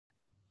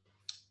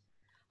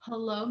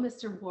Hello,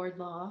 Mr.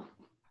 Wardlaw.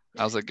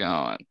 How's it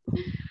going?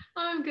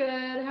 I'm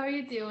good. How are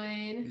you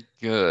doing?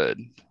 Good.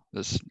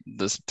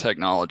 This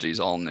technology is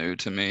all new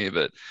to me,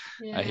 but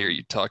I Yeah. hear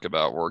you talk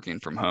about working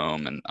from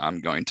home, and I'm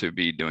going to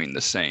be doing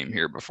the same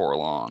here before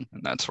long,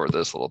 and that's where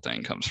this little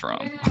thing comes from.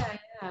 Yeah,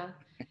 yeah.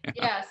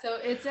 Yeah, so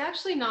it's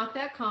actually not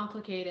that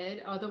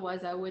complicated.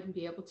 Otherwise, I wouldn't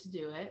be able to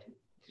do it.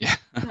 Yeah.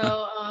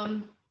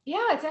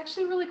 Yeah, it's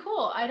actually really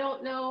cool. I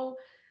don't know.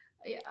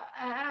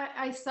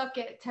 I suck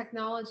at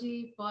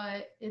technology,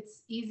 but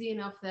it's easy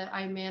enough that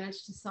I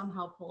managed to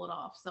somehow pull it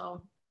off.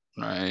 So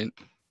Right.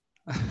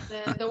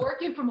 the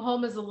working from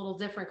home is a little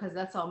different because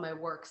that's all my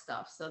work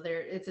stuff. So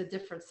it's a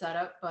different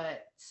setup,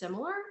 but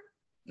similar.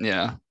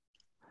 Yeah.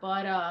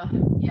 But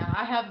yeah,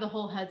 I have the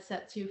whole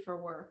headset too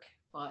for work,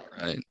 but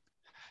Right.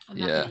 I'm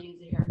not going Yeah. to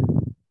use it here.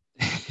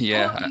 I don't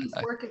Yeah. use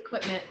work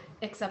equipment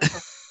except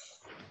for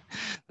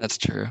That's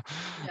true.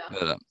 yeah.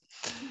 But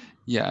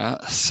yeah.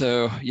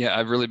 So yeah,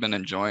 I've really been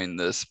enjoying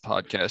this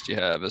podcast you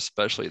have,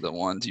 especially the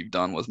ones you've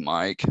done with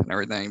Mike and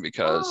everything, Oh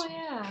because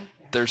yeah.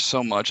 there's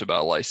so much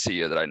about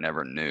Lycia that I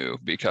never knew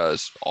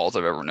because all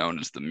I've ever known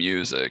is the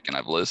music and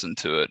I've listened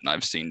to it and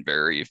I've seen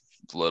very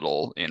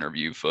little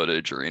interview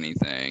footage or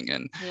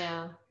anything.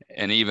 Yeah.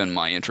 And even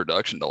my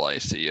introduction to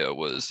Lycia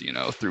was,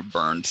 through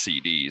burned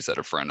CDs that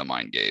a friend of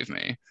mine gave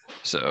me.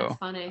 That's So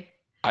funny.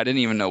 I didn't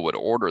even know what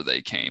order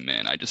they came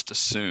in. I just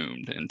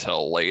assumed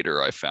until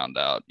later I found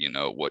out,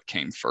 what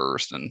came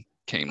first and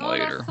came Oh,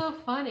 that's later. so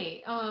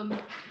funny.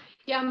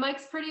 Yeah,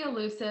 Mike's pretty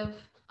elusive.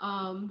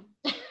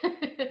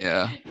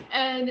 Yeah,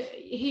 And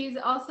he's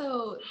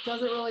also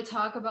doesn't really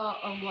talk about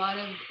a lot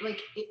of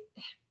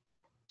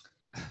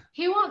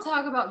he won't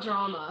talk about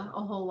drama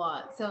a whole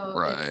lot. So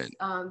right.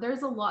 it's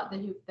there's a lot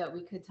that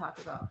we could talk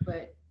about,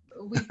 but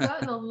we've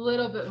gotten a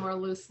little bit more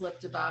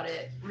loose-lipped about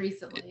it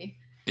recently.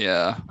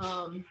 Yeah,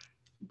 Um,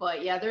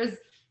 but yeah, there's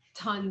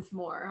tons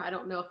more. I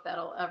don't know if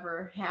that'll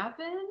ever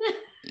happen.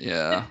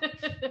 yeah.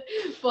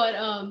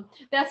 But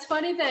that's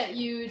funny that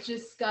you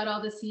just got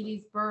all the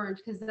CDs burned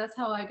because that's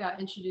how I got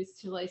introduced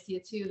to Lycia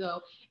too.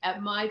 Though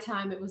at my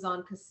time it was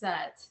on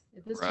cassette.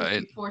 This was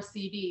Right. before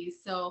CDs,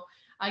 so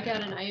I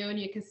got an Yeah.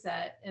 Ionia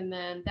cassette, and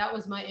then that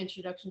was my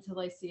introduction to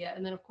Lycia.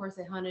 And then of course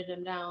I hunted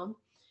him down,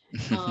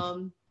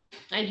 um,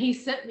 and he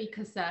sent me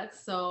cassettes.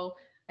 So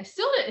I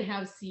still didn't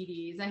have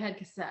CDs. I had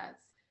cassettes.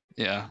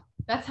 Yeah.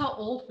 That's how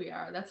old we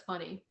are. That's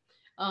funny.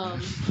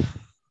 Um,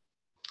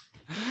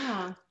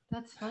 yeah,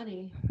 that's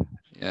funny.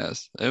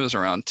 Yes, it was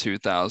around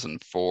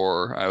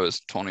 2004. I was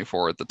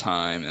 24 at the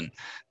time, and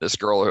this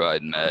girl who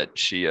I'd met,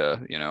 she,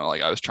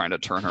 like I was trying to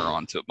turn her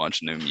on to a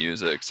bunch of new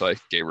music, so I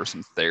gave her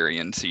some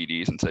Therian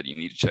CDs and said, "You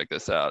need to check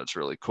this out. It's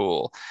really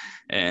cool."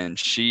 And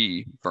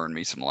she burned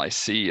me some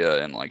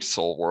Lycia and like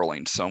Soul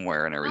Whirling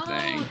Somewhere and Oh,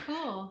 everything.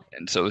 cool.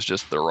 And so it was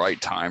just the right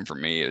time for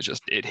me.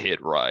 It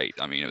hit right.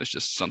 I mean, it was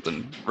just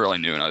something really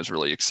new, and I was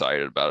really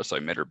excited about it. So I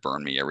made her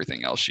burn me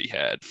everything else she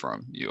had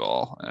from you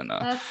all, and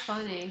That's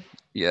funny.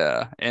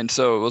 yeah. And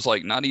so it was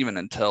like not even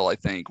until I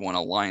think when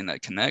A Line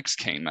That Connects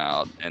came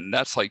out, and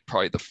that's like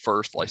probably the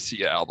first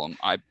Lycia album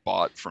I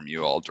bought from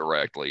you all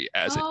directly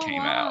as it Oh,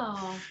 came out.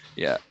 wow.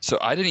 Yeah. So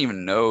I didn't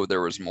even know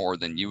there was more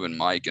than you and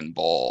Mike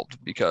involved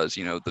because,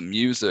 the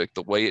music,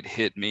 the way it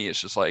hit me,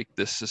 it's just like,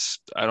 this is,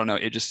 I don't know,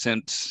 it just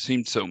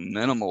seemed so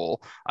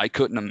minimal. I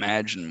couldn't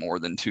imagine more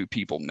than two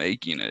people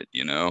making it.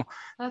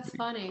 That's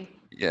funny.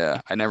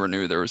 Yeah. I never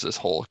knew there was this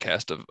whole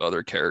cast of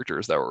other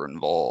characters that were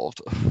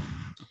involved.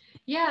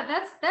 Yeah,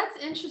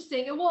 that's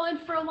interesting. Well, and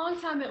for a long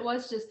time it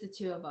was just the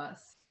two of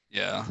us.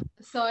 Yeah.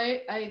 So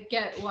I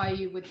get why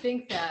you would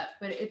think that,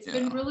 but it's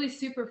been Yeah. really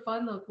super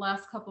fun the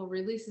last couple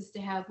releases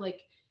to have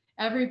like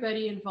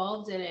everybody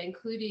involved in it,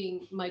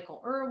 including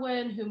Michael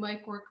Irwin, who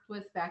Mike worked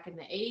with back in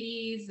the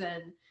 80s.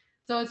 And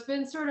so it's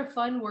been sort of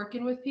fun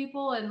working with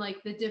people and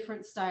like the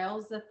different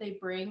styles that they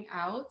bring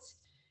out,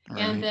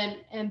 and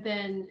Right.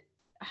 then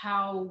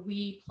how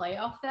we play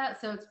off that.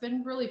 So it's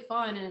been really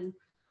fun. And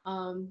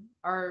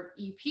our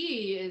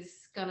EP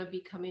is gonna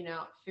be coming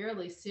out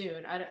fairly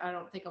soon. I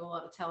don't think I'm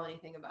allowed to tell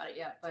anything about it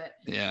yet, but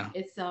Yeah.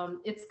 it's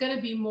gonna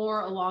be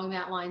more along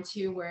that line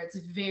too, where it's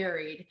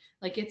varied.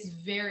 Like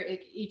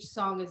each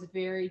song is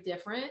very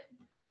different.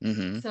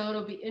 Hmm. So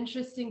it'll be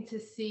interesting to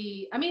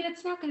see. I mean,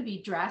 it's not going to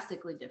be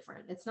drastically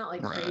different. It's not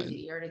like Right.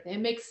 crazy or anything. It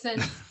makes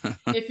sense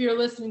if you're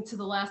listening to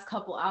the last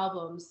couple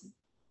albums.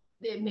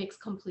 It makes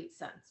complete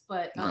sense.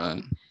 But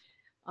Right.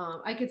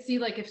 I could see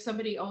like if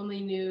somebody only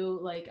knew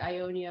like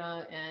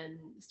Ionia and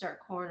Start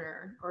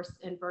Corner or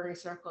and Burning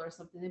Circle or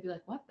something, they'd be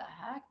like, "What the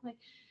heck?" Like,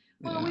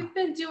 well, Yeah. we've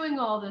been doing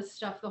all this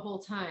stuff the whole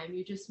time.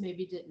 You just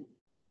maybe didn't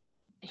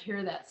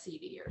hear that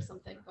CD or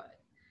something. But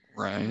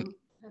Right.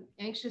 I'm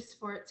anxious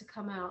for it to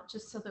come out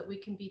just so that we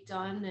can be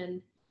done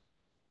and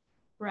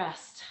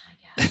rest,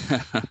 I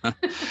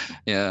guess.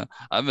 Yeah.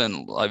 I've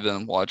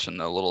been watching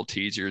the little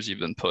teasers you've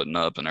been putting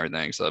up and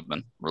everything, so I've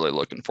been really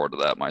looking forward to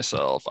that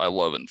myself. I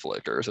love In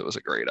Flickers. It was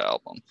a great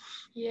album.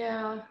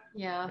 Yeah,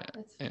 yeah.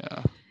 Yeah.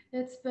 Yeah.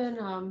 It's been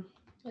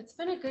It's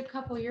been a good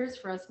couple years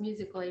for us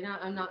musically.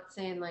 Not, I'm not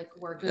saying like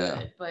we're Yeah.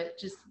 good, but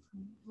just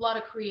a lot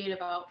of creative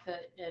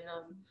output and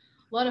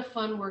a lot of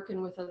fun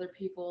working with other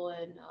people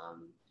and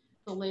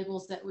the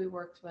labels that we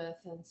worked with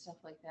and stuff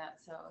like that.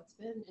 So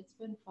it's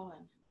been fun.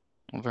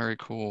 Well, very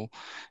cool.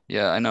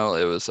 Yeah, I know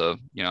it was I've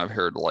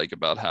heard like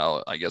about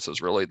how I guess it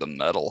was really the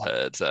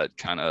metalheads that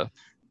kind of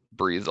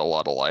breathed a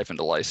lot of life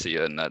into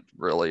Lycia, and that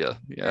really, For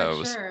yeah, it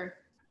was, sure.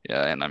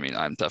 yeah, and I mean,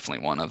 I'm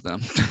definitely one of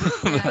them.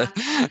 Yeah.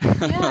 Yeah,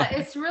 But-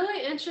 it's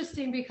really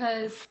interesting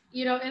because,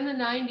 in the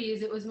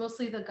 90s, it was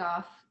mostly the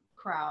goth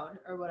crowd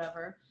or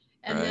whatever.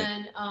 And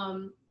Right,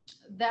 then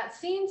that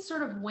scene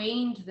sort of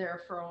waned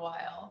there for a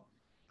while.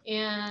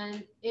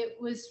 And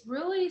it was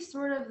really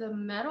sort of the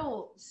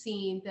metal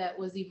scene that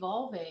was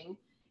evolving.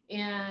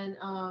 And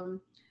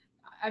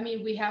I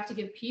mean, we have to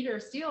give Peter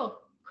Steele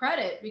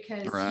credit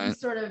because he right.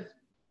 sort of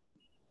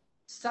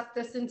sucked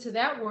us into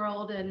that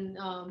world and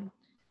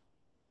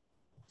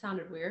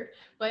sounded weird,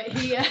 but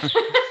he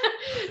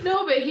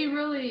no, but he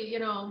really,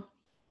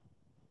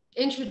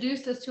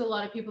 introduced us to a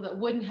lot of people that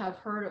wouldn't have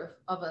heard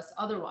of us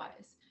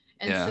otherwise.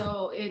 And Yeah,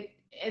 so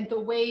and the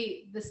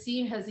way the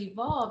scene has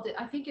evolved,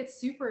 I think it's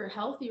super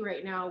healthy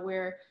right now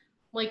where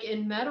like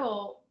in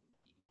metal,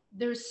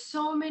 there's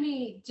so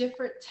many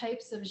different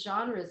types of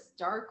genres,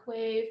 dark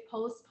wave,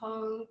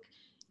 post-punk,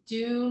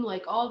 doom,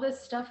 like all this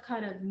stuff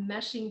kind of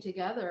meshing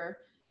together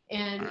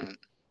and right.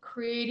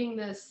 creating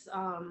this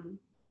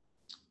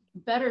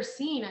better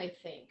scene, I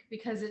think,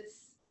 because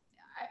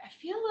I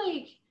feel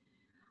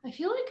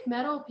like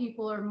metal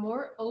people are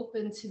more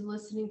open to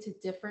listening to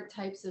different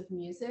types of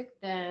music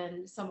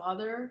than some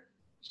other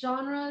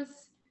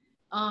genres.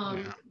 Um,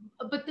 Yeah,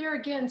 but there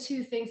again,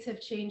 too, things have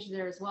changed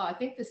there as well. I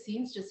think the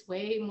scene's just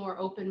way more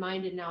open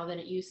minded now than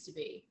it used to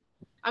be.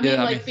 I mean,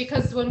 yeah. I mean, like,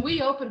 because when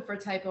we opened for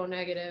Typo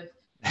Negative,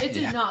 it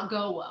did yeah, not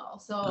go well.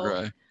 So,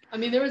 right. I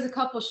mean, there was a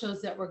couple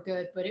shows that were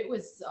good, but it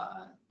was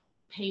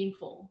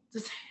painful to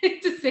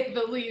say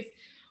the least.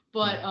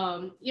 But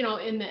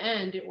in the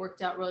end, it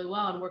worked out really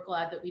well, and we're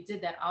glad that we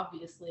did that,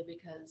 obviously,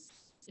 because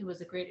it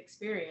was a great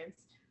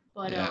experience.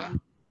 But Yeah,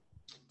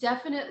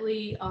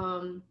 definitely,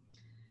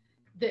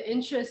 the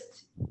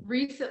interest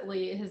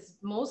recently has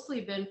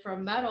mostly been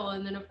from metal,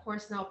 and then of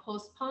course now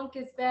post punk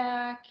is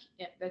back.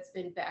 Yeah, that's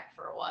been back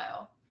for a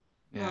while,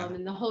 yeah.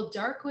 and the whole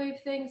dark wave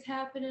thing's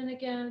happening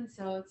again.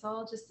 So it's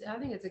all just, I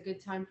think it's a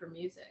good time for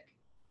music.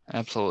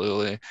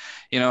 Absolutely.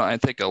 I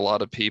think a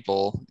lot of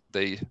people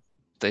they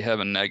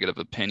have a negative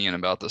opinion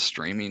about the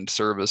streaming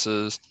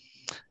services.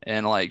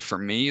 And like for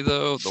me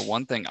though, the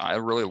one thing I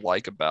really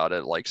like about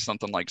it, like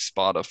something like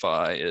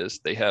Spotify, is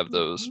they have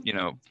those,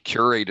 Hmm.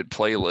 curated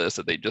playlists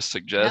that they just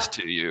suggest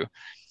Yep. to you.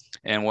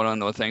 And one of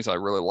the things I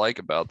really like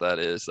about that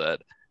is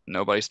that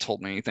nobody's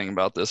told me anything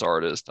about this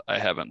artist. I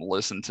haven't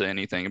listened to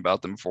anything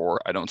about them before.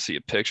 I don't see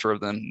a picture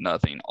of them,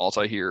 nothing. All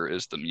I hear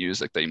is the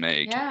music they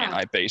make, and Yeah.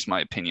 I base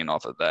my opinion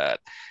off of that.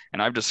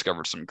 And I've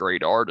discovered some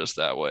great artists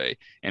that way.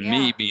 And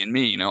me Yeah. being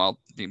me,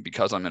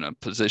 because I'm in a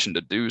position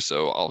to do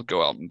so, I'll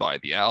go out and buy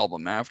the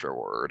album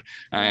afterward.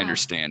 I Yeah.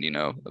 understand,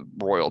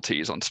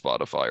 royalties on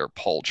Spotify are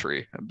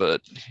paltry,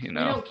 but, We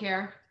don't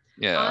care.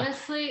 yeah,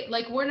 Honestly,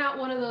 like we're not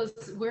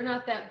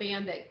that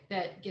band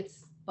that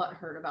gets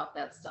butthurt about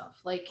that stuff.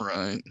 Like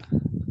right.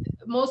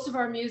 most of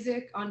our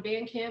music on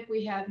Bandcamp,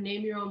 we have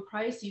name your own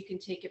price. You can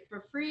take it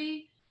for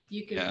free.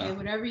 You can pay Yeah,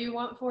 whatever you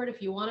want for it.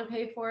 If you want to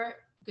pay for it,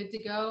 good to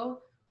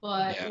go.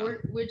 But yeah,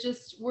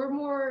 we're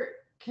more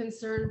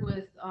concerned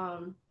with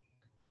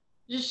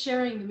just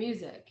sharing the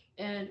music.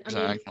 And I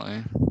mean,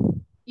 exactly.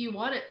 you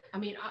want it. I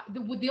mean,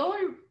 the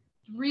only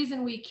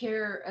reason we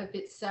care if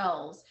it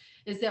sells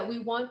is that we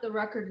want the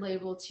record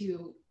label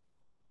to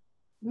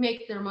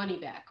make their money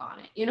back on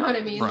it. You know what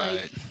I mean?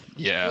 Right. Like,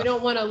 we Yeah.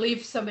 don't want to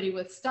leave somebody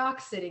with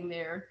stock sitting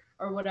there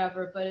or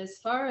whatever. But as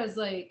far as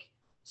like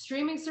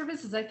streaming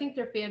services, I think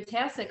they're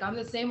fantastic. I'm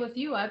the same with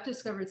you. I've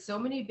discovered so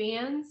many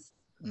bands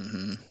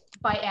Hmm.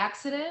 by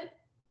accident,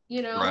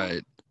 you know,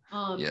 Right.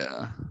 um,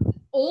 Yeah.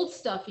 old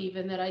stuff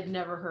even that I'd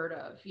never heard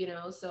of.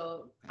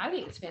 So I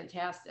think it's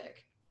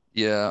fantastic.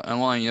 Yeah, and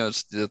well,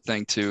 it's the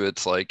thing too.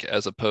 It's like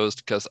as opposed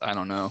because I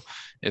don't know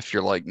if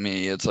you're like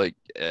me. It's like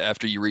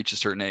after you reach a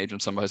certain age,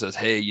 when somebody says,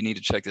 "Hey, you need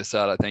to check this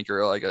out," I think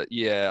you're like,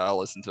 "Yeah, I'll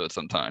listen to it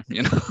sometime,"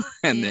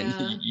 and then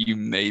Yeah. you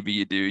maybe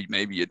you do,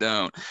 maybe you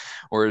don't.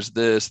 Whereas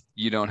this,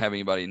 you don't have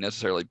anybody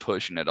necessarily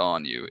pushing it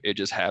on you. It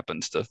just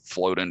happens to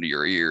float into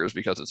your ears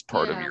because it's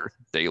part of Yeah. your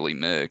daily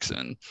mix,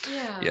 and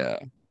Yeah. yeah.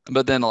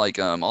 But then like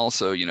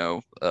also,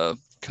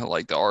 kind of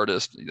like the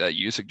artist that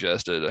you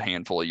suggested a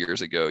handful of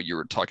years ago, you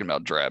were talking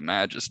about Drab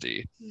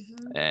Majesty,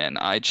 Hmm. and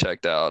I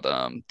checked out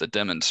the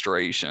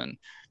demonstration,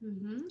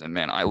 Hmm. and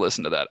man, I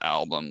listened to that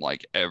album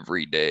like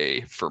every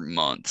day for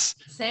months,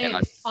 and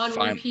I Same on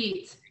find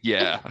repeat.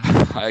 yeah,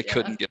 I Yeah.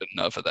 couldn't get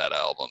enough of that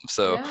album,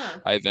 so Yeah.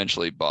 I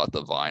eventually bought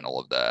the vinyl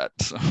of that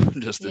so,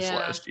 just this Yeah.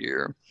 last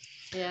year.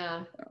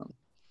 Yeah.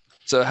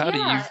 So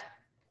Yeah.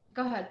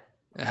 Go ahead.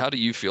 how do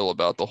you feel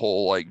about the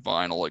whole like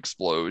vinyl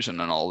explosion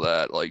and all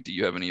that? Like, do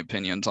you have any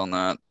opinions on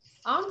that?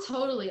 I'm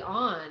totally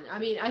on. I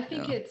mean, I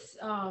think Yeah. it's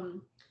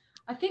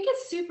I think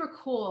it's super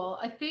cool.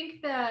 I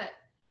think that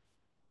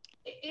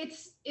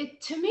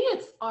it to me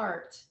it's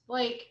art.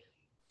 Like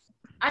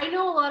I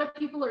know a lot of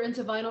people are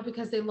into vinyl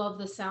because they love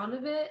the sound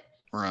of it.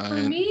 For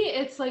Right. me,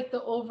 it's like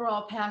the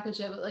overall package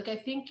of it. Like I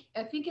think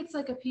it's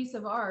like a piece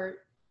of art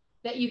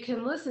that you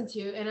can listen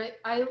to, and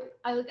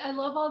I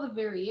love all the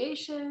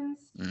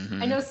variations. I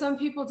Mm-hmm. know some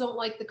people don't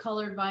like the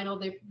colored vinyl.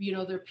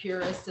 They're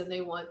purists and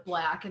they want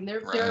black, and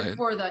they're Right.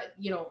 for the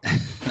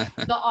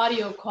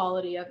audio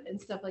quality of it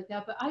and stuff like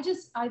that. But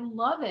I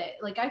love it.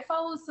 Like I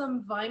follow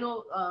some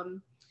vinyl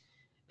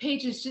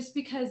pages just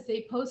because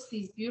they post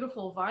these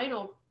beautiful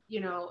vinyl,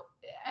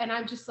 and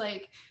I'm just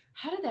like,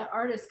 how did that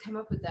artist come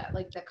up with that?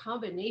 Like the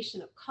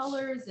combination of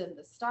colors and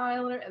the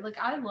style, and like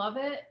I love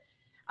it.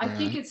 I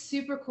think Right. it's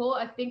super cool.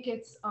 I think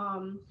it's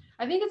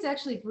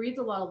actually breathed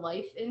a lot of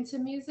life into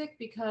music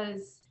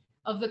because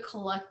of the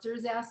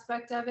collector's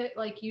aspect of it.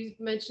 Like you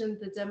mentioned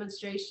the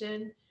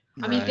demonstration.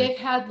 I mean, Right. they've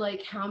had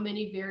like how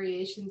many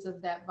variations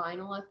of that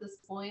vinyl at this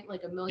point?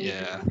 Like a million Yeah.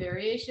 different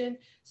variation.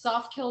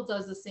 Softkill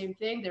does the same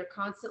thing. They're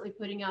constantly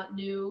putting out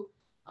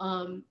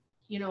um,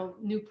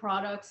 new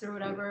products or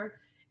whatever.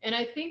 And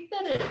I think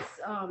that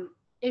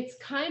it's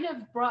kind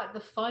of brought the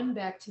fun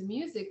back to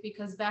music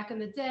because back in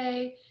the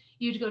day,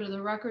 you'd go to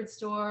the record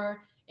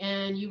store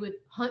and you would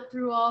hunt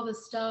through all the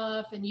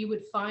stuff and you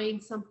would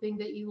find something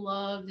that you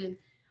loved. And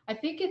I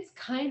think it's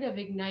kind of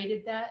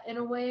ignited that in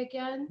a way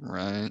again.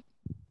 Right.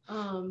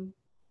 Um,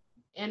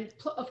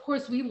 of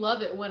course, we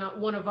love it when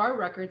one of our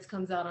records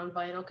comes out on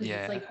vinyl because it's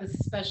Yeah. like this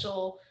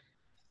special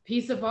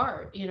piece of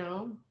art.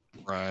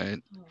 Right.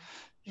 Oh,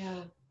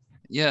 yeah.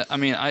 Yeah, I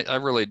mean, I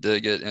really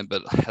dig it, and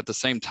but at the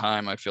same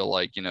time, I feel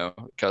like,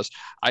 because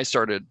I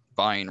started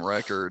buying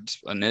records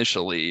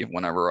initially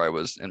whenever I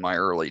was in my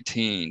early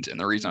teens, and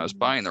the reason I was Mhm.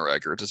 buying the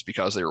records is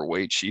because they were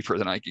way cheaper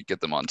than I could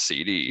get them on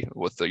CD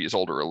with these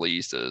older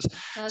releases.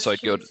 So That's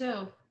I'd go true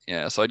too.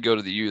 Yeah, so I'd go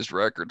to the used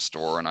record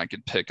store and I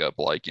could pick up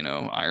like,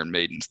 Iron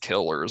Maiden's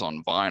Killers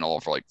on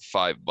vinyl for like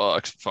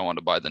 $5. If I wanted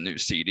to buy the new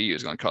CD, it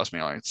was going to cost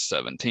me like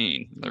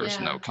 17. There was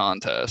no Yeah.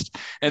 contest.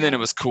 And then it Yep.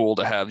 was cool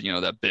to have,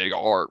 that big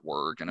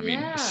artwork. And I mean,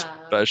 Yeah.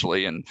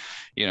 especially, and,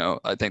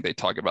 I think they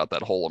talk about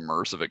that whole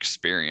immersive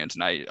experience.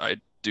 And I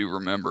do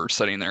remember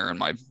sitting there in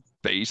my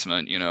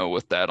basement,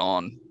 with that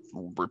on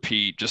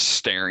repeat, just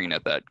staring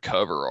at that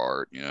cover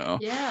art.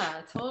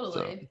 Yeah, So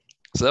totally.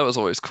 so that was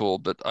always cool.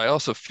 But I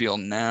also feel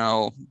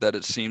now that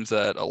it seems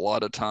that a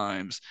lot of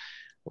times,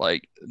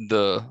 like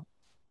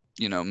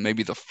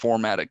maybe the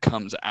format it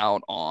comes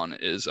out on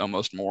is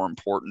almost more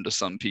important to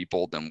some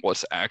people than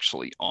what's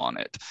actually on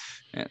it.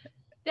 And,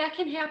 That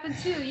can happen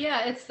too.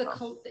 Yeah,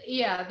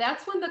 yeah,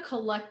 that's when the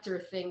collector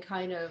thing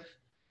kind of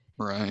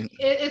right.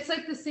 it's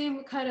like the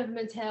same kind of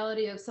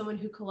mentality of someone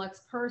who collects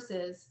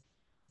purses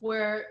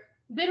where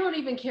they don't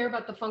even care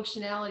about the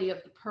functionality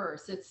of the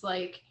purse. It's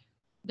like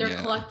they're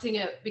Yeah. collecting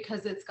it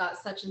because it's got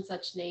such and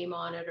such name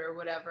on it or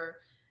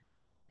whatever.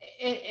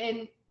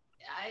 And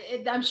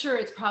I'm sure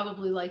it's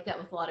probably like that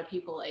with a lot of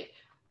people. Like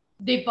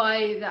they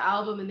buy the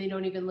album and they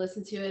don't even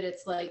listen to it.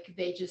 It's like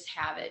they just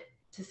have it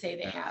to say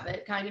they Yeah. have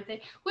it kind of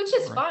thing, which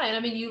is Right. fine. I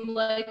mean, you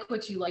like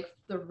what you like.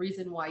 The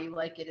reason why you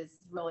like it is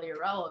really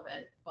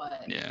irrelevant,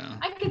 but Yeah.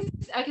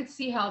 I could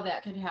see how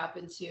that could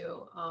happen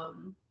too.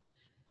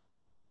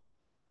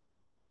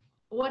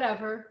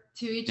 Whatever,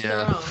 to each their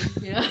Yeah.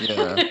 own. Yeah.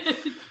 Yeah.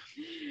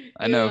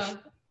 I know Yeah.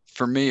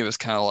 for me it was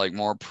kind of like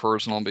more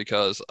personal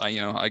because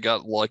I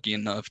got lucky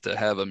enough to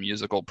have a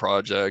musical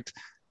project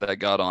that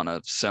got on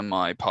a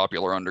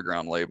semi-popular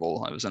underground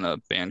label. I was in a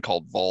band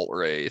called Vault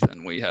Wraith,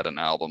 and we had an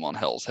album on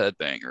Hell's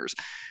Headbangers,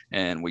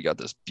 and we got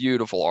this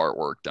beautiful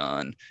artwork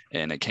done,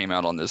 and it came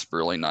out on this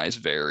really nice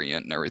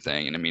variant and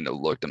everything, and I mean it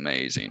looked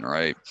amazing,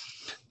 right?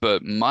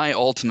 But my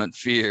ultimate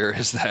fear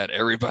is that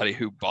everybody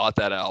who bought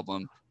that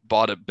album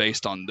bought it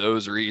based on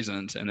those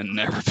reasons and then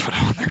never put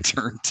it on their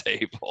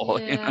turntable.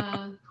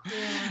 Yeah.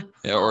 Yeah.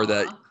 Yeah, Aw. or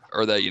that,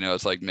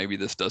 it's like maybe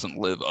this doesn't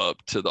live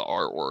up to the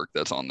artwork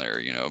that's on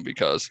there,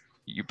 because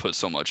you put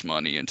so much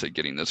money into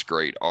getting this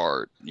great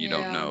art. You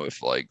don't Yeah. know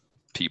if like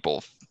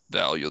people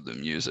value the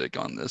music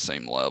on the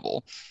same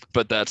level.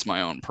 But that's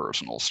my own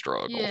personal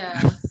struggle.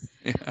 Yeah.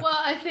 Yeah. Well,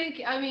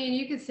 I mean,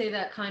 you could say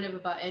that kind of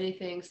about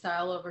anything,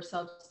 style over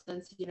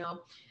substance.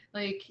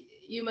 Like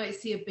you might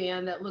see a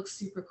band that looks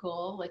super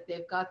cool, like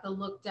they've got the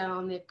look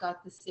down, they've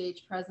got the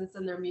stage presence,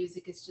 and their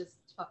music is just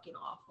fucking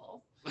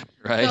awful. So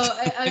Right.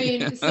 I Yeah.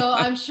 mean, so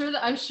I'm sure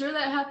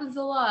that happens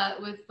a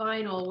lot with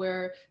vinyl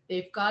where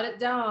they've got it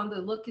down, the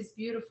look is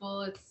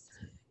beautiful,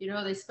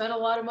 they spent a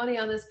lot of money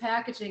on this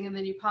packaging, and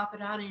then you pop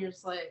it on and you're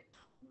just like,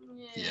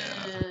 Yeah.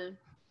 yeah.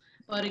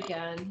 But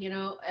again,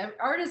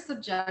 art is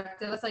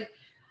subjective. It's like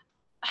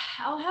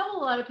I'll have a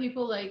lot of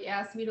people like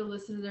ask me to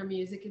listen to their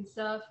music and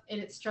stuff, and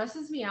it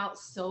stresses me out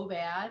so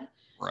bad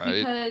Right.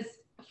 because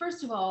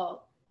first of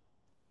all,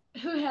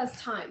 who has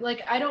time?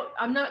 Like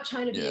I'm not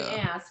trying to be an Yeah.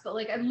 ass, but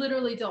like I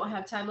literally don't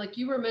have time. Like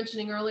you were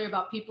mentioning earlier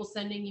about people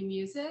sending you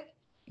music.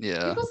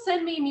 Yeah. People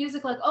send me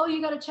music like, "Oh, you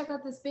got to check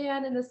out this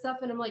band and this stuff,"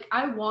 and I'm like,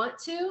 "I want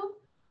to,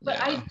 but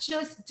Yeah. I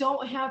just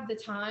don't have the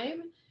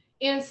time."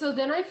 And so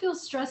then I feel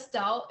stressed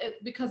out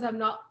because I'm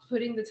not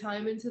putting the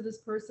time into this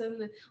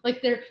person.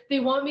 Like they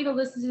want me to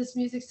listen to this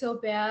music so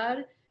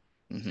bad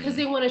because Hmm.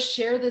 they want to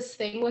share this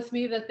thing with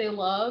me that they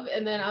love,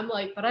 and then I'm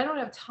like, but I don't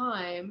have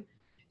time.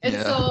 And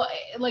Yeah. so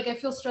like I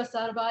feel stressed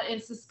out about it. And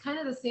it's just kind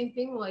of the same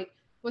thing like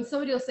when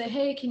somebody will say,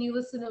 hey, can you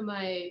listen to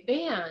my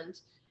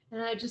band?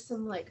 And I just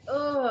am like,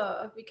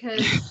 ugh,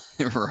 because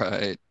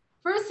Right.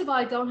 first of all,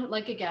 I don't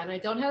like, again, I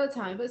don't have the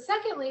time. But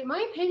secondly,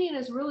 my opinion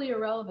is really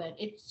irrelevant.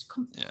 It's Yeah.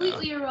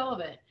 completely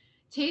irrelevant.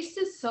 Taste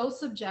is so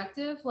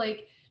subjective.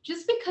 Like,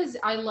 just because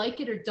I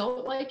like it or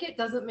don't like it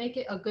doesn't make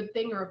it a good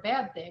thing or a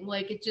bad thing.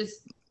 Like, it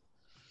just,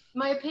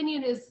 my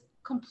opinion is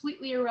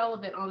completely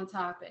irrelevant on the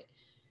topic.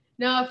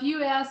 Now, if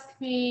you ask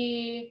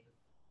me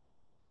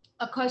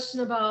a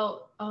question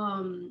about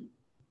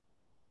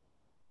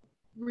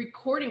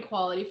recording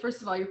quality,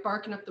 first of all, you're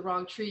barking up the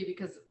wrong tree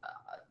because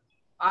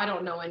I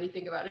don't know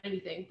anything about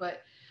anything,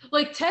 but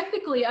like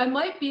technically, I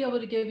might be able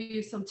to give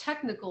you some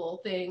technical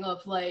thing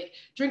of like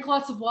drink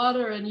lots of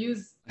water and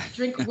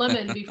drink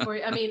lemon before.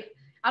 I mean,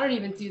 I don't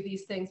even do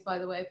these things, by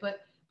the way,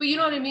 but you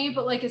know what I mean.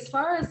 But like as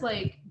far as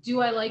like,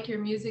 do I like your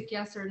music?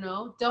 Yes or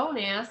no? Don't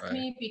ask Right.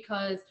 me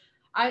because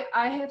I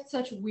have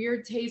such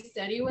weird taste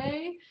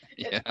anyway.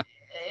 Yeah.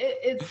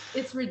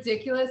 It's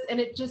ridiculous, and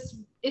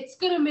it's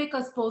gonna make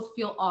us both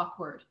feel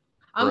awkward.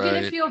 I'm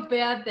gonna Right. feel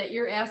bad that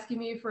you're asking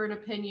me for an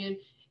opinion,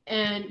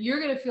 and you're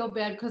going to feel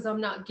bad because I'm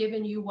not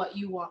giving you what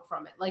you want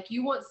from it. Like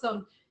you want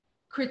some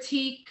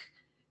critique,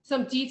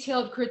 some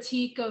detailed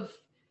critique of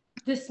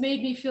this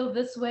made me feel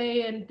this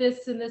way and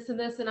this and this and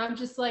this, and I'm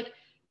just like,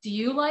 do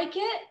you like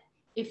it?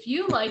 If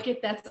you like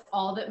it, that's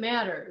all that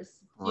matters,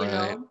 you Right.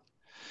 know.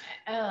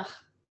 Ugh,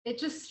 it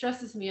just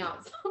stresses me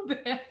out so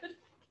bad.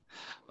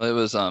 Well, it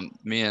was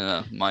me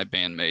and my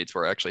bandmates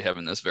were actually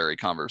having this very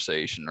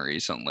conversation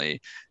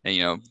recently.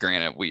 And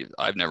granted,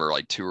 I've never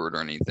like toured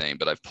or anything,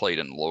 but I've played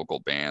in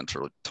local bands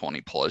for like 20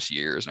 plus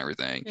years and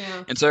everything.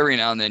 Yeah. And so every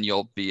now and then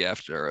you'll be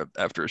after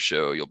a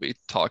show, you'll be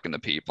talking to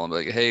people and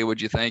be like, "Hey,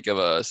 what'd you think of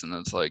us?" And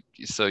it's like,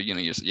 so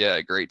you say, "Yeah,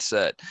 great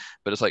set,"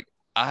 but it's like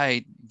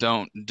I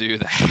don't do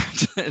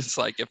that. It's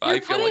like if I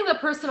You're feel like putting the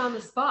person on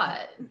the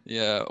spot.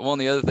 yeah. Well, and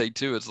the other thing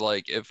too is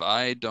like if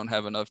I don't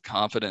have enough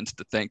confidence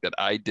to think that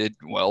I did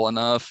well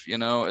enough,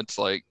 it's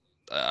like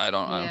I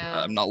don't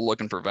Yeah. I'm not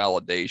looking for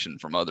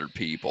validation from other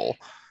people.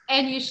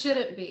 And you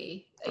shouldn't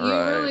be. You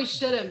Right. really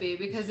shouldn't be,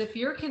 because if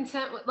you're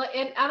content with like,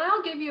 and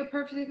I'll give you a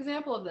perfect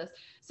example of this.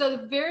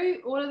 So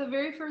one of the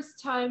very first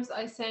times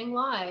I sang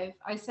live,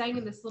 I sang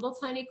in this little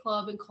tiny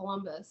club in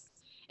Columbus.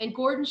 And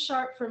Gordon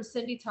Sharp from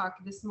Cindy Talk,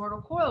 This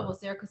Mortal Coil,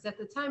 was there because at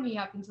the time he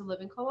happened to live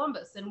in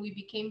Columbus, and we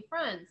became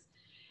friends.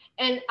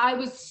 And I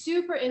was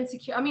super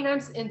insecure. I mean,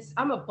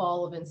 I'm a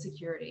ball of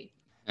insecurity.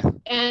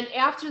 And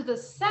after the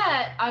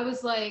set, I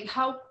was like,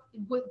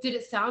 did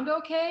it sound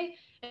okay?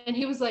 And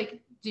he was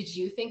like, did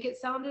you think it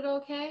sounded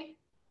okay?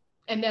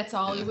 And that's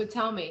all he Yeah. would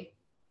tell me.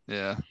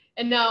 Yeah.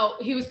 And now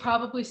he was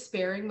probably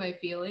sparing my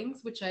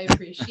feelings, which I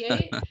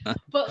appreciate.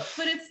 But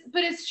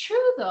it's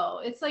true though.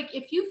 It's like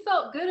if you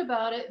felt good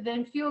about it,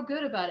 then feel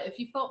good about it. If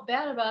you felt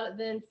bad about it,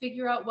 then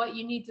figure out what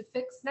you need to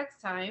fix next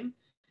time.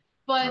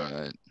 But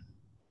Right.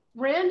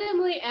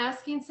 randomly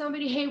asking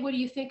somebody, hey, what do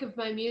you think of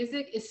my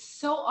music, is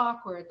so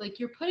awkward. Like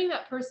you're putting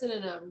that person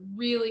in a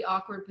really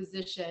awkward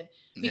position,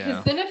 because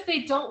Yeah. then if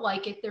they don't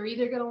like it, they're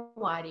either going to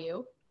lie to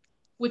you,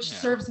 which Yeah.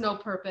 serves no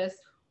purpose,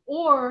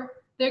 or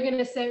they're going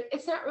to say,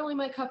 it's not really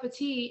my cup of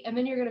tea. And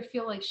then you're going to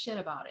feel like shit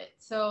about it.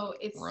 So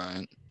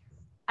Right.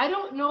 I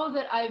don't know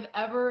that I've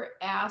ever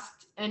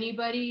asked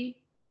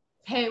anybody,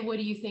 hey, what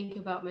do you think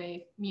about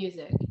my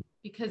music?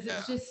 Because Yeah.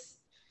 it's just,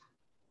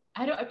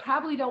 I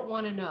probably don't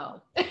want to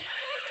know.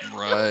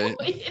 Right.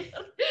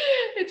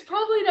 It's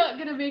probably not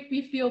going to make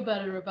me feel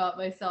better about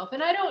myself.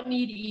 And I don't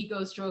need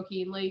ego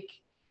stroking. Like,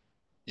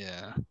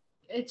 Yeah.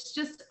 it's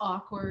just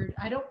awkward.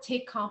 I don't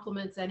take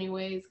compliments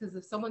anyways, because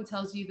if someone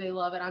tells you they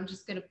love it, I'm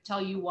just going to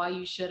tell you why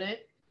you shouldn't.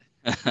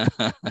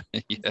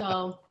 Yeah.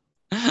 So,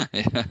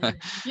 Yeah.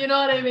 you know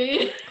what I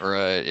mean?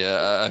 Right.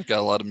 Yeah. I've got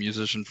a lot of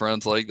musician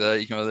friends like that.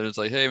 You come over there, it's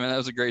like, hey man, that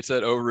was a great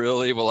set. Oh,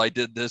 really? Well, I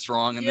did this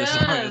wrong and this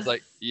wrong. It's Yes,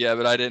 like, yeah,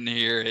 but I didn't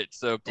hear it.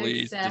 So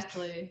please just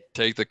exactly.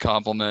 take the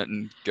compliment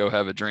and go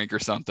have a drink or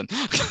something.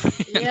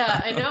 You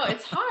Yeah, I know.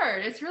 It's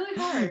hard. It's really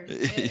hard.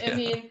 I Yeah.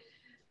 mean,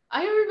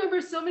 I remember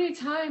so many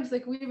times,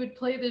 like we would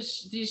play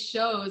these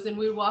shows, and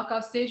we'd walk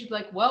off stage and be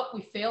like, well,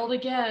 we failed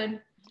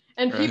again.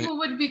 And Right. people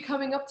would be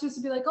coming up to us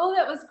and be like, oh,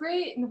 that was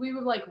great. And we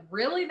were like,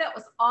 really? That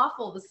was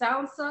awful. The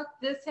sound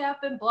sucked. This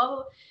happened, blah, blah,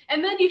 blah.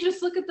 And then you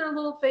just look at their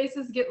little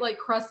faces get like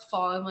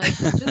crestfallen, like,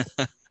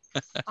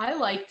 I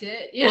liked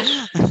it.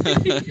 Yeah.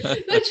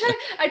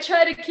 I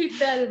try to keep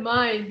that in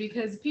mind,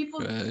 because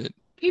Right.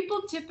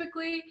 people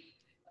typically,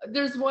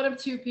 there's one of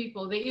two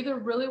people. They either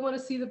really want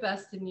to see the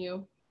best in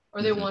you,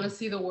 or they want to Mhm.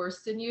 see the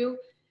worst in you.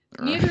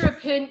 Neither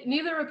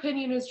Right.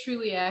 opinion is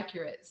truly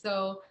accurate.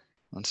 So,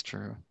 That's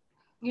true.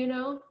 you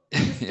know,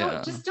 just Yeah. don't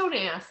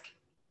ask.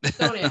 Just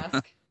don't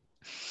ask.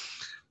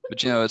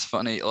 But it's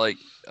funny, like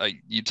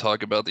you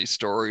talk about these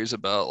stories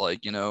about like,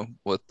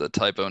 with the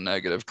typo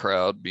negative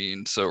crowd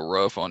being so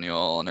rough on you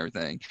all and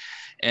everything.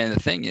 And the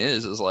thing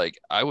is like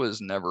I was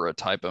never a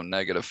typo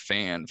negative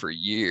fan for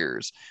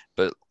years,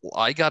 but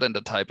I got into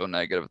typo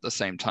negative at the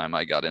same time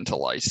I got into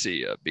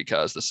Lycia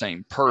because the same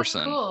That's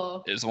person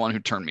cool. is the one who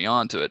turned me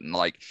on to it. And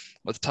like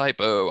with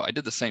typo, I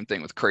did the same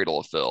thing with Cradle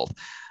of Filth.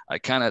 I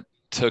kind of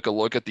took a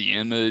look at the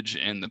image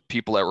and the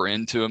people that were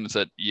into him and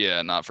said, yeah,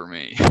 not for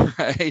me.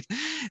 Right.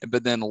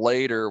 But then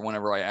later,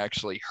 whenever I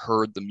actually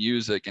heard the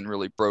music and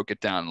really broke it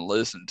down and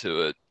listened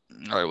to it,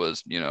 I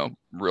was,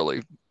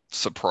 really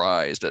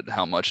surprised at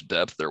how much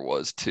depth there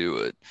was to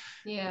it.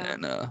 Yeah.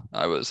 And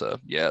I was,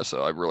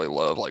 so I really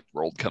love like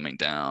World Coming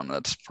Down.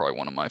 That's probably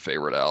one of my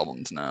favorite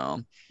albums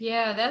now.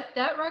 Yeah,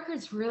 that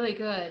record's really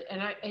good,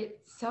 and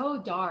it's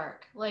so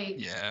dark.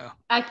 Like, Yeah.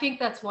 I think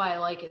that's why I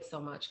like it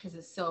so much because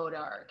it's so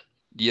dark.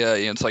 Yeah,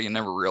 it's like you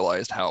never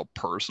realized how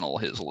personal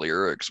his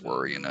lyrics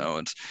were, Hmm.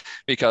 It's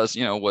because,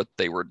 what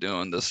they were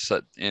doing, this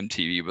set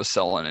MTV was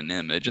selling an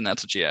image, and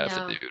that's what you have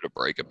to Yeah, do to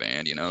break a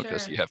band,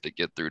 because sure. you have to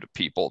get through to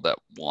people that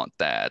want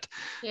that.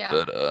 Yeah.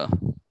 But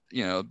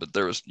but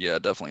there was,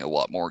 definitely a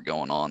lot more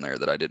going on there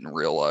that I didn't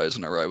realize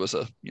whenever I was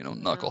a, Yeah.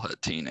 knucklehead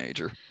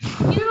teenager.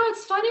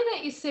 It's funny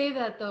that you say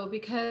that though,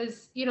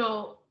 because,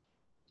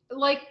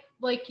 like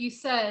like you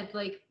said,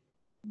 like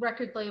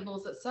record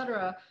labels,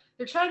 etc.,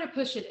 they're trying to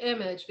push an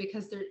image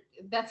because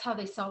that's how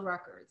they sell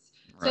records.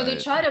 So they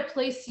Right. try to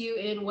place you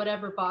in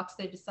whatever box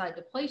they decide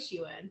to place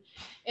you in.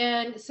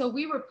 And so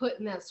we were put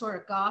in that sort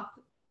of goth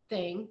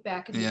thing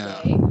back in the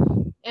Yeah. day.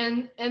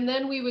 And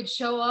then we would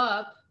show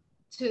up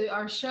to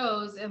our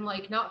shows and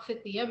like not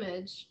fit the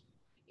image.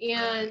 Right.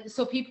 And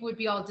so people would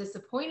be all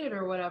disappointed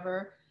or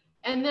whatever.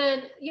 And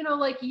then,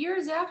 like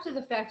years after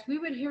the fact, we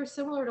would hear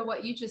similar to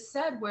what you just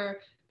said, where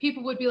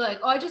people would be like,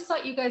 "Oh, I just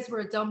thought you guys were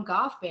a dumb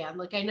goth band.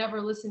 Like I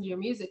never listened to your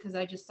music because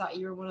I just thought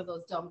you were one of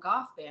those dumb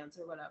goth bands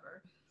or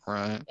whatever."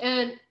 Right.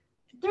 And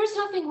there's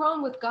nothing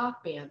wrong with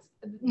goth bands.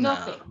 No.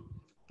 Nothing.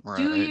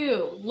 Do Right.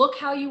 you look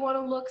how you want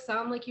to look,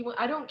 sound like you want?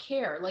 I don't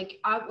care. Like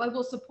I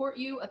will support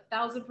you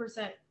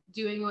 1,000%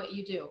 doing what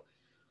you do.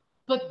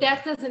 But Yeah.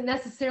 that doesn't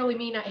necessarily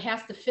mean it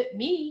has to fit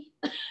me.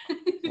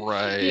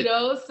 Right.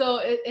 So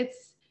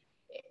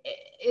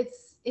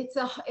it's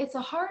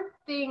a hard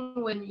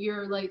thing when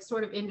you're like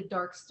sort of into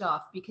dark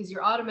stuff because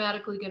you're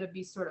automatically going to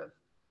be sort of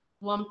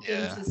lumped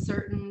Yeah. into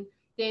certain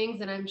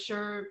things. And I'm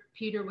sure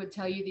Peter would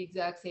tell you the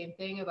exact same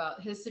thing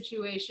about his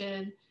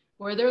situation,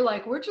 where they're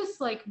like, we're just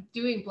like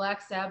doing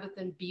Black Sabbath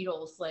and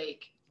Beatles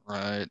like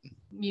Right.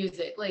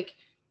 music, like,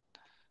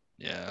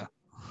 Yeah.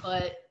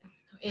 but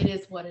it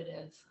is what it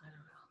is.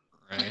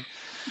 I Right. don't know.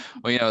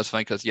 Well, it's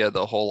funny because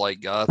the whole like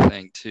goth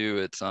thing too.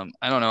 It's I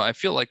don't know. I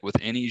feel like with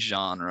any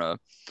genre,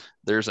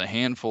 there's a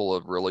handful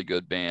of really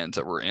good bands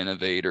that were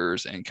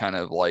innovators and kind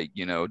of like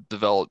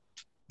develop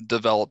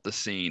the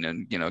scene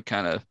and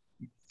kind of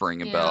bring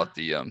Yeah. about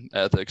the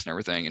ethics and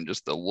everything and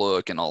just the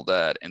look and all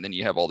that. And then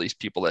you have all these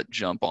people that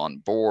jump on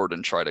board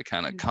and try to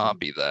kind of Hmm.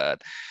 copy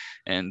that,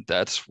 and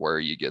that's where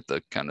you get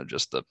the kind of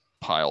just the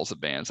piles of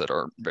bands that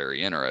are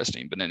very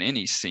interesting. But in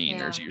any scene,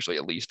 Yeah. there's usually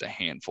at least a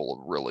handful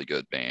of really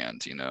good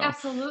bands.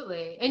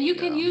 Absolutely. And you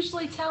can Yeah.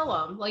 usually tell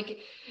them,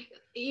 like,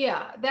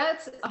 yeah,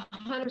 that's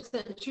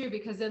 100% true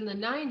because in the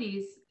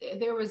 90s,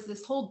 there was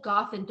this whole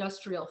goth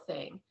industrial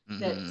thing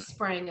that Hmm.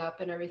 sprang up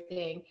and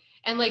everything.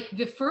 And like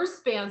the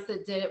first bands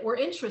that did it were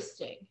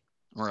interesting.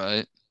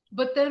 Right.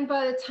 But then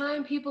by the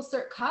time people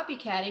start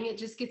copycatting, it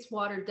just gets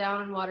watered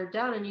down and watered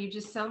down. And you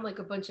just sound like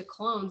a bunch of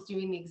clones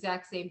doing the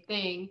exact same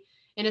thing.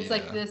 And it's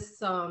like Yeah.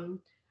 this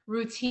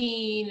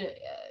routine.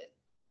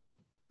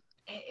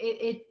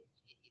 It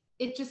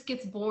it just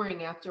gets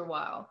boring after a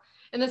while.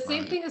 And the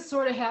same Right. thing is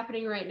sort of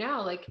happening right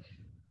now. Like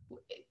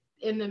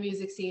in the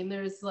music scene,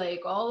 there's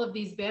like all of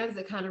these bands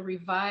that kind of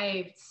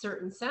revived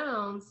certain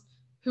sounds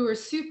who are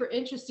super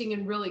interesting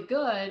and really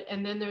good.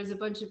 And then there's a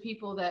bunch of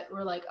people that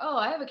were like, oh,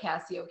 I have a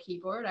Casio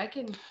keyboard. I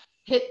can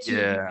hit two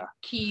Yeah.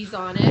 keys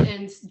on it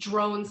and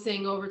drone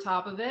sing over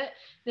top of it.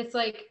 And it's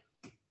like,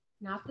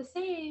 not the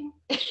same.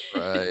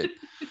 Right.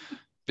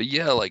 But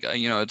yeah, like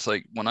it's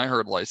like when I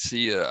heard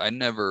Lycia, I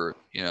never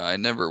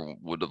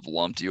would have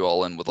lumped you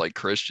all in with like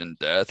Christian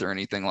Death or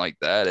anything like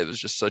that. It was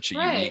just such a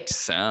unique Right.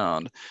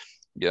 sound.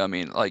 Yeah, I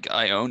mean, like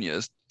Ionia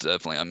is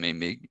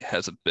definitely,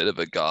 has a bit of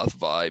a goth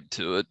vibe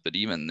to it, but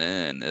even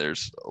then,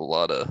 there's a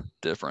lot of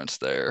difference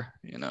there.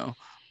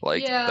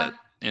 Like Yeah. that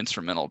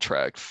instrumental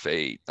track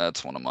Fate,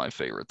 that's one of my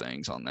favorite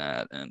things on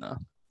that. And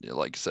yeah,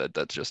 like I said,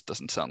 that just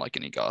doesn't sound like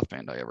any goth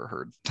band I ever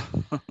heard.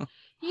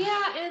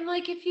 Yeah, and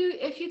like if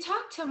you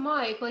talk to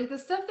Mike, like the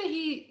stuff that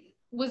he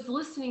was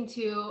listening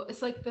to,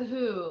 it's like The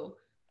Who,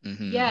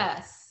 Hmm.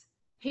 Yes,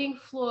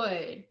 Pink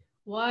Floyd,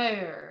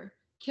 Wire,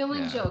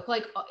 Killing Yeah. Joke.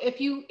 Like if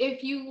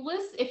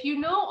you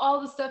know all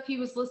the stuff he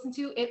was listening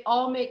to, it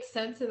all makes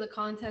sense in the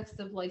context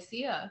of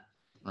Lycia.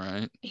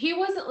 Right. He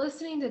wasn't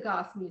listening to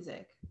goth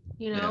music,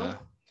 you Yeah. know?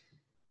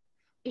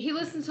 he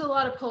listened to a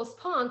lot of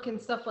post-punk and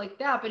stuff like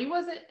that, but he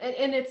wasn't,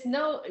 and it's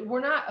no,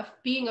 we're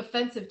not being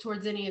offensive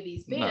towards any of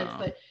these bands, No,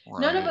 but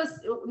none of right. us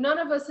none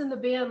of us in the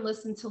band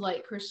listened to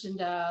like Christian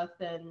Death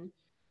and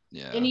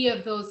Yeah, any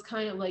of those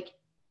kind of like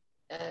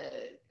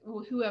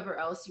whoever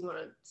else you want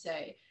to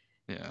say.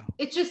 yeah.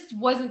 It just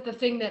wasn't the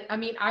thing that, I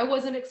mean, I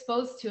wasn't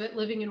exposed to it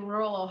living in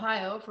rural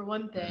Ohio for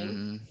one thing,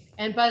 Hmm.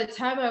 and by the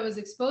time I was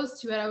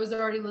exposed to it, I was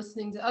already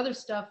listening to other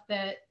stuff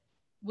that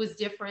was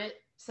different.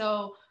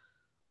 So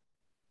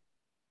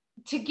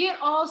to get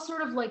all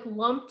sort of like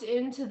lumped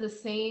into the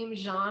same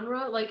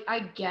genre, like I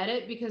get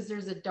it because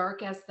there's a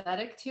dark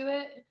aesthetic to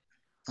it,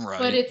 but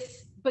Right.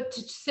 but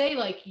to say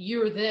like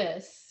you're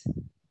this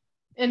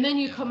and then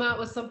you come Yeah. out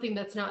with something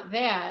that's not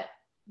that,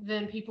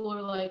 then people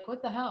are like,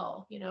 what the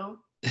hell, you know?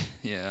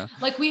 Yeah.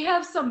 Like we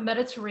have some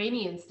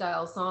Mediterranean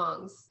style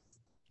songs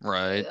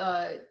Right.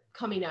 uh,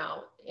 coming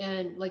out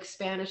and like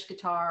Spanish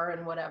guitar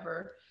and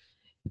whatever,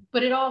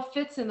 but it all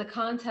fits in the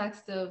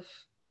context of,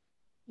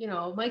 you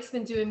know, Mike's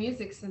been doing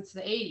music since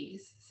the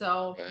 80s.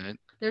 So Right.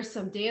 there's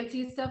some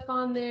dancey stuff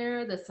on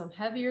there, there's some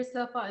heavier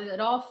stuff on it. It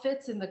all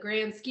fits in the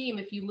grand scheme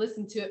if you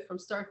listen to it from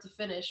start to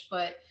finish.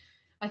 But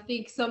I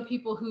think some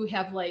people who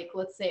have like,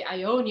 let's say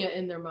Ionia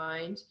in their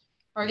mind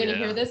are going to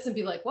hear Yeah. this and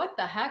be like, what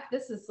the heck?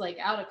 This is like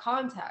out of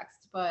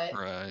context. But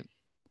Right.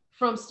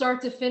 from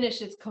start to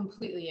finish, it's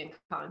completely in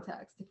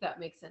context, if that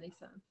makes any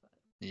sense.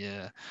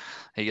 Yeah.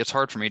 Hey, it's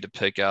hard for me to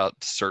pick out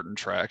certain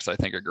tracks I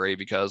think are great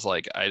because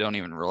like I don't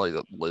even really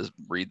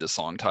read the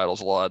song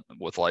titles a lot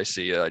with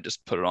Lycia. I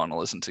just put it on and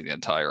listen to the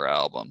entire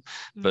album.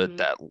 But Mm-hmm.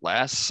 that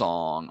last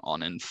song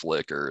on In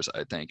Flickers,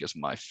 I think is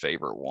my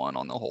favorite one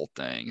on the whole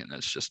thing. And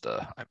it's just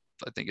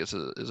I think is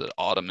it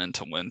Autumn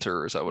into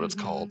Winter? Is that what it's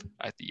called?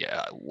 Mm-hmm.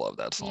 Yeah, I love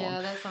that song.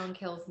 Yeah, that song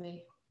kills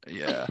me.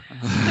 Yeah.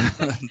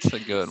 It's a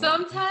good one.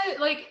 Sometimes,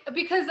 like,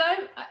 because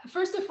I'm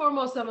first and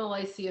foremost, I'm a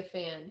Lycia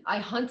fan. I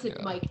hunted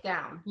Yeah. Mike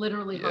down,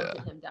 literally Yeah.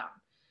 hunted him down.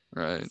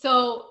 Right.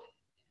 So,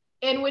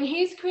 and when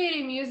he's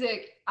creating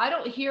music, I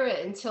don't hear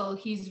it until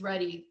he's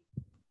ready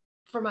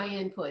for my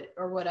input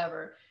or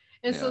whatever.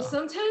 And so Yeah.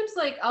 sometimes,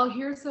 like, I'll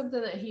hear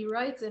something that he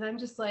writes, and I'm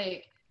just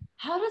like,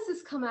 how does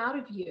this come out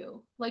of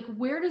you? Like,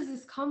 where does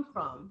this come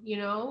from? You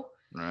know,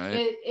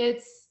 Right.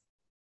 it's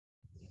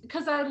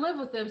because I live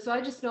with him, so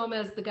I just know him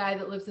as the guy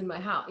that lives in my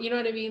house. You know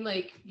what I mean?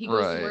 Like he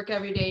goes to Right. work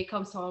every day,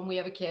 comes home, we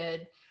have a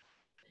kid,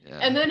 Yeah.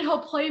 and then he'll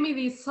play me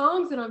these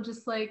songs, and I'm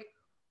just like,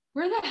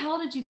 where the hell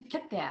did you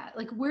get that?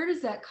 Like, where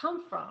does that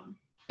come from?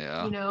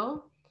 Yeah. You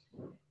know?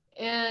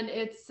 And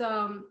it's,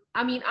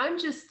 I mean, I'm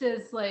just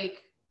as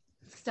like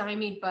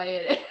stymied by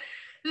it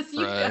as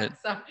you guys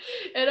Right. are,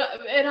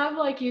 and I'm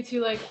like you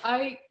too. Like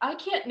I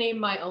can't name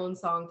my own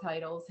song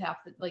titles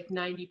half the like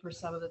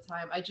 90% of the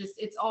time. I just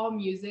it's all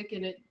music,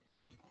 and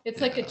it's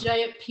like a Yeah.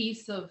 giant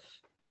piece of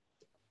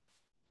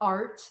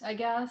art, I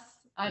guess.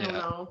 I don't Yeah.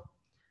 know.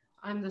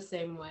 I'm the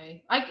same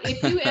way.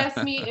 If you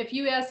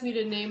ask me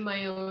to name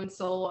my own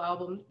solo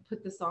album,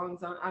 put the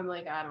songs on, I'm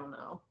like, I don't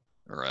know.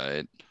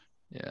 Right.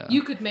 Yeah.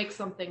 You could make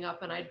something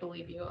up and I'd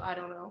believe you. I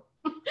don't know.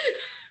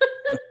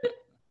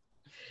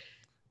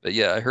 But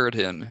yeah, I heard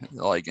him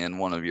like in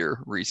one of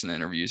your recent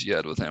interviews you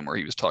had with him where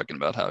he was talking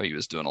about how he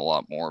was doing a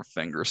lot more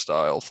finger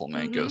style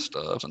flamenco Mm-hmm.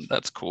 stuff, and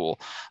that's cool.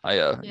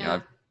 Yeah.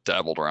 I've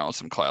dabbled around with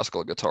some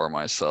classical guitar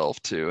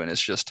myself too, and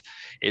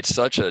it's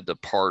such a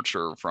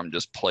departure from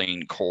just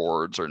playing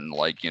chords or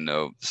like,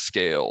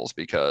 scales,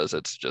 because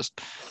it's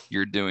just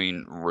you're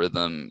doing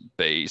rhythm,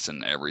 bass,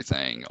 and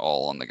everything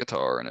all on the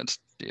guitar, and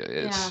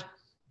Yeah.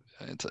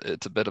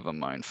 it's a bit of a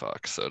mind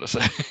fuck, so to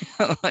say,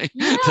 like,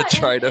 Yeah. to And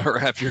try to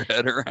wrap your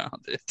head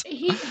around it.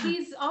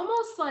 he's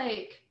almost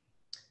like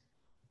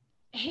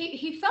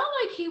he felt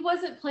like he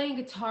wasn't playing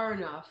guitar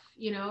enough,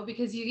 you know,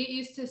 because you get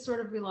used to sort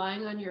of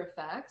relying on your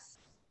effects,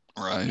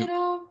 you Right.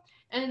 know,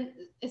 and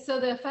so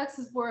the effects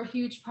were a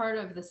huge part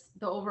of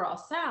the overall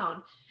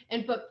sound.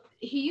 And but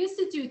he used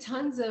to do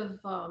tons of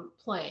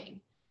playing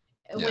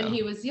when Yeah.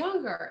 he was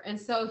younger, and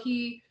so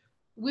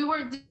we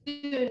weren't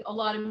doing a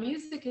lot of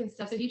music and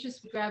stuff, so he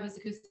just would grab his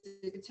acoustic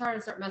guitar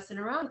and start messing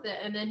around with it.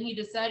 And then he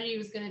decided he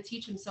was going to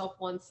teach himself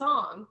one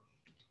song,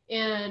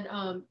 and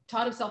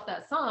taught himself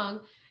that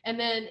song. And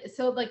then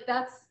so like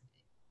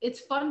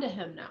it's fun to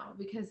him now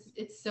because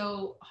it's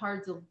so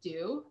hard to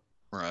do,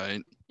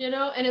 Right. you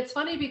know. And it's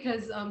funny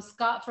because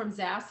Scott from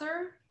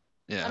Zasser,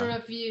 I don't Yeah. know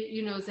if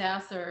you know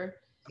Zasser.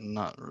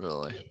 Not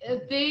really.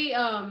 They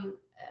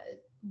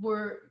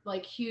were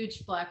like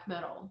huge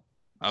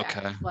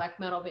Okay. black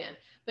metal band.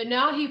 But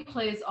now he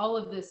plays all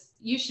of this.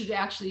 You should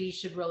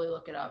really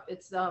look it up.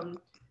 It's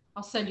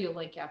I'll send you a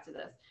link after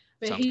this.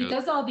 But Sounds he good.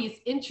 does all these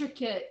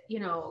intricate, you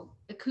know,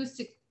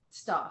 acoustic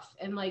stuff,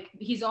 and like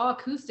he's all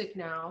acoustic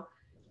now,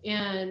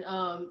 and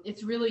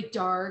it's really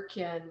dark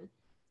and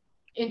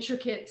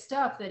intricate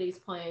stuff that he's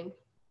playing.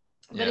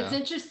 But it's Yeah.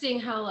 interesting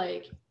how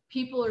like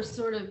people are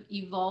sort of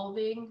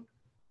evolving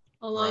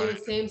along the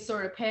Right. same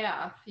sort of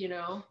path, you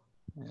know.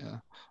 Yeah.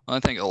 Well, I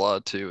think a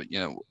lot too,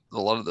 a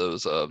lot of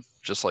those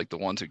just like the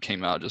ones who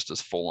came out just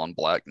as full-on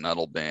black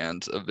metal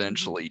bands,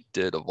 eventually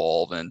did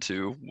evolve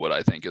into what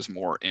I think is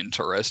more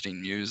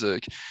interesting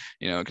music,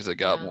 because it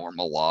got more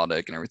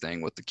melodic and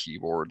everything with the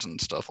keyboards and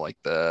stuff like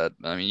that.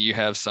 I mean, you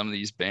have some of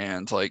these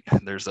bands, like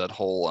there's that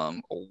whole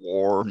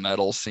war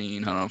metal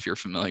scene. I don't know if you're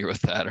familiar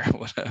with that or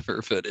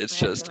whatever, but it's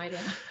just, no idea.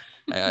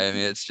 I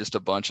mean, it's just a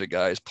bunch of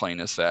guys playing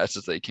as fast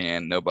as they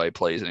can. Nobody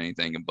plays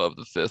anything above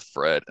the fifth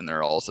fret, and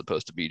they're all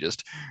supposed to be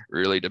just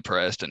really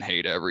depressed and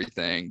hate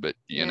everything. But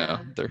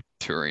they're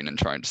touring and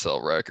trying to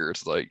sell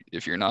records. Like,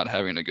 if you're not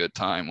having a good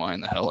time, why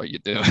in the hell are you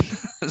doing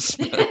this?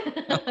 But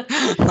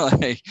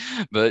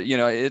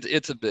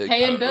it's a big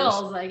paying pose.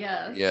 bills, I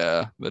guess.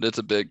 Yeah, but it's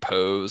a big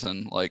pose,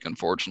 and like,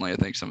 unfortunately, I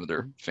think some of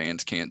their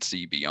fans can't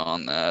see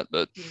beyond that.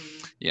 But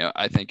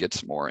I think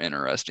it's more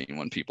interesting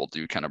when people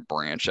do kind of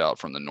branch out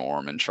from the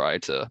norm and try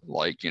to,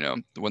 like,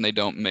 when they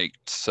don't make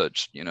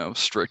such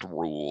strict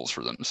rules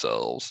for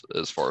themselves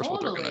as far as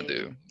what they're gonna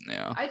do.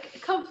 Yeah, I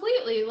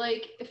completely,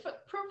 like,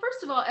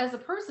 first of all, as a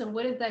person,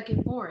 wouldn't that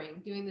get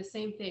boring, doing the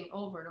same thing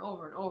over and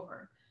over and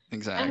over?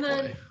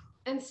 Exactly.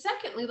 And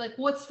secondly, like,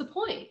 what's the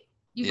point?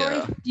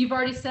 You've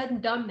already said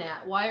and done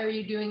that. Why are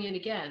you doing it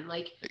again?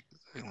 Like,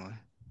 exactly.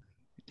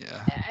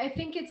 Yeah. I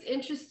think it's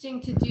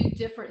interesting to do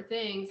different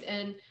things.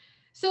 And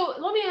so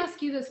let me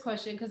ask you this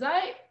question, because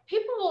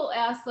people will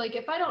ask, like,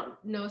 if I don't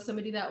know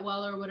somebody that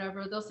well or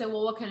whatever, they'll say,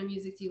 well, what kind of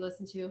music do you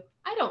listen to?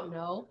 I don't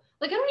know.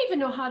 Like, I don't even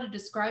know how to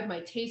describe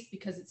my taste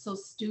because it's so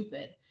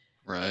stupid.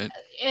 Right.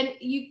 And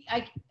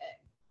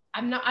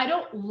I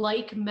don't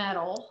like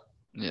metal.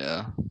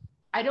 Yeah.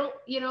 I don't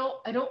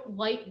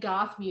like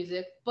goth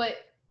music, but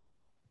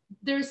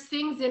there's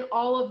things in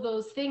all of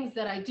those things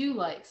that I do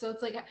like. So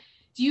it's like,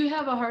 do you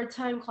have a hard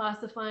time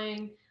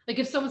classifying, like,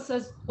 if someone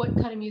says, what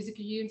kind of music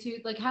are you into?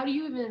 Like, how do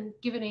you even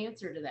give an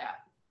answer to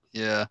that?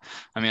 Yeah.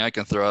 I mean, I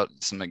can throw out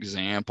some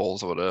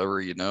examples, whatever,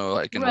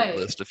 I can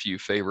list a few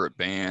favorite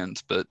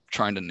bands, but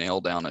trying to nail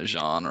down a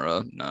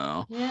genre,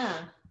 no. Yeah.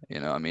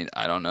 I mean,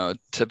 I don't know.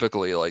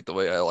 Typically, like, the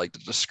way I like to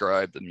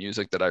describe the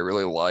music that I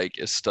really like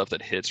is stuff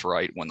that hits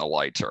right when the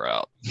lights are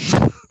out.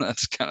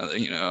 That's kind of,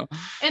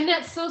 And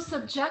that's so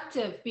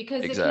subjective,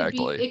 because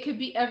it could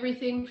be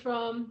everything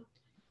from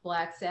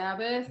Black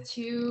Sabbath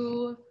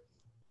to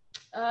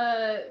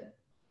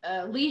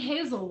Lee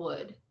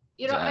Hazelwood.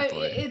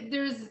 Exactly.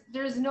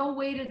 There's no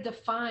way to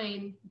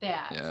define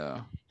that.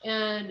 Yeah.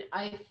 And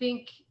I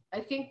think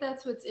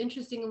that's what's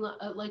interesting,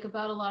 like,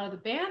 about a lot of the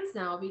bands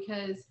now,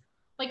 because,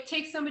 like,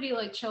 take somebody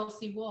like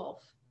Chelsea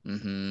Wolfe.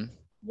 Mm-hmm.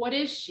 What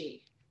is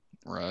she?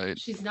 Right.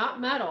 She's not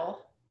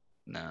metal.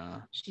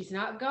 No. She's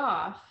not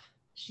goth.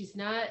 She's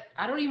not,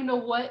 I don't even know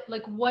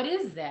what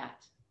is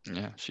that?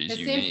 Yeah, she's the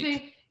unique. Same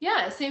thing.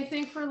 Yeah, same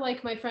thing for,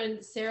 like, my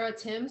friend Sarah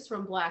Timms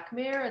from Black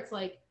Mare. It's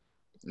like,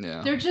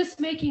 they're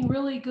just making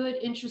really good,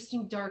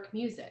 interesting, dark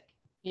music,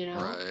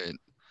 Right.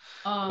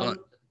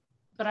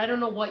 But I don't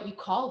know what you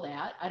call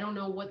that. I don't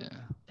know what. Yeah.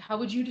 How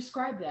would you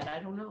describe that? I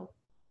don't know.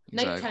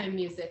 Exactly. Nighttime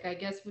music, I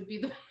guess, would be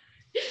the.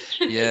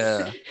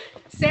 Yeah.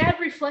 Sad,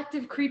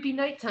 reflective, creepy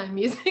nighttime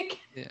music.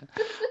 Yeah.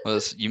 Well,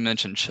 you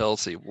mentioned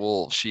Chelsea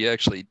Wolfe. She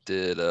actually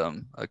did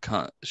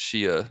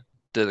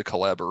did a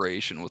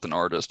collaboration with an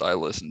artist I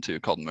listened to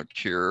called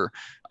Mercure.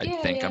 I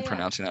think I'm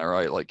pronouncing that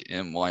right, like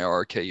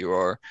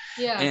Myrkur.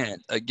 Yeah. And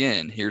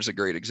again, here's a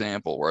great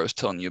example where I was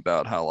telling you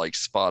about how, like,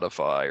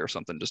 Spotify or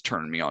something just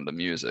turned me on to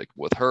music.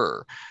 With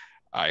her,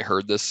 I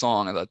heard this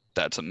song and I thought,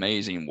 that's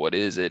amazing. What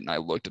is it? And I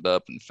looked it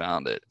up and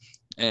found it.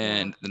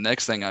 And the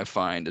next thing I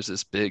find is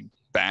this big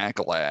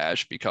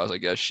backlash, because I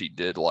guess she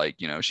did, like,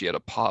 she had a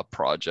pop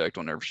project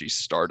whenever she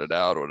started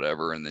out or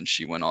whatever, and then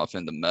she went off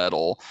into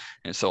metal,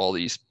 and so all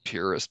these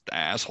purist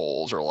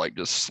assholes are, like,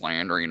 just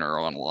slandering her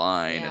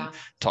online and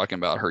talking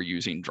about her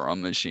using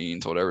drum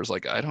machines, whatever. It's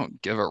like, I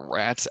don't give a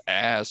rat's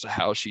ass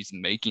how she's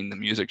making the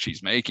music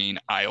she's making.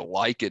 I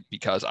like it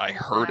because I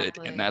heard it,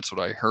 and that's what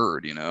I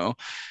heard,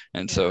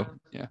 and so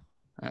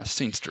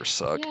scenesters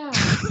suck.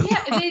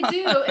 Yeah, they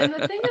do. And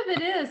the thing of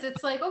it is,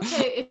 it's like,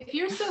 okay, if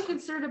you're so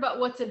concerned about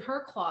what's in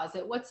her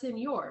closet, what's in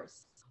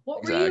yours?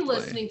 What were you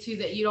listening to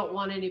that you don't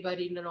want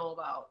anybody to know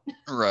about?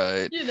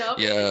 Right.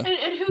 Yeah.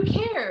 And who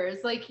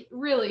cares? Like,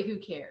 really, who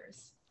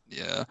cares?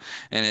 Yeah.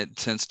 And it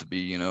tends to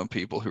be,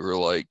 people who are,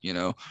 like,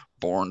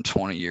 born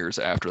 20 years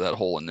after that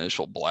whole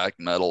initial black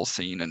metal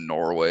scene in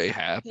Norway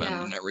happened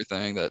and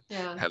everything, that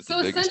have the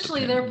biggest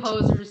essentially they're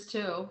posers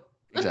too.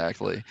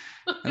 Exactly.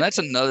 And that's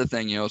another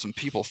thing, is when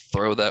people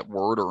throw that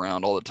word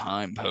around all the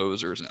time,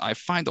 posers. And I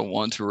find the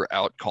ones who are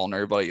out calling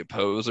everybody a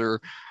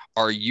poser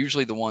are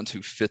usually the ones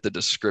who fit the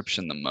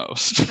description the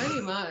most.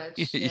 Pretty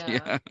much.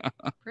 Yeah.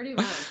 Pretty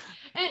much.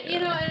 And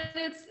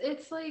and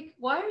it's like,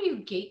 why are you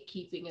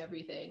gatekeeping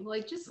everything?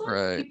 Like, just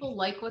let people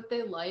like what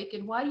they like,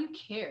 and why do you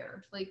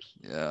care? Like,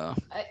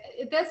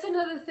 that's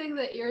another thing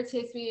that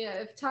irritates me.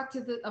 I've talked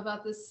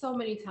about this so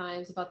many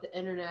times, about the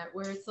internet,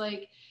 where it's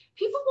like,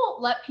 people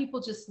won't let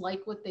people just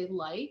like what they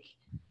like.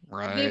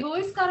 Right. They've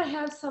always got to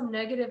have some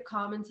negative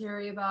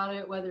commentary about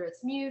it, whether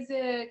it's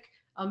music,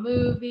 a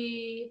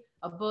movie,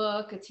 a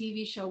book, a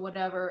TV show,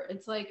 whatever.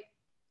 It's like,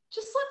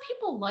 just let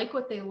people like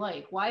what they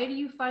like. Why do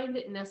you find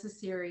it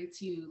necessary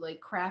to like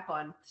crap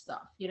on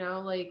stuff? You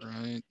know, like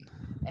Right.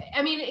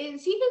 I mean,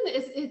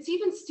 it's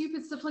even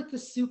stupid stuff like the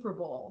Super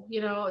Bowl.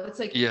 You know, it's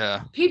like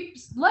Yeah.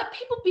 let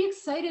people be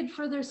excited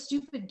for their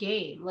stupid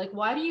game. Like,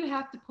 why do you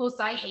have to post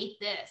 "I hate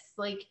this"?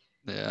 Like,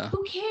 Yeah.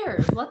 who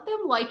cares? Let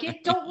them like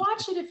it. Don't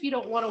watch it if you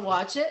don't want to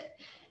watch it.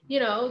 You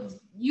know,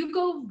 you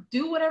go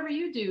do whatever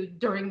you do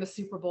during the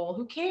Super Bowl.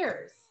 Who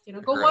cares? You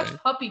know, go watch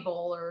Right. Puppy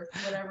Bowl or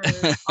whatever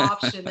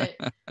option that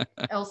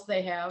else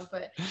they have.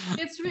 But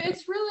it's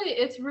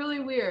really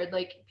weird.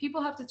 Like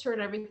people have to turn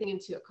everything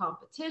into a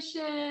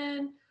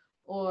competition,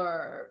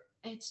 or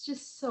it's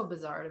just so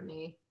bizarre to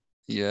me.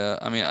 Yeah,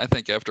 I mean, I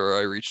think after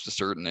I reached a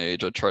certain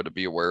age, I tried to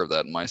be aware of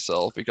that in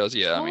myself because,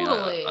 yeah, I mean, I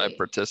Totally.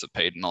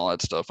 participated in all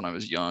that stuff when I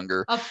was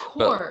younger, Of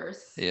but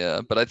course. yeah,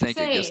 but I think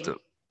it gets Same. to,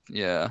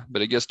 yeah,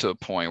 but it gets to a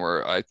point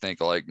where I think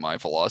like my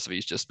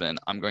philosophy's just been,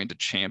 I'm going to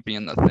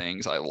champion the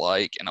things I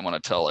like, and I'm going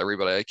to tell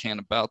everybody I can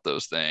about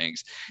those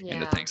things, and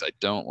the Yeah. things I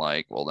don't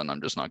like, well, then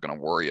I'm just not going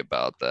to worry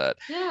about that.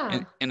 Yeah.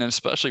 And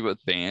especially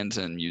with bands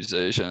and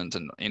musicians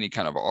and any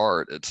kind of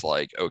art, it's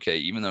like, okay,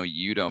 even though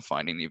you don't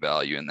find any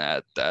value in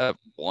that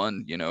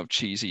one,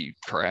 cheesy,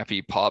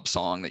 crappy pop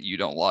song that you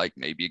don't like,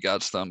 maybe you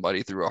got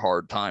somebody through a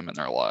hard time in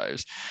their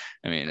lives.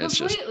 I mean, it's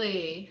just,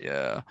 Completely.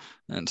 yeah.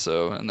 And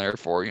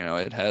therefore,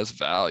 it has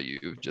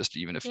value, just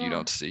even if you Yeah.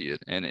 don't see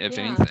it. And if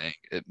Yeah. anything,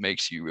 it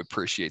makes you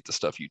appreciate the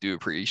stuff you do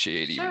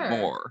appreciate even Sure.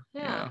 more,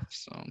 Yeah.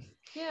 so.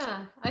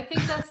 Yeah. I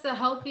think that's the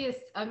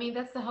healthiest. I mean,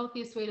 that's the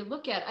healthiest way to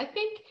look at it. I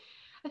think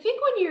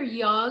when you're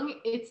young,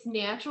 it's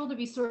natural to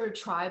be sort of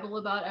tribal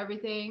about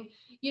everything.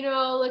 You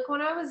know, like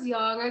when I was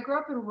young, I grew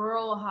up in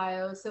rural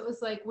Ohio, so it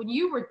was like when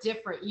you were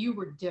different, you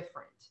were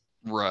different.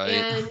 Right.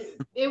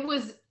 And it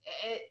was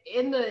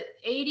in the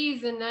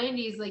 80s and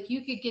 90s, like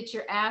you could get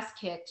your ass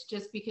kicked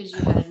just because you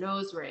had a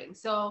nose ring.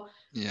 So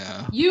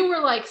Yeah. you were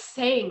like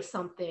saying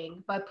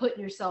something by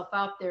putting yourself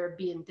out there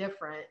being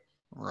different.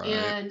 Right.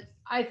 And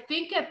I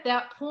think at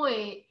that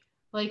point,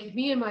 like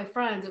me and my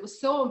friends, it was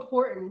so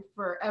important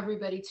for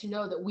everybody to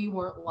know that we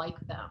weren't like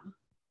them.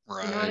 You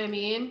know what Right. I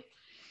mean?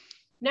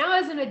 Now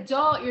as an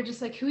adult, you're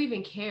just like, who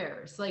even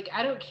cares? Like,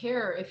 I don't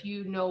care if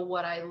you know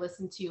what I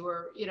listen to,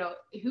 or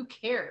who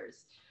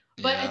cares?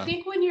 But I Yeah.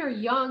 think when you're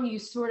young, you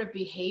sort of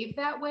behave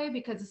that way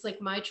because it's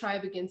like my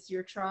tribe against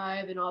your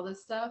tribe and all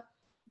this stuff.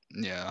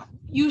 Yeah.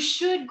 You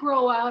should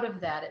grow out of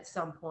that at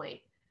some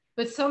point.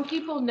 But some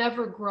people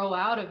never grow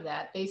out of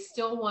that. They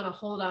still want to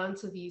hold on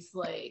to these,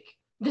 like,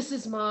 this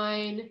is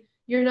mine,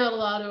 you're not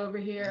allowed over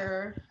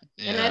here,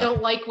 and I Yeah.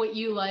 don't like what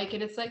you like.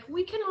 And it's like,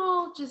 we can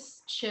all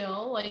just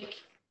chill. Like,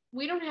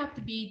 we don't have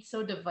to be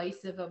so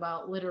divisive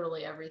about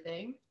literally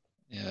everything.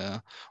 Yeah.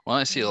 Well,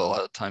 I see a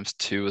lot of times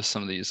too with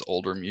some of these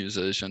older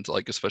musicians,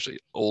 like especially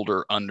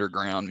older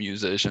underground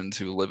musicians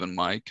who live in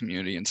my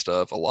community and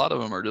stuff. A lot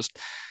of them are just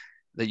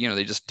they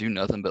just do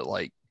nothing but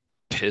like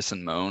piss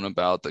and moan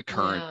about the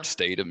current Yeah,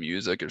 state of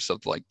music or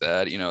something like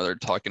that. They're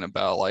talking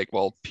about like,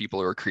 well, people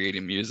who are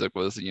creating music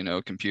with,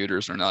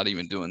 computers are not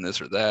even doing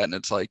this or that. And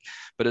it's like,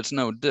 but it's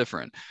no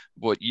different.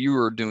 What you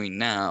are doing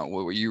now,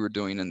 what you were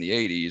doing in the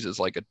 80s is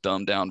like a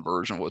dumbed down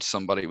version of what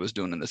somebody was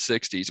doing in the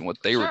 60s. And what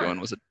they were sure, doing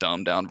was a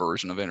dumbed down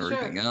version of sure.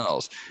 everything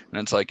else.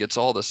 And it's like, it's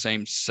all the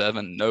same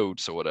 7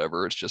 notes or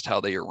whatever. It's just how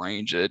they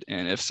arrange it.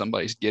 And if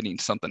somebody's getting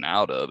something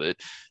out of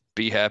it,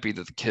 be happy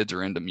that the kids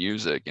are into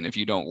music, and if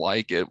you don't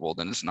like it, well,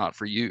 then it's not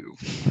for you.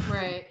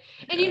 Right.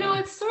 And Yeah.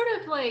 it's sort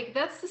of like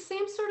that's the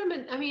same sort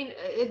of, I mean,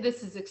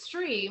 this is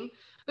extreme,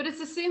 but it's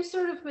the same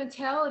sort of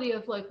mentality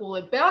of like,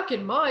 well, back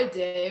in my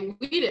day,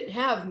 we didn't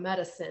have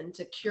medicine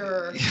to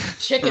cure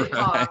chicken Right.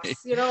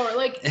 pox, or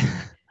like,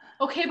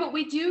 okay, but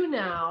we do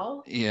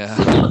now. Yeah.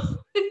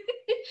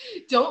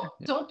 So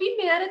don't be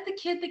mad at the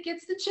kid that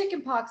gets the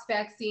chicken pox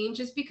vaccine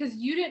just because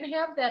you didn't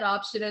have that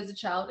option as a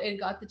child and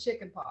got the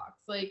chicken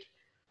pox. Like,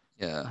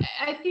 Yeah.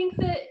 I think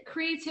that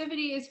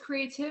creativity is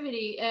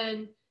creativity,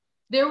 and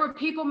there were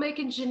people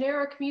making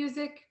generic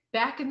music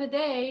back in the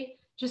day,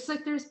 just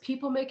like there's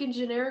people making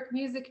generic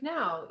music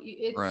now.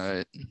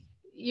 Right.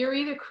 You're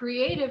either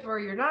creative or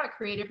you're not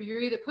creative.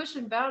 You're either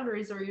pushing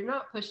boundaries or you're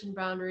not pushing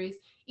boundaries.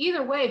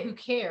 Either way, who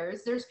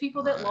cares? There's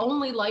people that Right.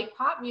 only like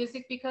pop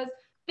music because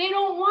they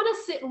don't want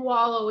to sit and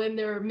wallow in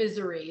their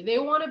misery. They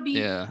want to be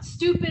Yeah.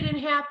 stupid and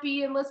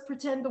happy and let's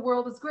pretend the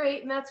world is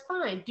great, and that's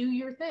fine. Do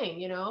your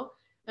thing.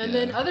 And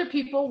then Yeah. other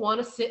people want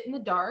to sit in the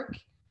dark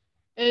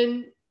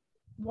and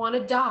want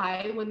to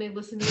die when they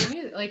listen to your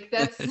music. Like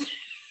that's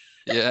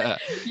Yeah.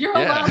 you're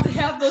Yeah. allowed to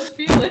have those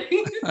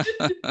feelings,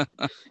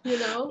 you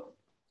know?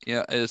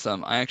 Yeah, it's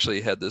I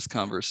actually had this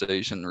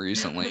conversation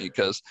recently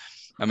because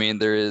I mean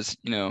there is,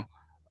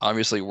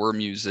 obviously we're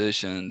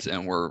musicians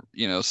and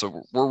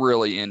so we're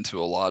really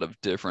into a lot of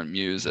different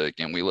music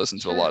and we listen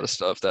to a lot Sure. of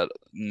stuff that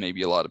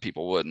maybe a lot of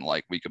people wouldn't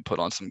like. We could put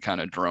on some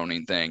kind of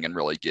droning thing and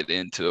really get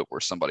into it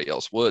where somebody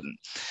else wouldn't.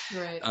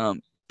 Right.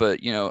 Um, but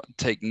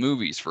take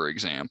movies for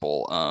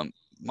example.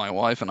 my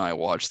wife and I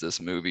watched this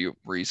movie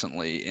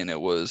recently, and it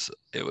was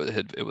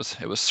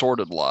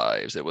Sordid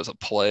Lives. It was a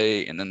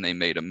play, and then they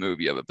made a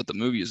movie of it. But the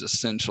movie is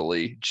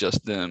essentially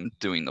just them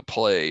doing the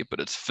play, but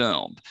it's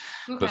filmed.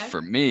 But Okay.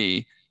 for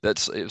me,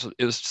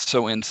 it was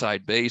so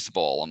inside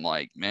baseball. I'm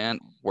like, man,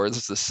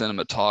 where's the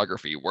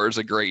cinematography? Where's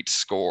a great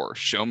score?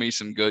 Show me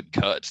some good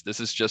cuts.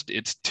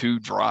 It's too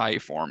dry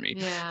for me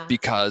Yeah.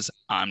 because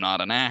I'm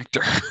not an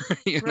actor,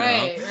 you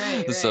know?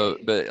 So,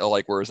 Right. but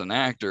like, whereas an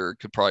actor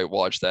could probably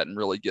watch that and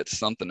really get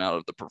something out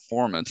of the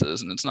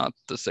performances. And it's not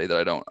to say that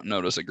I don't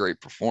notice a great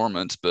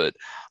performance, but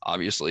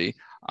obviously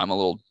I'm a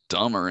little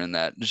dumber in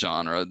that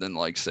genre than,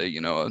 like, say,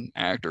 an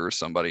actor or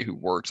somebody who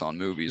works on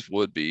movies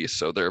would be.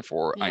 So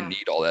therefore I Yeah.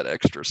 need all that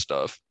extra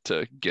stuff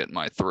to get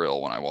my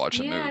thrill when I watch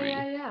a Yeah, movie.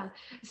 yeah.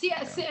 See,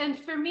 Yeah. and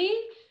for me,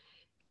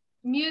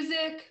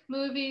 music,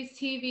 movies,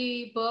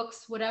 TV,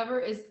 books,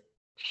 whatever is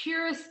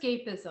pure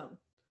escapism.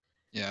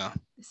 Yeah.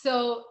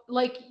 So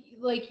like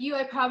you,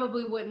 I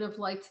probably wouldn't have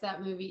liked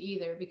that movie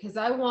either because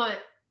I want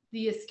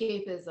the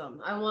escapism.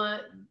 I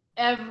want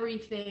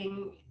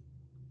everything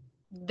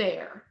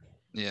there.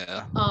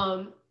 Yeah.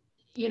 Um,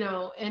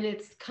 and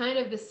it's kind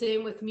of the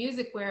same with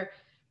music where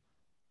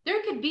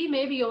there could be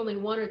maybe only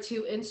one or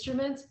two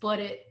instruments, but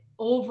it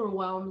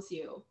overwhelms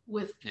you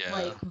with Yeah.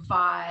 like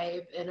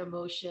vibe and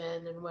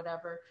emotion and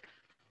whatever.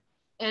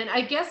 And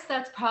I guess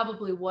that's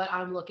probably what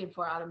I'm looking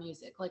for out of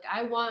music. Like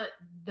I want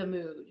the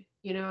mood.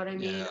 You know what I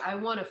mean? Yeah. I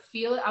want to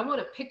feel it. I want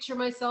to picture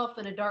myself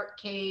in a dark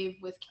cave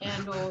with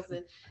candles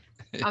and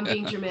I'm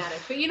being Yeah. dramatic.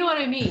 But you know what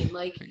I mean?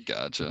 Like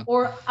Gotcha.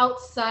 or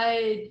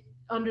outside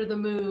under the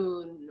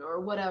moon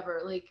or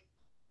whatever. Like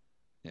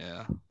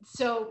Yeah.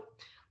 so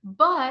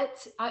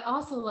but I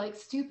also like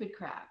stupid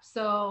crap.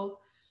 So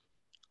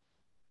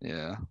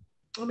Yeah.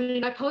 I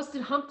mean, I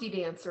posted Humpty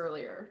Dance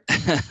earlier.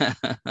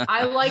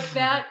 I like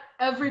that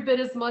every bit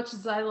as much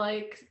as I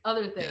like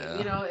other things.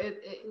 Yeah.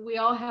 We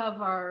all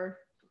have our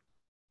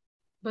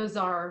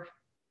bizarre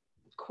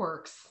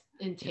quirks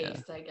in Yeah.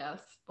 taste, I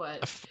guess.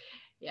 But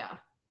yeah.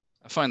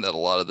 I find that a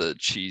lot of the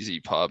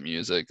cheesy pop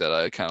music that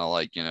I kind of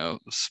like,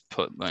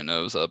 put my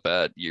nose up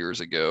at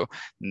years ago,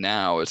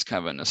 now it's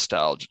kind of a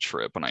nostalgia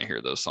trip when I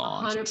hear those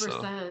songs. And so,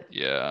 100%.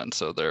 yeah. And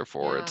so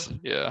therefore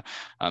Yeah.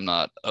 I'm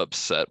not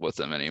upset with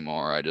them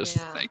anymore. I just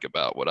Yeah. think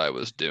about what I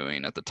was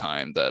doing at the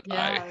time that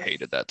I Yes.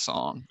 hated that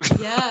song.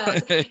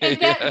 Yes.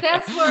 And Yeah.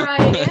 that's where I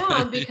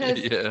am because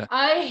Yeah.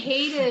 I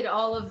hated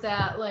all of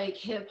that like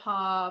hip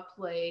hop,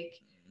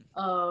 like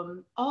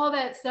all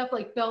that stuff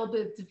like Belle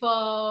Biv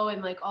DeVoe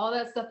and like all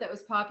that stuff that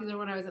was popular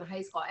when I was in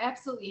high school. I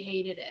absolutely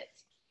hated it.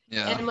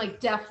 Yeah. And like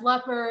Def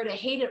Leppard, I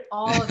hated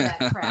all of that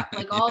crap,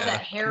 like all Yeah.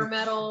 that hair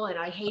metal, and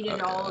I hated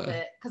Oh, all of yeah.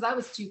 it because I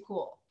was too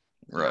cool,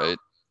 Right.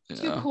 too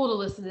Yeah. cool to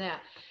listen to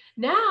that.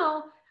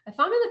 Now, if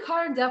I'm in the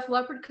car and Def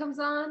Leppard comes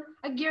on,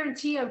 I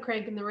guarantee I'm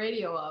cranking the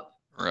radio up.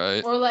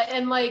 Right. Or like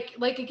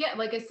again,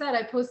 like I said,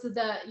 I posted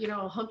that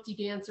Humpty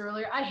Dance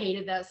earlier. I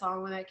hated that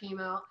song when that came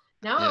out.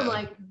 Now I'm Yeah.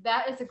 like,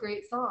 that is a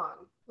great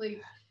song.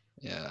 Like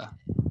Yeah.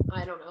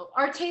 I don't know.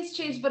 Our taste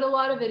changed, but a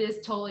lot of it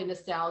is totally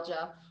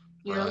nostalgia.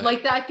 Right.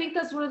 Like that. I think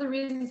that's one of the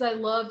reasons I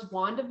loved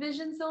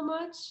WandaVision so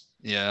much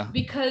Yeah.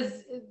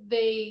 because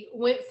they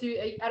went through.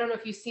 I don't know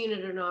if you've seen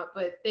it or not,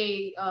 but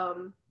they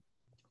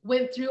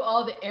went through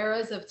all the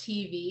eras of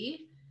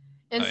TV,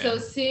 and Oh, so yeah.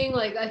 seeing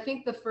like I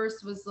think the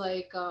first was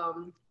like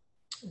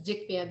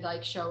Dick Van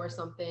Dyke Show or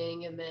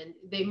something, and then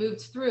they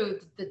moved through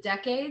the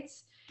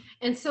decades,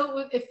 and so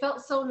it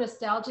felt so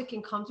nostalgic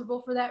and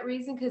comfortable for that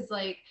reason because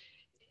like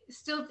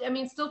still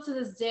to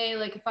this day,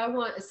 like if I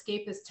want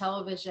escapist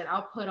television,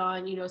 I'll put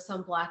on,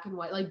 some black and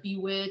white, like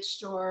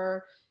Bewitched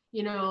or,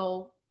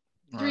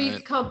 Three's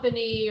Right.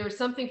 Company or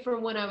something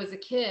from when I was a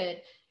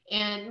kid.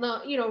 And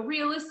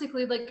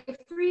realistically, like if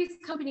Three's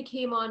Company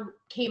came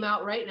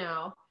out right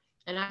now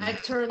and I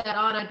turned that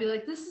on, I'd be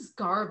like, this is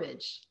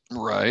garbage,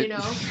 Right. you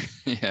know?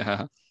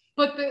 Yeah.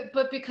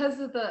 But because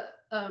of the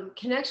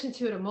connection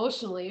to it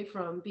emotionally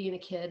from being a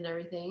kid and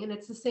everything, and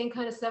it's the same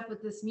kind of stuff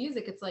with this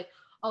music. It's like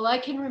all I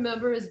can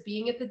remember is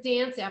being at the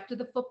dance after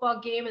the football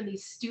game and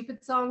these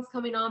stupid songs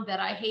coming on that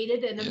I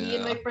hated, and me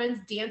and my Yeah. friends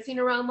dancing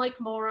around like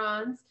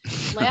morons,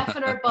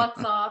 laughing our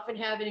butts off and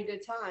having a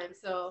good time.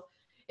 So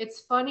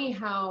it's funny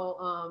how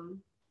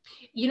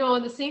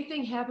and the same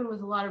thing happened with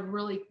a lot of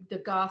really the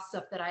goth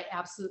stuff that I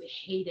absolutely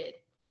hated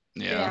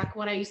Yeah. back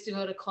when I used to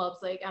go to clubs,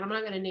 like, and I'm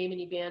not going to name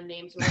any band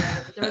names or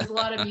whatever, but there was a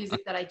lot of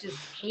music that I just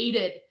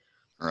hated.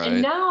 And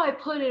Right. now I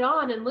put it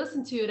on and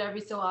listen to it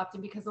every so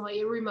often because I'm like,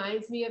 it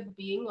reminds me of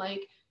being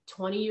like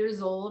 20 years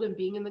old and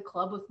being in the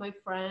club with my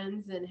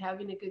friends and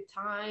having a good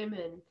time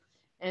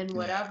and Yeah.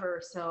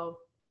 whatever. So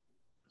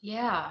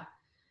yeah,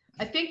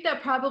 I think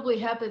that probably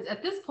happens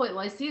at this point.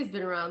 Lycee has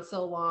been around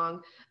so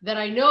long that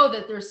I know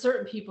that there's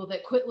certain people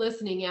that quit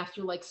listening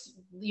after like,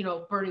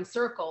 Burning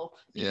Circle,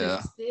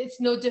 because Yeah.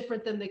 it's no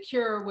different than The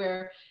Cure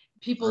where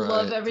people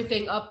love Right.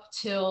 everything up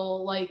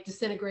till like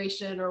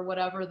Disintegration or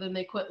whatever, then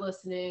they quit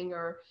listening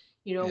or,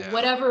 Yeah.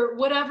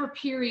 whatever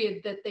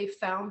period that they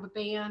found the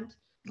band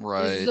is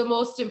Right. the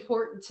most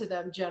important to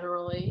them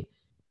generally.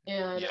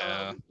 And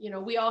Yeah.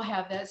 we all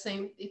have that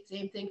same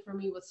thing for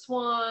me with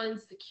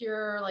Swans, The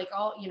Cure, like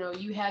all,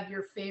 you have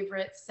your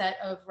favorite set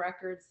of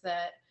records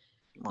that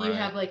you Right.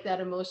 have like that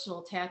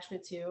emotional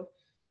attachment to.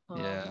 Um,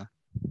 Yeah.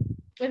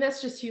 and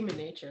that's just human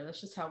nature. That's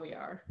just how we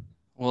are.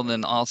 Well,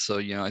 then also,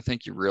 I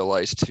think you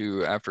realize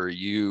too, after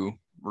you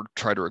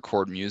try to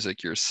record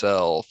music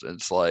yourself,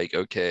 it's like,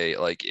 okay,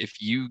 like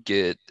if you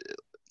get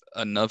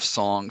enough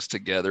songs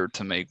together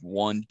to make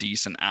one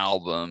decent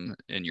album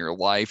in your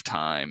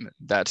lifetime,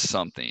 that's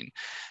something.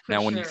 For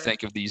Now, when you sure.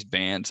 think of these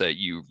bands that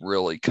you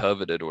really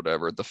coveted,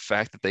 whatever, the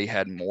fact that they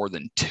had more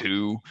than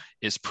two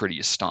is pretty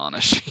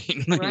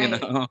astonishing, Right.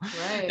 Right.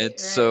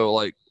 It's Right. so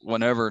like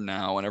whenever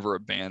a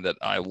band that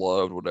I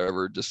loved,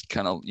 whatever, just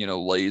kind of,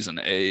 lays an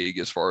egg,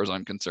 as far as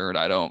I'm concerned,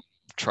 I don't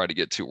try to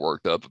get too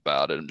worked up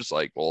about it. I'm just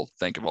like, well,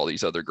 think of all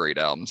these other great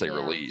albums they Yeah.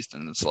 released,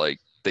 and it's like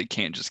they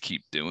can't just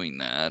keep doing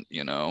that,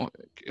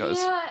 because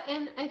Yeah,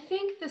 and I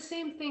think the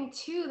same thing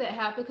too that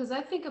happened, because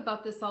I think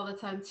about this all the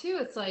time too.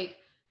 It's like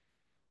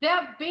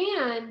that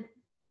band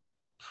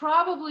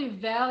probably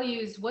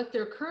values what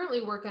they're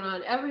currently working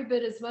on every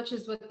bit as much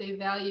as what they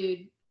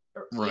valued,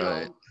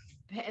 right,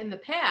 in the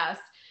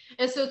past.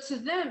 And so to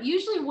them,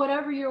 usually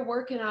whatever you're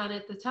working on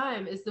at the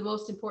time is the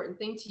most important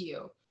thing to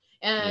you.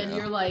 And yeah,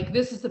 you're like,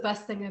 this is the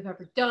best thing I've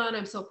ever done.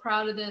 I'm so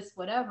proud of this,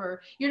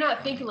 whatever. You're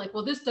not thinking right, like,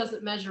 well, this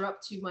doesn't measure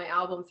up to my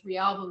album 3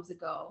 albums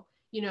ago,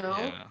 you know?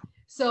 yeah,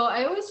 So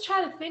I always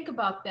try to think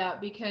about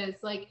that, because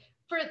like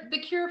for The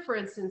Cure, for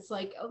instance,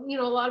 like, a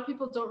lot of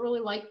people don't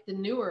really like the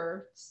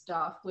newer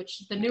stuff,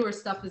 which the newer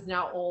stuff is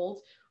now old,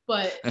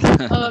 but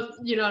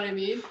you know what I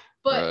mean?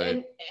 But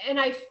right, and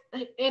I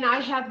and I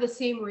have the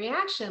same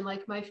reaction.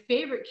 Like my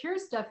favorite Cure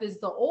stuff is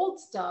the old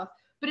stuff,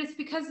 but it's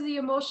because of the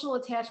emotional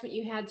attachment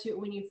you had to it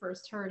when you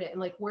first heard it, and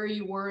like where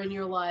you were in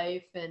your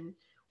life and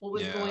what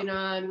was yeah, going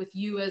on with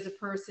you as a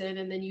person,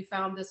 and then you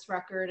found this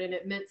record and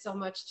it meant so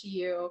much to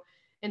you,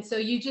 and so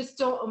you just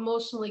don't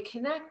emotionally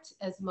connect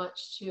as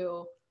much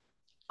to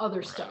other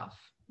right, stuff.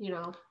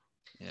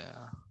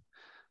 yeah.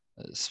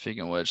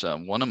 Speaking of which,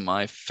 one of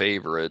my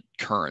favorite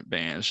current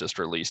bands just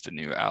released a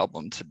new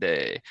album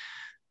today,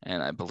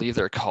 and I believe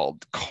they're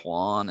called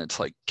Kwan. It's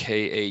like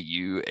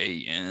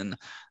Kauan.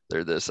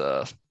 They're this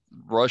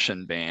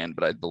Russian band,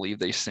 but I believe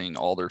they sing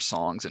all their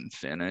songs in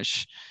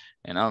Finnish.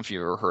 And I don't know if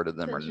you've ever heard of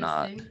It's them or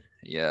not. interesting.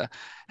 Yeah.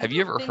 I Have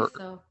you don't ever think heard?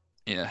 so.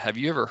 Yeah. Have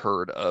you ever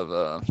heard of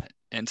a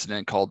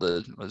incident called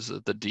the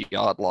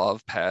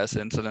Dyatlov Pass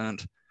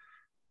incident?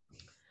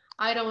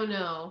 I don't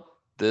know.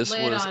 This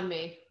Lay it was on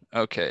me.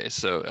 Okay,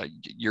 so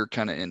you're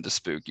kind of into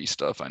spooky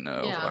stuff. I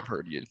know. Yeah. I've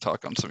heard you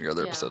talk on some of your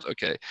other Yeah. episodes.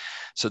 Okay,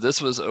 so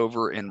this was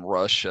over in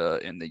Russia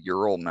in the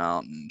Ural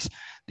Mountains.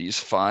 These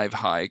five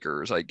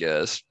hikers, I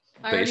guess,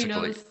 I already know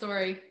basically, the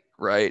story.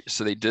 right?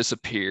 So they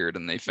disappeared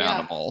and they found Yeah.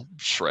 them all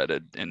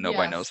shredded and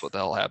nobody knows what Yes. the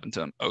hell happened to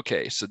them.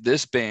 Okay, so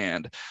this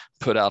band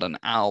put out an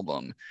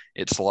album.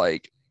 It's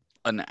like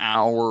an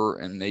hour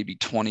and maybe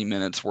 20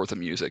 minutes worth of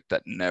music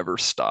that never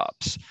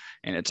stops,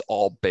 and it's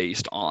all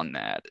based on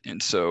that.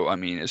 And so I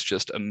mean, it's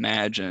just,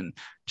 imagine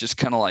just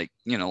kind of like,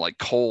 like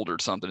Cold or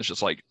something. It's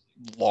just like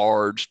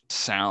large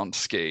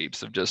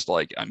soundscapes of just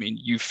like, I mean,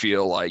 you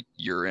feel like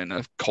you're in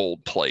a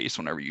cold place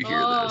whenever you hear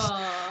this.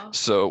 Oh.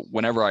 So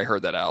whenever I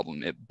heard that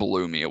album, it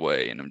blew me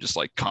away, and I'm just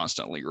like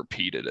constantly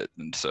repeated it.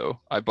 And so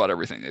I bought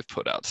everything they've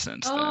put out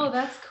since then. Oh,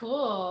 that's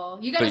cool.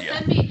 You got to But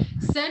yeah,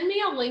 send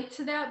me a link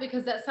to that,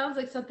 because that sounds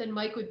like something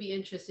Mike would be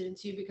interested in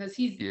too, because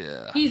he's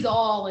yeah, he's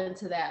all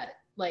into that,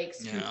 like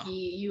yeah,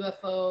 spooky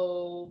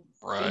UFO,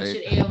 right,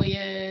 ancient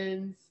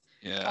aliens,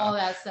 yeah, all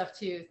that stuff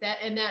too. That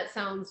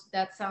sounds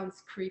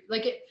creepy.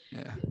 Like it,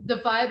 yeah, the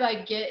vibe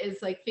I get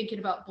is like thinking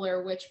about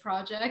Blair Witch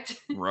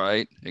Project,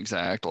 right,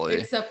 exactly.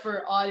 except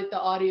for the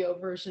audio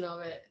version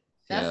of it.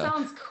 That Yeah.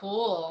 sounds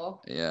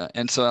cool. Yeah,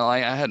 and so I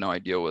had no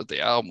idea what the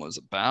album was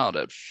about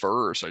at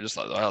first. I just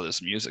thought, wow,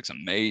 this music's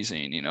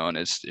amazing, and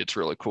it's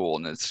really cool,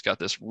 and it's got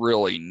this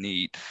really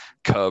neat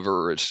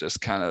cover. It's just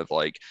kind of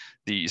like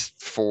these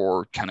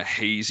four kind of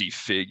hazy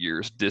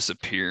figures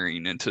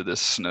disappearing into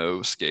this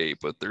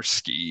snowscape with their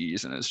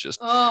skis, and it's just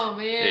Oh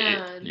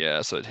man.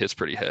 yeah, so it hits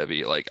pretty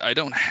heavy. Like, I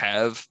don't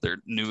have their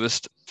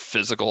newest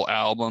physical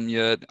album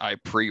yet. I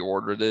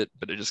pre-ordered it,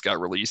 but it just got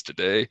released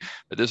today.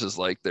 But this is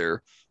like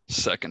their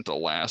second to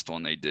last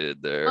one they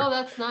did there. Oh,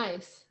 that's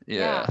nice. Yeah,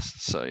 Yeah.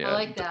 so I yeah,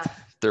 like that.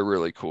 they're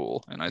really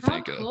cool, and I How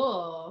think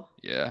cool.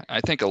 yeah, I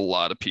think a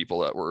lot of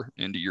people that were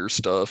into your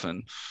stuff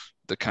and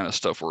the kind of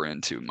stuff we're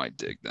into might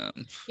dig them.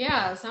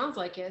 Yeah, it sounds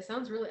like it. It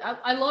sounds really.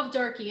 I love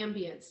dark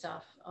ambient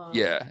stuff.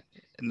 Yeah,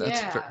 and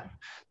Yeah.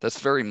 that's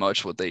very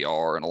much what they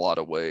are in a lot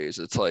of ways.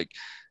 It's like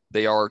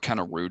they are kind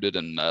of rooted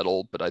in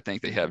metal, but I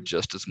think they have Mhm.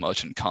 just as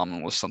much in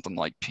common with something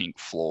like Pink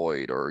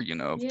Floyd or,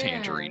 Yeah.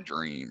 Tangerine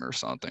Dream or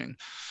something.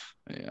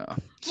 Yeah.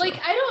 Like, So,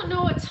 I don't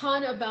know a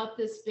ton about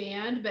this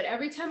band, but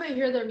every time I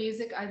hear their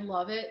music, I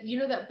love it. You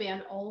know that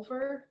band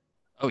Ulver?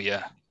 oh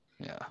yeah.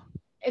 Yeah.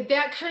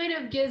 That kind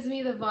of gives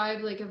me the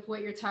vibe, like, of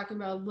what you're talking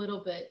about a little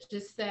bit.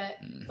 Just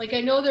that, Mm, like,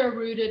 I know they're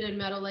rooted in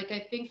metal. Like, I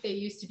think they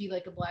used to be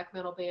like a black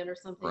metal band or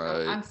something. I'm,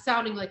 right. I'm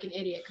sounding like an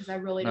idiot because I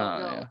really don't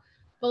No, yeah. know.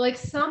 But like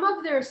some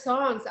of their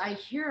songs, I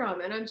hear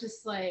them and I'm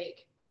just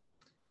like,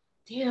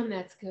 damn,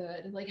 that's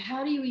good. Like,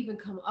 how do you even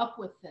come up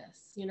with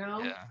this? You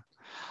know? Yeah.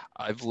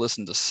 I've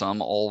listened to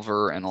some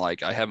Ulver and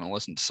like I haven't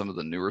listened to some of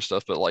the newer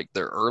stuff, but like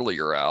their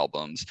earlier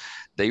albums,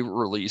 they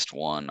released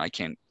one. I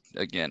can't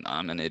again,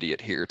 I'm an idiot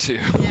here too.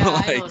 Yeah, I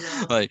like don't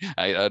know. like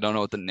I don't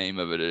know what the name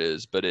of it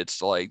is, but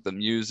it's like the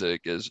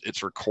music is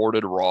it's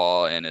recorded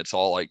raw and it's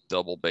all like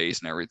double bass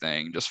and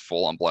everything, just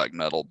full on black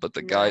metal. But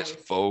the guy's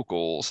Nice.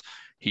 vocals,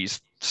 he's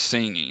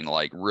singing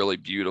like really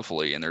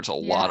beautifully and there's a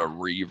lot Yeah. of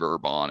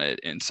reverb on it.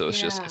 And so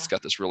it's Yeah.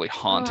 got this really Oh, I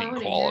haunting want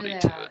to hear quality to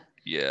it. that.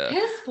 Yeah.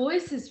 His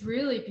voice is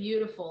really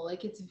beautiful.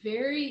 Like it's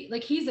very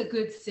like he's a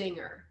good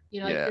singer.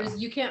 You know, like Yeah.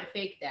 there's you can't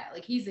fake that.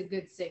 Like he's a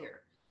good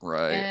singer.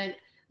 Right. And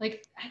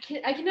like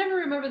I can never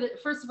remember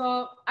that. First of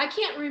all, I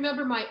can't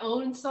remember my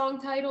own song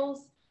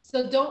titles.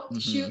 So don't Hmm.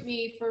 shoot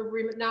me for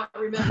not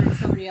remembering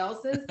somebody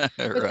else's. But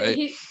Right.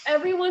 he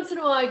every once in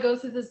a while I go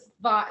through this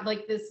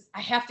like this.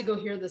 I have to go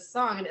hear this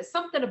song, and it's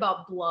something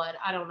about blood.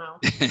 I don't know.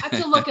 I have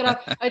to look it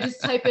up. I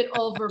just type in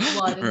Over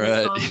Blood, and the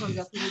Right. song comes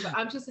up for me. But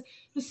I'm just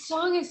the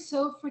song is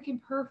so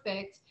freaking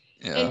perfect.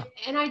 Yeah.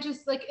 And I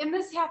just like, and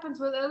this happens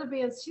with other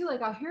bands too.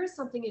 Like I'll hear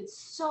something, it's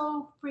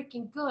so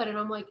freaking good, and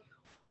I'm like,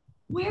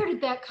 where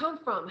did that come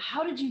from?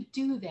 How did you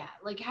do that?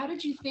 Like, how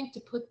did you think to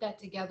put that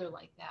together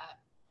like that?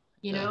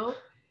 You Yeah. know,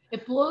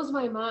 it blows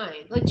my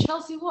mind. Like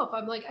Chelsea Wolf,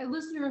 I'm like, I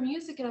listen to her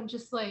music and I'm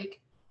just like,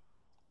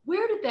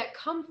 where did that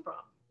come from?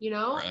 You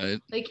know,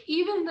 Right. like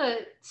even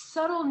the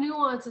subtle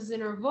nuances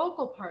in her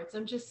vocal parts,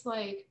 I'm just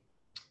like,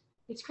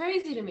 it's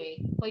crazy to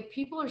me. Like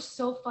people are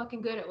so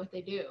fucking good at what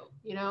they do,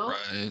 you know?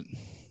 Right.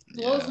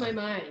 Blows Yeah. my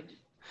mind.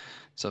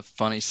 It's a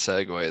funny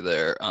segue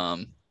there.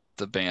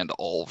 The band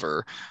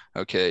Ulver.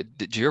 Okay.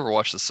 Did you ever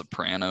watch The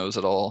Sopranos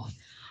at all?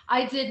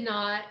 I did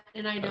not,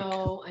 and I Okay.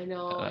 know, I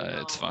know, I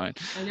It's know. fine.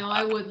 I know I,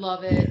 I would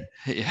love it.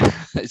 yeah.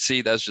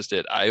 See, that's just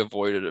it. I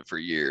avoided it for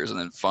years, and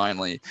then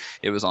finally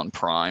it was on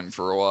Prime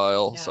for a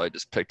while, so Yeah. I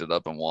just picked it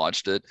up and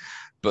watched it.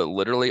 But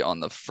literally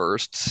on the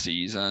first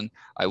season,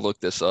 I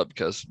looked this up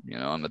because,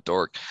 I'm a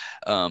dork.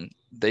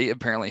 They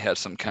apparently had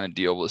some kind of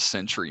deal with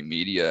Century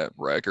Media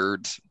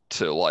Records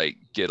to like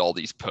get all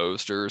these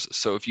posters.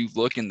 So if you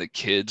look in the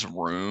kids'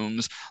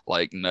 rooms,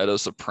 like Meadow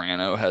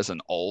Soprano has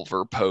an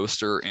Ulver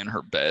poster in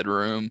her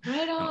bedroom.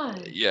 Right And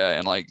on. yeah,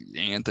 and like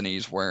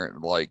Anthony's wearing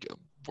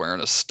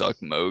a Stuck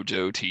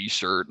Mojo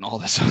t-shirt and all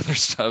this other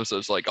stuff. So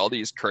it's like all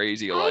these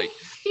crazy I like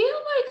feel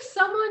like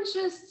someone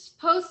just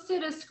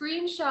posted a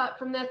screenshot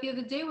from that the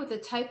other day with a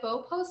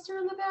typo poster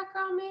in the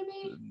background,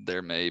 maybe.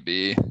 there may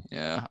be.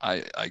 Yeah,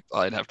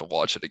 I'd have to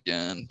watch it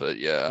again, but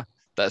yeah,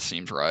 that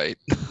seems right.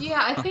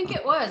 Yeah, I think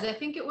it was. I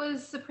think it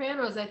was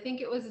Sopranos. I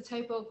think it was a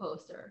typo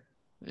poster.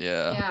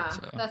 Yeah. Yeah,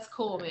 So that's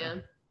cool, yeah.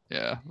 man.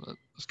 Yeah.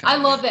 It's kind I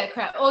of love neat. that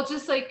crap. Well,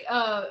 just like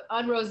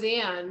on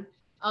Roseanne,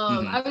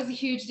 Hmm. I was a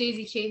huge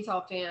Daisy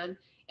Chainsaw fan,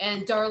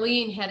 and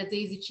Darlene had a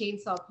Daisy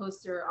Chainsaw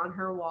poster on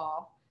her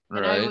wall,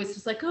 and I Right. was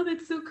just like, "Oh,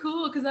 that's so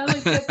cool," because I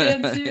like that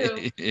band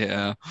too.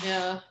 Yeah.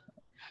 Yeah.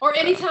 Or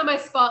Yeah. anytime I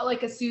spot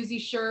like a Susie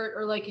shirt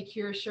or like a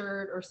Cure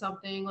shirt or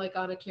something like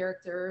on a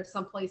character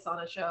someplace on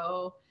a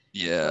show,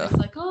 it's Yeah. always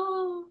like,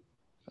 "Oh,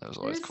 That was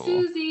always there's cool.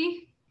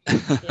 Susie."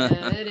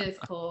 Yeah, it is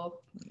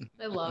cool.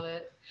 I love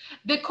it.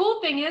 The cool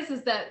thing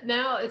is that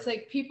now it's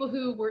like people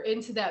who were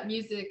into that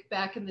music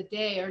back in the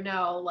day are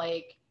now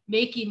like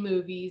making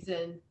movies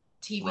and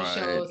TV Right.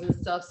 shows and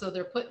stuff. So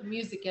they're putting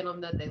music in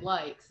them that they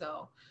like.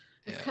 So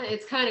Yeah.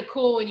 it's kind of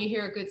cool when you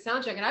hear a good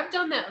soundtrack. And I've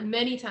done that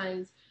many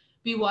times.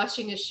 Be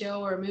watching a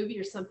show or a movie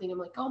or something. I'm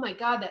like, oh my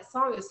god, that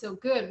song is so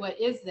good. What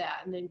is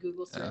that? And then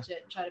Google Yeah. search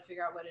it and try to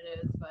figure out what it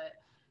is. But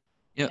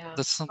Yeah. yeah.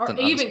 That's Or something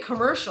I was even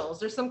commercials.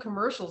 There's some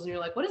commercials and you're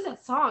like, what is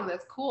that song?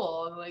 That's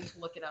cool. And like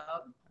look it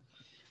up.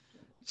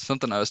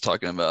 something I was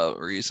talking about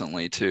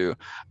recently too.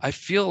 I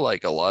feel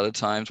like a lot of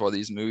times while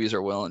these movies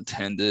are well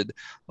intended,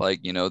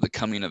 like, the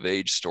coming of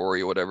age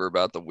story or whatever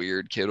about the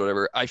weird kid,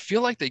 whatever, I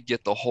feel like they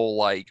get the whole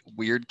like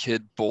weird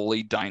kid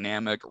bully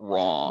dynamic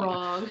wrong.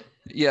 Wrong.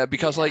 Yeah,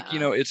 because like,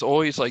 Yeah. it's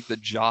always like the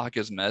jock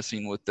is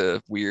messing with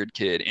the weird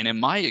kid. And in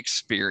my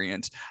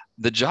experience,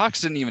 the jocks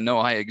didn't even know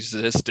I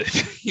existed.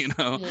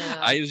 Yeah.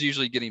 I was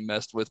usually getting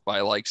messed with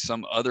by like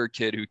some other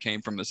kid who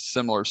came from a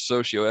similar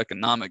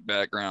socioeconomic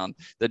background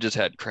that just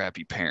had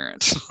crappy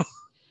parents.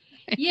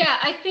 Yeah,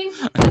 I think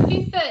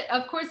that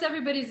of course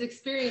everybody's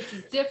experience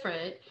is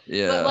different, but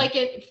Yeah. like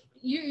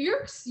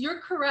you're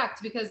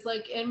correct because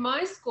like in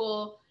my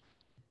school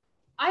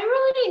I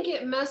really didn't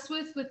get messed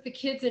with the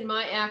kids in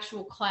my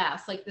actual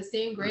class, like the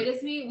same grade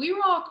as me. We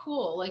were all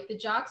cool. Like the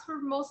jocks were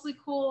mostly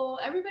cool.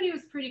 Everybody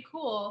was pretty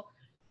cool.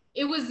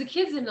 It was the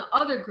kids in the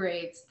other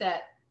grades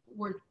that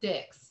were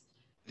dicks.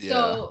 Yeah.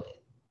 So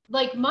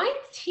like my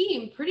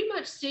team pretty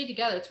much stayed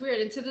together. It's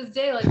weird. And to this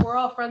day, like we're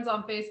all friends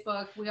on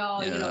Facebook. We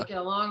all, Yeah. get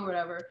along or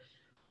whatever.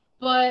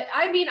 But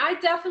I mean, I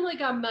definitely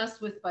got messed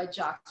with by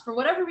jocks. For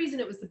whatever reason,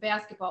 it was the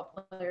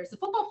basketball players. The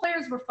football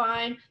players were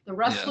fine. The Yeah.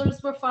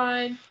 wrestlers were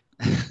fine.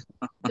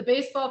 The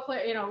baseball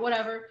player,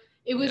 whatever.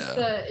 Yeah.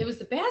 It was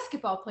the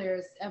basketball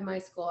players at my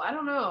school. I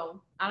don't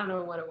know. I don't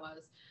know what it was.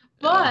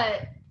 Yeah.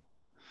 But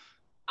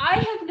I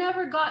have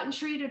never gotten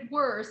treated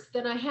worse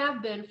than I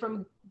have been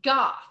from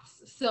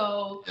goths.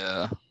 So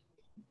Yeah.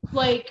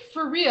 like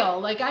for real,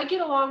 like I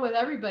get along with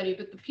everybody,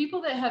 but the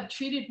people that have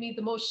treated me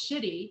the most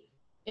shitty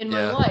in my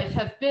Yeah. life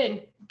have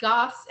been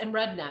goths and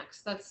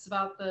rednecks. That's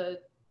about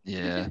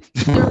Yeah.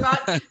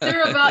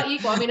 they're about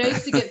equal. I mean, I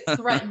used to get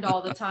threatened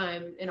all the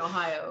time in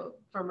Ohio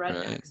from Right.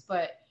 rednecks,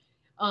 but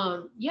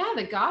yeah,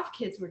 the goth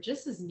kids were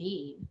just as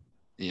mean.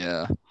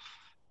 Yeah.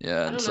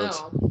 Yeah. I And don't so it's,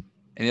 know.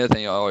 and the other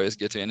thing I always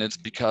get to, and it's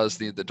because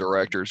the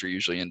directors are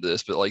usually into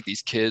this, but like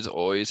these kids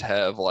always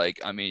have like,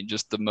 I mean,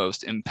 just the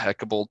most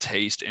impeccable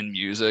taste in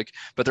music,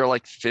 but they're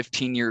like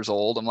 15 years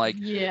old. I'm like,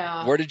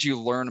 Yeah, where did you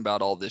learn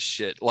about all this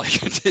shit?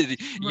 Like, you didn't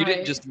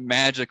right, just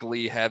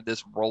magically have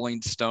this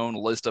Rolling Stone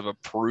list of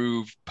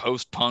approved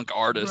post-punk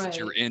artists that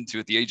you're right. into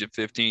at the age of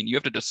 15. You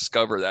have to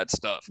discover that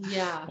stuff.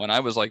 Yeah, When I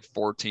was like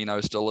 14, I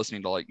was still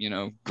listening to like,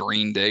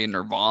 Green Day,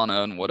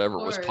 Nirvana, and of whatever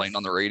was playing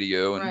on course. the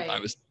radio. And I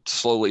Right, was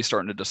slowly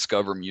starting to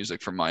discover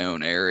music from my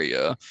own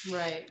area.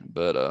 right.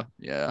 But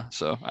yeah,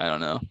 so I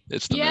don't know.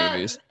 It's the Yeah,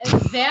 movies.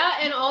 that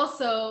and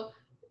also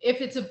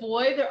if it's a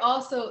boy, they're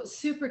also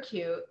super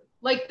cute.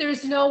 Like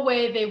there's no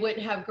way they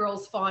wouldn't have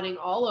girls fawning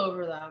all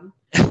over them.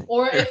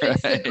 Or if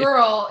it's the Right.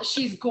 girl,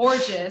 she's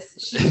gorgeous.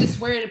 She's just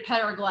wearing a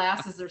pair of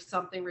glasses or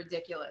something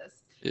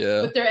ridiculous.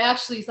 Yeah. But they're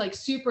actually like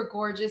super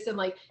gorgeous and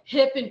like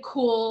hip and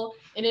cool.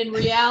 And in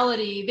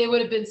reality, they would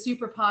have been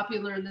super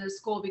popular in their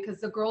school because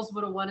the girls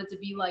would have wanted to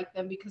be like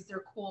them because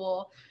they're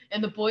cool,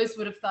 and the boys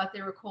would have thought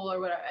they were cool or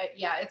whatever.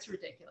 Yeah, it's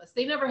ridiculous.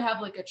 They never have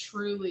like a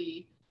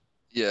truly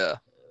Yeah.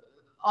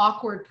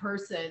 awkward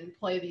person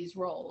play these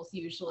roles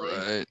usually.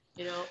 Right.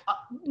 You know, Yeah.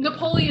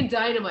 Napoleon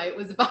Dynamite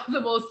was about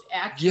the most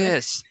accurate.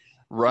 Yes.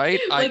 Right.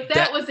 Like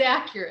that was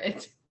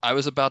accurate. I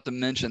was about to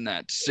mention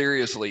that.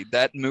 Seriously,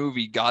 that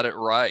movie got it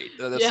right.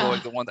 That's Yeah.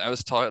 like the one that I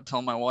was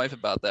telling my wife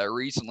about that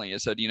recently. I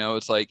said,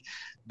 it's like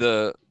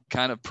the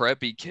kind of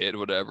preppy kid,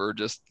 whatever,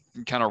 just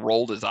kind of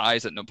rolled his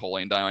eyes at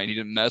Napoleon Dynamite. He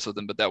didn't mess with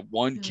him, but that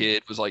one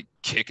kid was like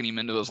kicking him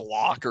into his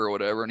locker or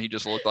whatever, and he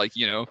just looked like,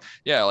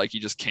 yeah, like he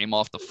just came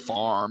off the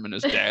farm, and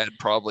his dad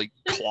probably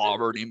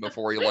clobbered him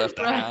before he left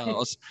the Right.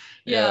 house.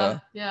 Yeah,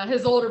 yeah.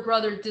 His older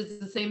brother does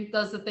the same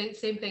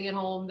thing at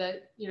home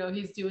that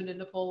he's doing to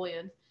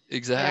Napoleon. Yeah,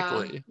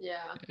 Exactly. yeah.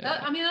 Yeah.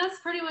 I mean, that's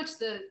pretty much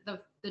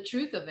the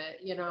truth of it.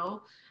 I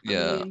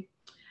Yeah. mean,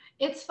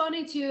 it's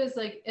funny too, is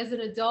like as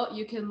an adult,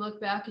 you can look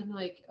back and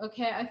like,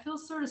 okay, I feel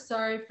sort of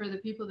sorry for the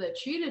people that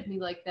treated me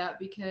like that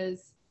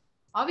because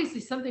obviously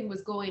something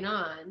was going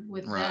on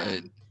with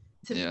Right.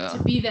 them Yeah.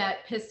 to be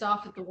that pissed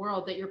off at the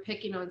world that you're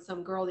picking on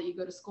some girl that you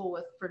go to school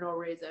with for no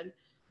reason.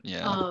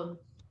 Yeah. Um,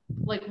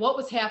 like what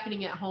was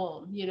happening at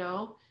home.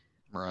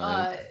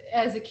 Right.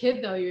 As a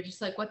kid though, you're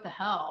just like, what the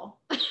hell?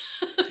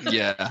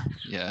 Yeah.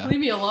 Yeah. Leave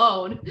me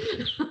alone.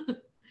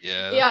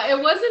 Yeah. Yeah,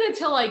 it wasn't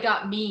until I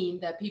got mean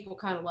that people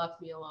kind of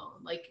left me alone.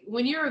 Like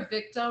when you're a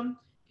victim,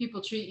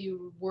 people treat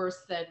you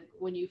worse than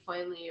when you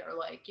finally are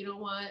like, you know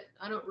what?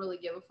 I don't really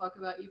give a fuck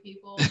about you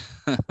people.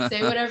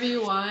 Say whatever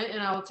you want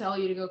and I will tell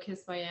you to go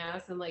kiss my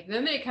ass. And like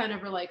then they kind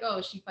of are like,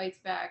 oh, she fights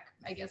back.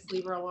 I guess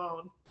leave her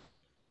alone.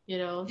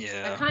 Yeah.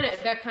 That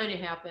kind of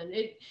happened.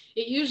 It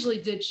usually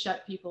did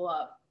shut people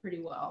up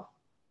pretty well.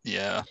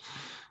 Yeah.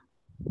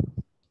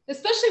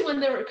 Especially when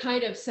they're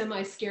kind of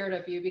semi scared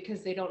of you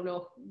because they don't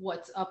know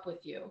what's up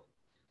with you.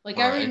 Like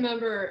I Right.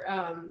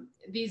 remember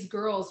these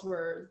girls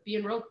were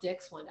being real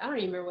dicks one. I don't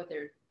even remember what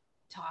they're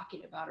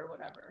talking about or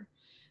whatever.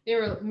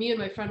 Me and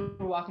my friend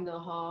were walking down the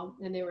hall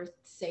and they were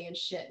saying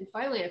shit. And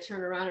finally I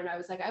turned around and I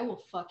was like, I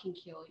will fucking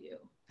kill you.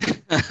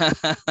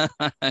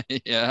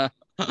 Yeah.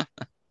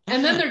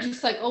 And then they're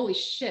just like, holy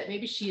shit,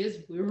 maybe she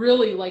is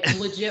really like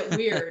legit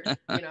weird.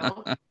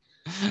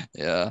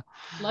 Yeah.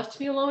 Left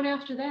me alone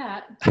after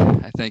that.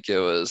 I think it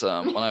was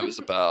when I was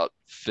about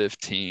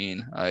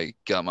 15, I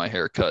got my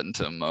hair cut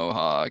into a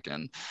mohawk,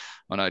 and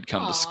when I'd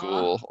come to Aw.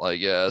 school, like,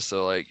 yeah,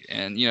 so like,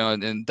 and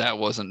and that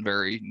wasn't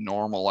very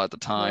normal at the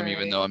time,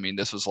 even though, Right. I mean,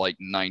 this was like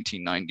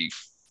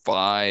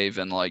 1995,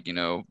 and like,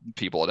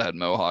 people had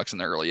mohawks in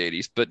the early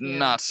 80s, but Yeah.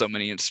 not so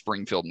many in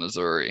Springfield,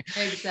 Missouri.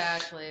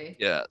 Exactly.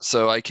 Yeah,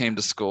 so I came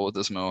to school with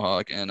this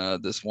mohawk, and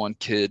this one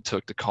kid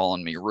took to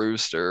calling me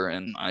Rooster,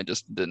 and I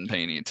just didn't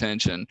pay any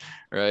attention,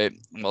 right?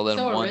 Well, then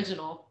So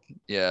original.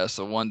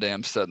 so one day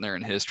I'm sitting there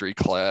in history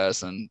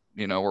class, and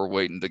we're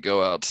waiting to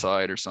go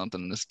outside or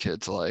something. And this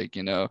kid's like,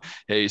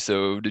 hey,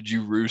 so did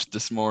you roost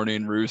this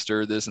morning,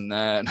 Rooster, this and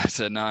that? And I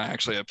said, no,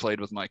 actually I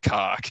played with my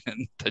cock,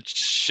 and that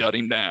shut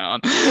him down.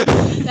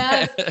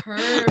 That's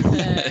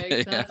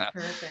perfect. That's Yeah,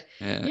 perfect.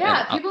 yeah,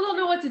 Yeah, people don't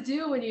know what to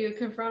do when you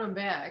confront them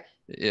back.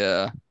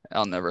 yeah,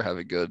 I'll never have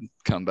a good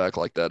comeback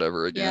like that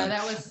ever Yeah, again.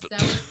 But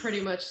that was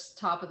pretty much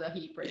top of the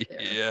heap right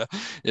there. yeah,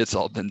 it's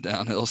all been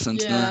downhill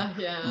since then. Yeah,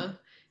 yeah.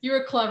 You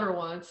were clever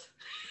once.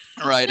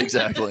 Right,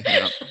 exactly.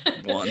 Yeah,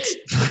 once.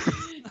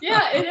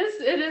 Yeah,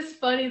 it is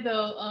funny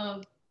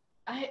though.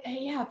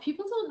 Yeah,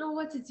 people don't know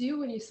what to do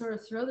when you sort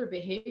of throw their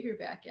behavior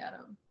back at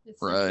them.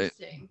 It's Right.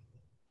 interesting.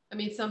 I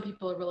mean, some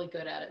people are really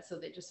good at it, so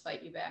they just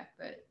fight you back.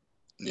 But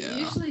It Yeah.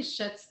 usually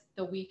shuts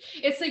the week.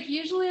 It's like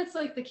usually it's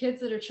like the kids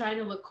that are trying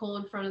to look cool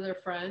in front of their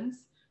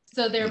friends.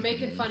 So they're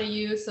making Hmm. fun of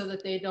you so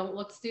that they don't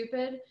look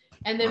stupid.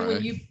 And then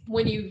Right.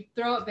 when you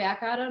throw it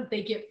back at them,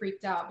 they get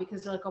freaked out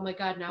because they're like, "Oh my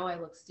god, now I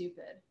look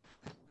stupid."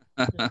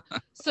 Yeah.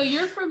 So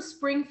you're from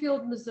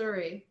Springfield,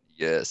 Missouri.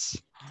 Yes.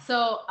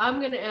 So I'm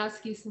going to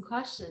ask you some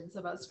questions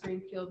about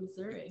Springfield,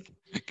 Missouri.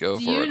 Go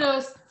Do for you it.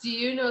 know do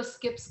you know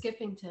Skip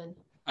Skippington?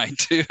 I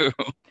do.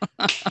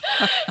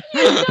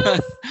 You know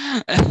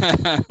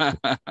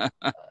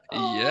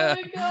Oh Yeah.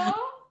 my god.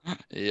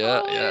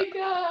 Yeah. Oh Yeah. my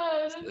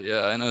god.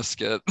 Yeah. I know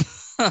Skip.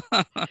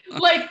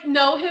 Like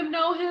know him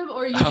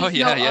or you Oh just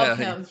yeah, know of yeah.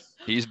 him?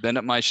 He's been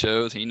at my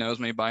shows. He knows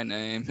me by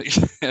name.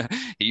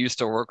 He used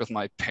to work with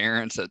my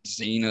parents at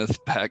Zenith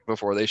back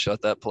before they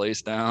shut that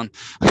place down.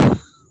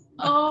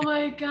 Oh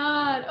my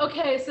god.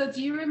 Okay, so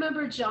do you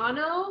remember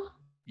Jono?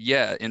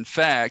 Yeah, in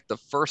fact, the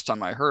first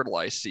time I heard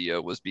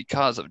Lycia was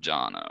because of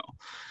Jono.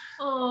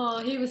 Oh,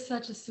 he was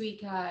such a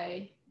sweet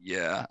guy.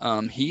 Yeah,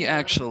 he Yeah.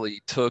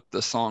 actually took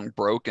the song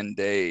Broken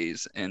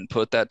Days and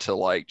put that to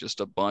like just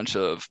a bunch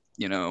of,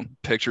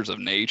 pictures of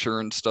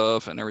nature and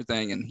stuff and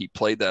everything. And he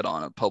played that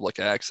on a public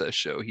access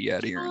show he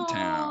had here in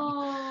town.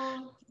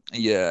 Oh.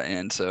 Yeah,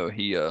 and so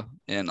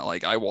and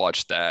like I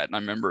watched that and I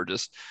remember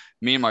just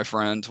me and my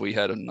friends, we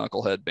had a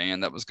knucklehead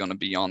band that was going to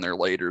be on there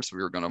later, so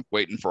we were going to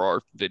waiting for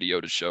our video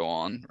to show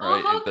on, Oh,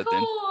 right? how But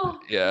then cool.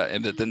 yeah,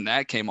 and then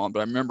that came on, but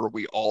I remember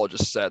we all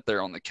just sat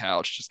there on the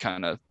couch just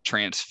kind of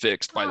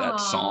transfixed by that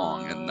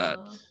song and that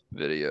Oh.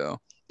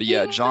 video. But He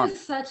yeah, John, was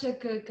such a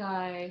good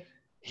guy.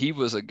 he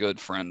was a good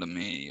friend to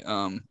me.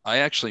 I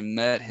actually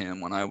met him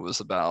when I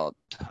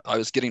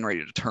was getting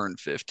ready to turn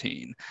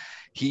 15.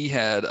 He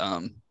had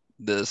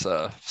this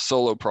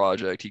solo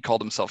project. He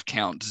called himself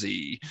Count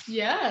Z,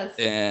 Yes.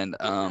 and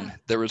Yeah.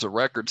 there was a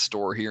record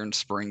store here in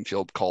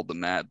Springfield called the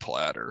Mad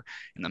Platter,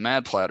 and the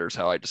Mad Platter is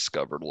how I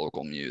discovered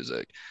local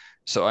music.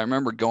 So I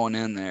remember going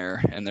in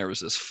there, and there was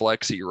this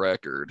Flexi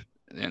record,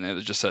 and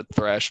it just said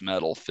thrash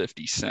metal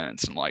 50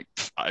 cents. I'm like,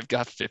 I've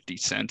got 50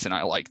 cents and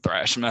I like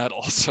thrash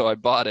metal. So I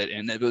bought it,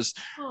 and it was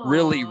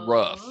really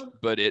rough, Aww.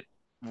 but it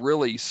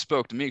really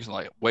spoke to me because I'm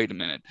like, wait a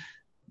minute,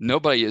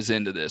 nobody is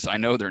into this. I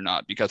know they're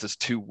not because it's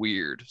too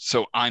weird.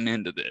 So I'm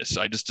into this.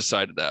 I just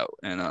decided that.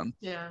 And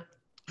Yeah.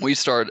 I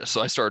started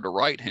to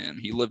write him.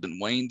 He lived in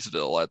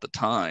Waynesville at the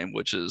time,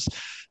 which is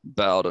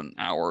about an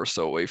hour or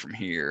so away from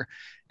here.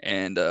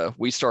 And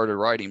we started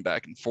writing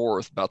back and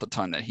forth about the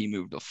time that he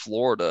moved to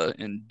Florida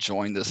and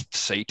joined this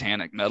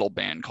satanic metal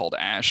band called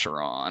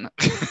Asheron.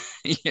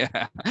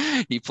 Yeah,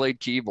 he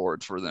played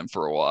keyboards for them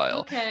for a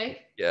while.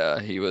 Okay. Yeah,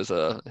 he was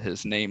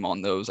his name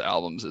on those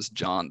albums is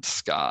John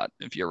Scott,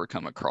 if you ever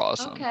come across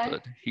him. Okay.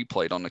 But he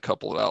played on a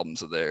couple of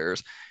albums of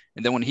theirs.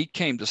 And then when he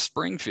came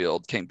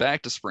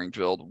back to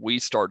Springfield, we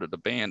started a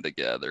band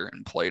together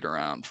and played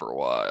around for a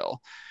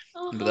while.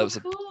 Oh, But how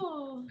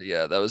cool.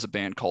 that was a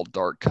band called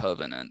Dark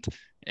Covenant.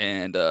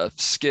 And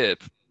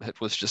Skip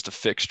was just a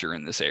fixture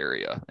in this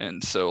area.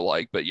 And so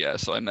but yeah,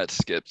 so I met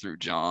Skip through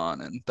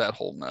John and that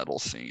whole metal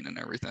scene and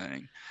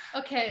everything.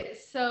 Okay,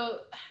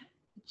 so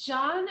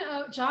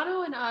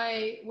Jono and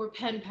I were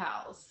pen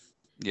pals.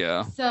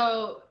 Yeah.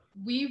 So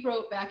we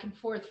wrote back and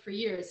forth for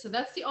years. So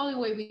that's the only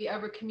way we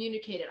ever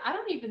communicated. I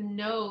don't even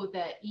know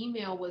that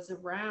email was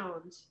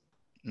around.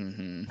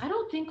 Mm-hmm. I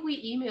don't think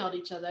we emailed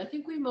each other. I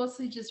think we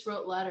mostly just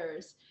wrote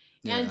letters.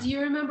 And Yeah. do you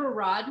remember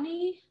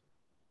Rodney?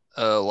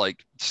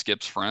 Like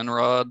Skip's friend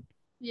Rod.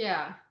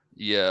 Yeah.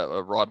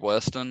 Yeah, Rod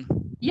Weston.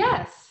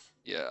 Yes.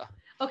 Yeah.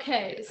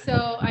 Okay,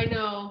 so I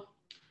know.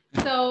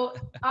 So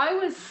I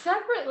was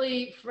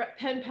separately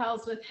pen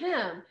pals with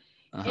him,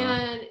 Uh-huh.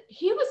 and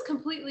he was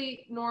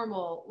completely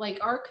normal. Like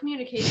our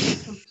communication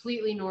was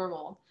completely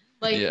normal.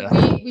 Like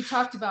Yeah. we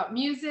talked about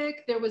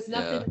music. There was Yeah.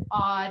 nothing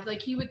odd.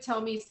 Like he would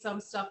tell me some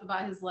stuff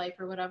about his life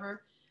or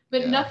whatever,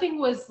 but Yeah. nothing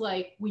was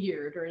like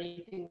weird or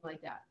anything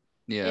like that.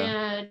 Yeah.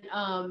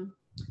 And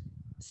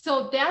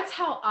so that's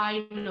how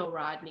I know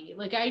Rodney.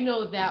 Like I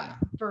know that Yeah.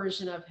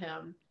 version of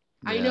him.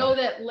 I Yeah. know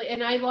that,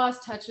 and I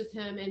lost touch with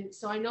him, and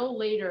so I know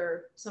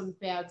later some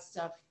bad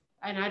stuff,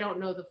 and I don't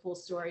know the full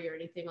story or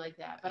anything like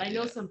that, but I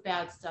know some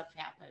bad stuff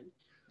happened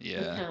with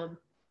Yeah. him.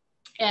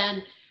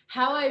 And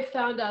how I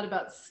found out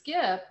about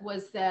Skip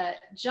was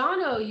that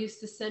Jono used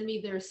to send me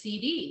their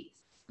CDs.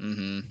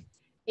 Mm-hmm.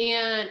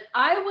 And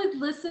I would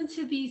listen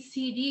to these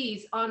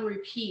CDs on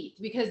repeat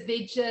because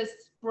they just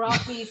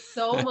brought me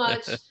so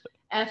much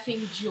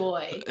effing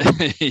joy.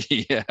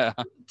 Yeah.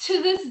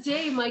 To this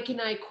day, Mike and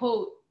I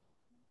quote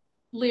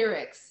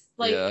lyrics,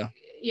 like, Yeah.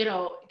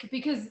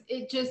 because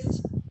it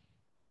just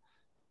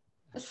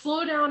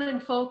slow down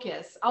and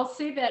focus. I'll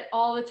say that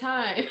all the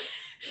time.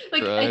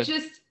 Like Right.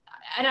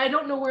 and I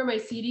don't know where my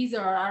CDs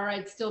are, or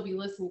I'd still be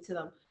listening to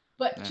them,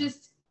 but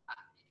just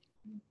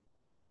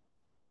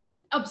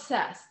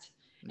obsessed.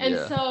 And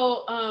Yeah.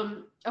 so,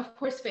 of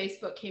course,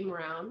 Facebook came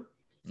around,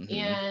 Mm-hmm.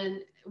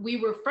 and we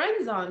were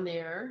friends on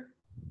there.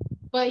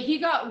 But he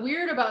got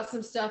weird about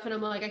some stuff, and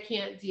I'm like, I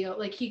can't deal.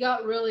 Like he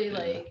got really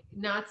like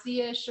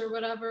Nazi-ish or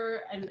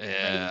whatever, and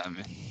Yeah. like, I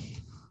mean,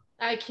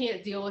 I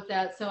can't deal with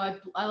that. So I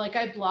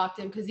blocked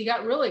him because he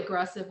got really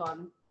aggressive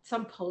on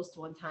some post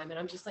one time, and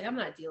I'm just like, I'm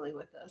not dealing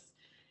with this.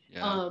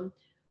 Yeah. Um,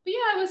 but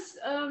yeah, I was.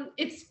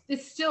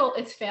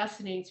 It's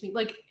fascinating to me.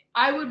 Like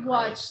I would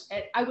Right. watch.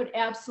 I would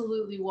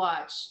absolutely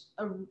watch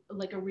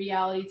a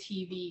reality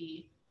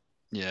TV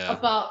Yeah.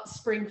 about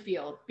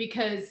Springfield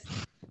because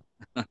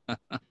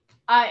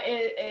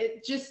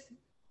it just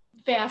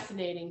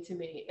fascinating to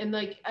me. And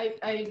like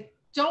I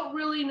don't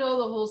really know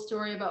the whole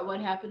story about what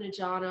happened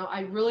to Jono.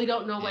 I really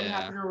don't know what Yeah.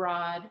 happened to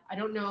Rod. I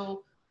don't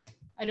know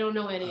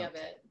any Uh, of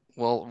it.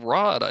 well,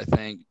 Rod, I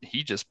think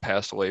he just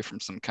passed away from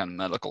some kind of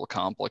medical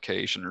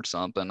complication or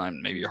something.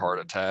 Maybe a heart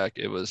Hmm. attack.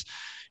 It was,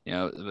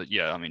 but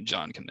yeah, I mean,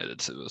 John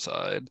committed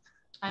suicide.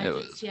 I It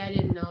did was, see. I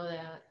didn't know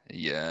that.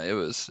 yeah, it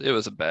was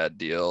a bad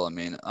deal. I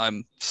mean,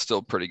 I'm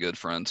still pretty good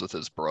friends with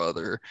his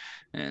brother,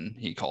 and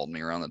he called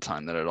me around the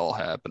time that it all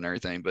happened and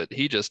everything. But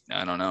he just,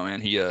 I don't know,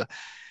 man.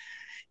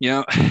 You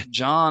know,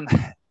 John,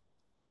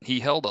 he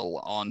held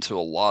on to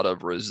a lot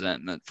of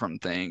resentment from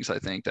things I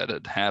think that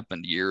had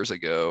happened years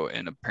ago,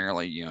 and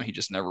apparently, he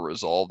just never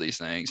resolved these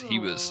things. Oh.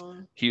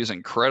 He was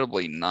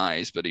incredibly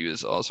nice, but he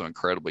was also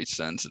incredibly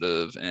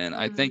sensitive, and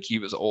I Mm, think he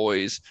was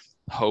always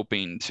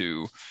hoping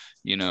to,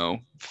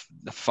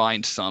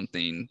 find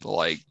something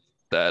like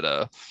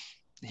that.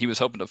 He was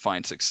hoping to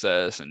find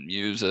success in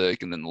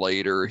music, and then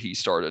later he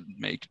started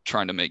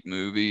trying to make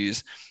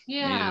movies,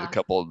 and he did a yeah.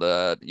 couple of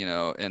that,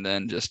 and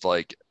then just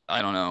like,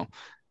 I don't know,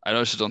 I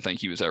just don't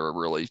think he was ever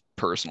really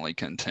personally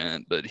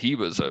content, but he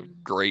was a Mm,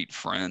 great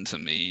friend to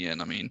me,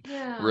 and I mean,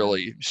 yeah.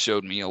 really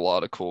showed me a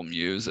lot of cool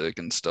music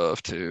and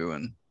stuff too,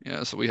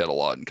 and so we had a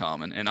lot in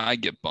common. And I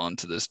get bummed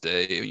to this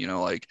day,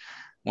 like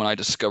when I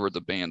discovered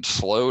the band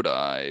Slow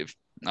Dive,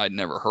 I'd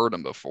never heard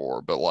him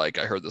before, but like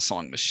I heard the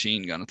song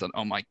Machine Gun and thought,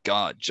 oh my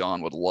God,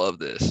 John would love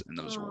this. And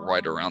it was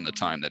right around the Oh.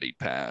 time that he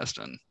passed.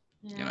 And,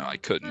 Yeah. I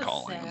couldn't That's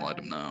call him and let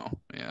him sad. know.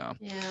 Yeah.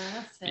 Yeah,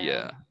 that's sad.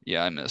 Yeah.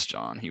 Yeah. I miss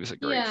John. He was a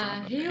great Yeah,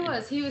 friend to he me.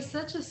 was. He was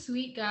such a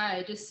sweet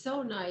guy, just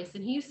so nice.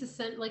 And he used to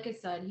send, like I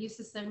said, he used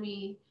to send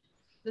me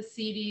the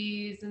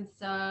CDs and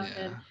stuff.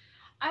 And Yeah.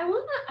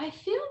 I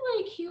feel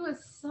like he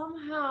was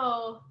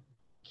somehow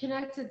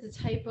connected to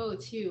Typo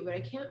too, but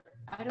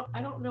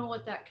I don't know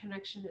what that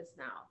connection is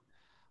now.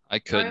 I Or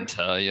couldn't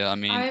tell you. I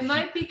mean, I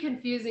might be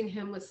confusing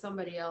him with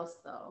somebody else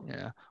though.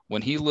 yeah.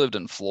 When he lived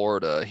in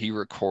Florida, he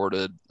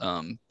recorded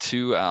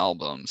two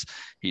albums.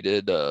 He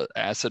did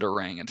Acid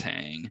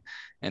Orangutan,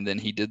 and then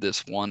he did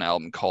this one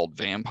album called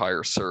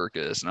Vampire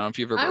Circus. And I don't know if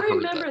you've I ever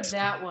heard that. remember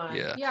that one.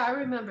 Yeah. Yeah, I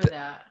remember Th-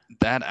 that.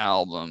 that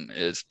album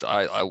is,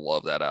 I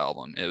love that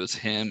album. It was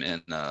him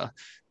and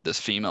this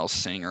female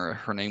singer.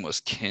 Her name was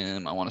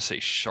Kim. I want to say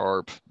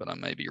Sharp, but I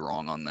may be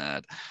wrong on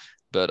that.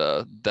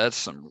 But that's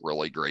some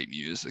really great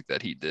music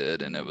that he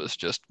did, and it Mm, was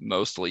just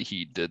mostly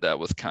he did that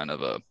with kind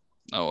of a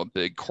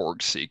big Korg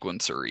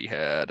sequencer he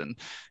had, and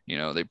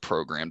they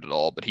programmed it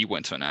all. But he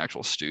went to an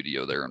actual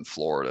studio there in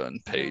Florida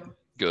and paid yeah.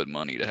 good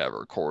money to have it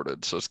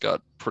recorded, so it's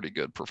got pretty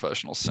good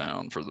professional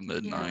sound for the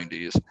mid Yeah.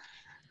 '90s.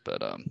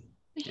 But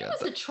He yeah,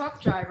 was a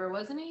truck driver,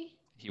 wasn't he?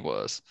 he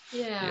was.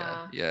 Yeah,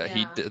 Yeah. yeah,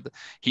 Yeah.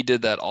 he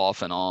did that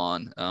off and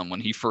on.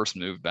 When he first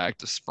moved back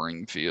to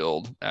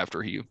Springfield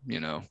after he,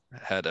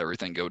 had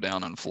everything go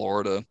down in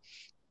Florida,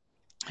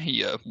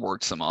 he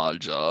worked some odd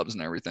jobs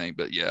and everything.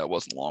 But yeah, it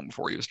wasn't long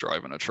before he was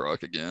driving a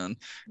truck again.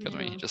 Because I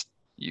mean, Yeah.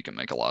 you can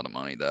make a lot of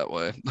money that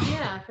way.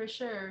 Yeah, for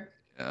sure.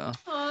 Yeah,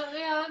 Oh,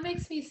 yeah, that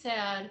makes me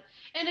sad.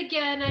 And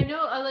again, I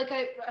know,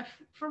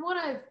 from what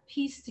I've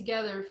pieced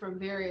together from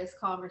various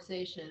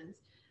conversations,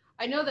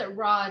 I know that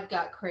Rod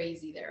got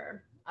crazy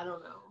there. I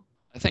don't know.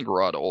 I think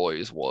Rod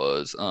always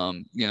was.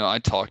 I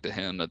talked to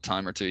him a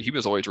time or two. He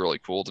was always really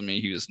cool to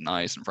me. He was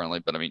nice and friendly.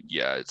 But I mean,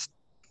 yeah, it's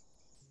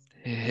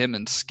him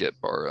and Skip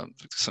are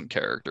some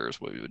characters.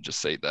 We would just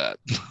say that.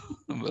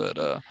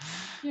 But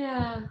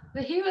Yeah,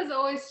 but he was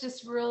always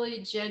just really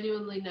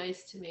genuinely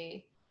nice to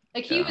me.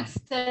 Like he yeah. would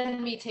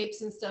send me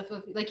tapes and stuff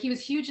of like he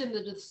was huge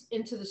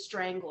into the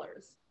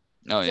Stranglers.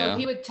 Oh So yeah.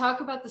 he would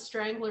talk about the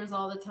Stranglers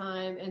all the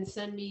time and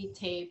send me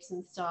tapes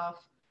and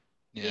stuff.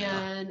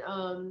 Yeah.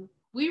 And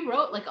we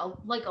wrote like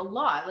a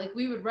lot. Like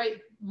we would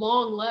write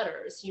long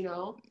letters, you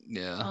know.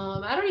 Yeah.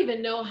 I don't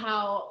even know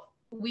how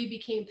we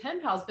became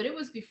pen pals, but it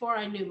was before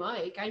I knew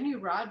Mike. I knew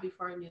Rod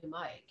before I knew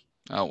Mike.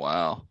 Oh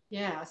wow.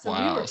 Yeah, so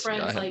we were Wow. See,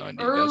 I friends had no like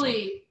idea you guys went.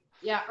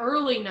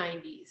 early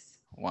 90s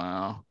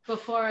Wow.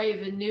 before I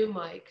even knew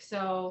Mike.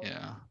 So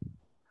Yeah.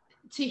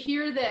 to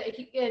hear that,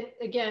 and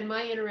again,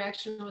 my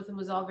interaction with him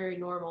was all very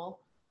normal.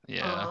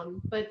 Yeah.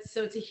 But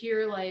so to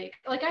hear like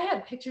I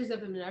had pictures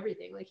of him and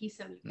everything. Like he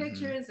sent me Hmm.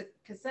 pictures,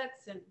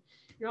 cassettes, and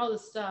all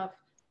this stuff.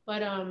 But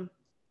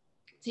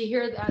to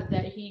hear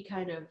that he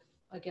kind of,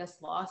 I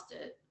guess, lost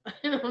it. I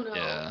don't know.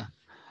 Yeah.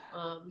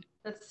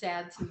 That's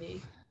sad to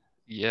me.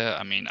 Yeah.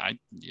 I mean, I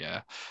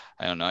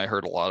don't know. I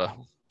heard a lot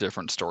of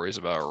different stories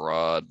about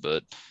Rod,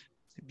 but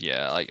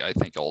yeah, like I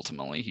think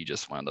ultimately he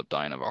just wound up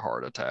dying of a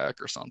heart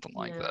attack or something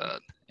like Yeah,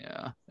 that.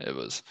 Yeah. It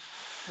was.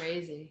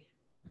 crazy.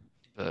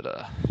 But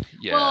Well,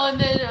 yeah. and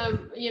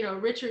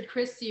then Richard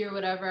Christie or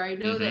whatever. I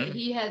know that Mm-hmm.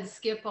 he had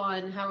Skip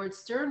on Howard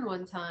Stern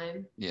one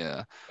time,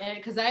 Yeah. and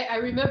because I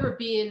remember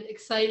being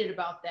excited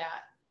about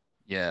that,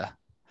 Yeah.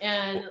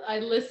 and Well, I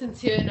listened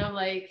to it, and I'm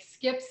like,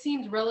 Skip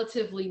seemed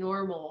relatively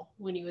normal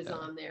when he was yeah.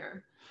 on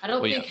there.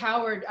 Well, yeah.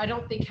 I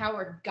don't think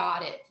Howard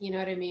got it. You know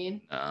what I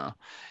mean?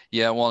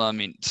 Yeah, well, I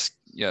mean,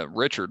 yeah,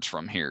 Richard's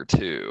from here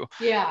too.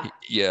 Yeah.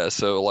 Yeah,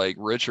 so like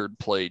Richard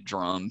played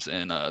drums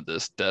in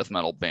this death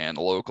metal band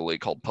locally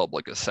called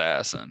Public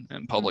Assassin,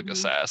 and Public Hmm.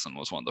 Assassin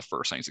was one of the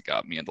first things that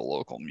got me into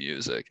local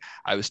music.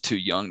 I was too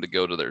young to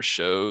go to their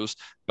shows,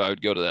 but I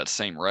would go to that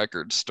same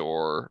record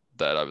store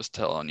that I was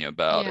telling you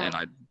about, Yeah. and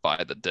I'd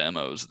buy the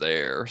demos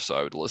there, so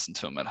I would listen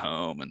to them at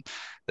home. And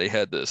they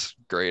had this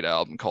great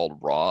album called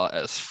Raw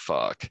as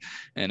Fuck,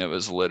 and it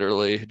was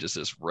literally just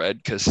this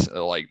red, cause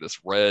like this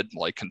red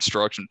like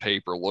construction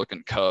paper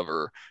looking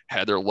cover,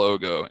 had their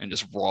logo and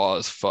just raw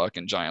as fuck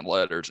in giant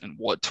letters. And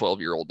what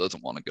 12-year-old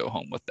doesn't want to go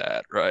home with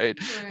that, right?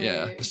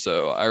 Yeah. Right.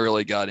 So I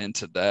really got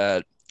into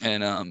that.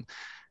 And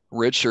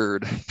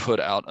Richard put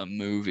out a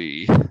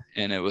movie,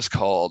 and it was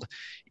called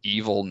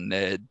Evil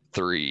Ned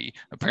 3.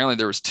 Apparently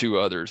there was two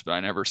others, but I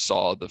never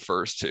saw the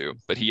first two.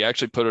 But he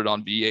actually put it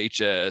on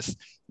VHS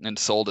and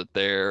sold it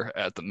there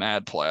at the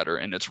Mad Platter.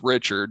 And it's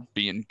Richard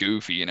being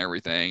goofy and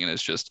everything. And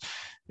it's just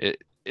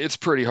it's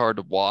pretty hard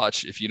to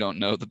watch if you don't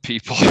know the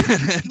people in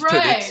it, but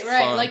Right. it's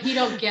Right. fun. Like you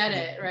don't get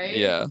it, right?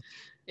 Yeah.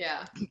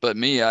 Yeah. But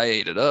me, I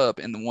ate it up.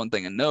 And the one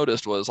thing I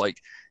noticed was like,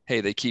 hey,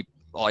 they keep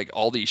like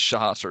all these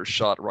shots are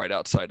shot right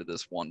outside of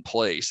this one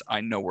place. I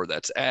know where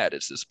that's at.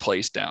 It's this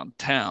place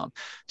downtown.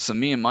 So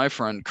me and my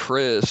friend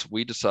Chris,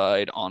 we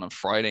decide on a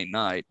Friday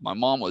night. My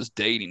mom was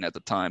dating at the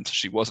time, so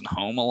she wasn't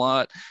home a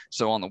lot.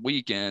 So on the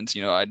weekends,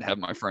 I'd have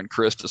my friend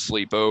Chris to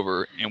sleep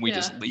over and we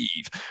just Yeah.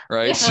 leave,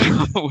 right? So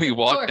Yeah. we Of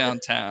walked course.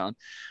 downtown.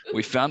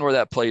 We found where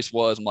that place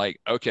was. I'm like,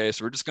 okay,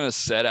 so we're just gonna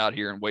sit out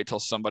here and wait till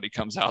somebody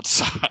comes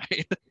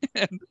outside.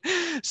 And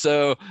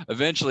so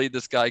eventually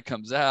this guy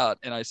comes out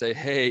and I say,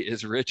 hey,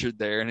 is Richard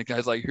there? And the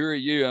guy's like, who are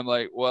you? I'm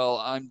like, well,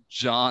 I'm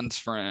John's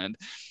friend.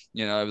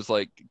 I was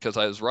like, because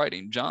I was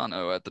writing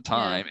Jono at the Yeah.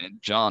 time,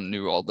 and John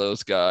knew all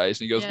those guys.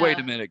 And he goes, wait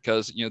a Yeah. minute,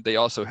 because they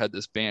also had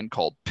this band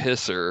called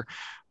Pisser,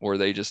 where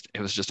it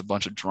was just a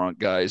bunch of drunk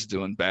guys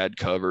doing bad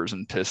covers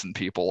and pissing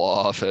people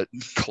off at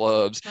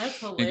clubs.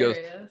 That's And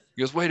hilarious.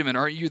 he goes, wait a minute,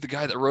 aren't you the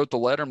guy that wrote the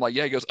letter? I'm like,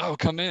 yeah. He goes, oh,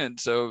 come in.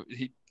 So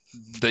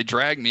they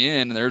drag me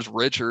in, and there's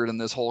Richard and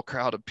this whole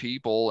crowd of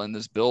people in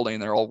this building.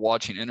 They're all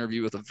watching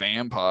Interview with a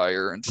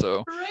Vampire. And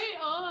so, Right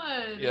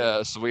on.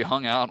 yeah, so we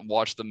hung out and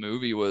watched the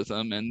movie with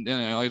him. And,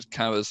 it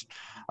kind of was,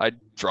 I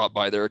dropped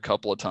by there a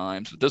couple of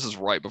times, but this is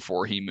right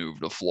before he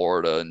moved to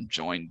Florida and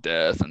joined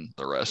Death, and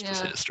the rest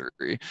is Yeah.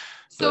 history.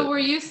 So But were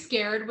you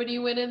scared when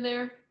you went in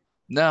there?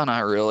 no,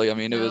 not really. I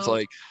mean, it was No.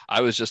 like,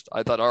 I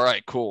thought, all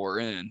right, cool,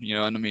 we're in,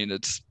 and I mean,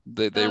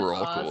 they That's were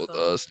all cool with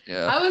awesome. us.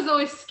 Yeah. I was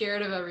always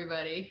scared of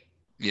everybody.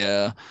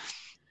 Yeah.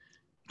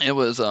 It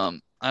was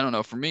I don't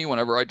know, for me,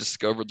 whenever I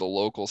discovered the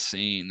local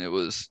scene, it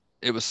was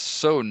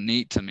so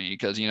neat to me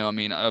because I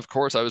mean, of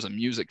course I was a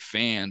music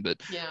fan, but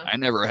Yeah. I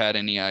never had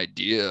any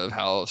idea of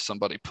how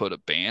somebody put a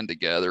band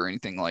together or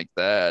anything like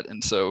that.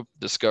 And so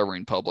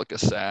discovering Public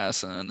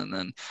Assassin, and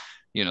then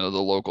the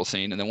local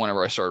scene, and then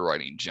whenever I started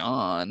writing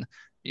John,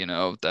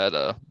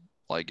 that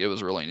like it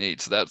was really neat.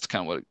 So that's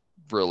kind of what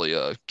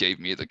really gave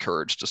me the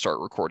courage to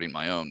start recording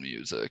my own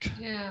music.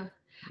 Yeah.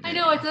 I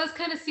know it Yeah. does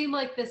kind of seem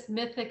like this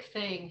mythic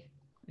thing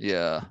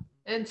Yeah.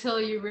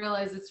 until you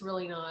realize it's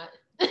really not.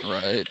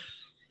 Right.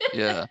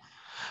 Yeah.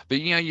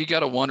 But you got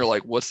to wonder,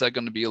 like, what's that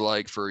going to be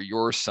like for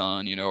your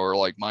son, or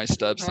like my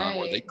stepson,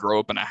 where they Right. grow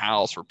up in a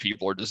house where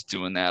people are just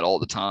doing that all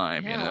the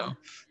time. Yeah.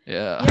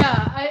 Yeah.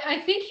 Yeah.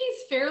 I think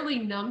he's fairly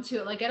numb to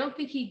it. Like, I don't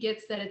think he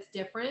gets that it's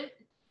different.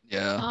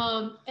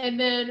 Yeah. And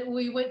then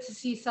we went to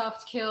see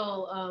Soft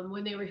Kill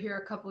when they were here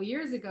a couple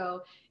years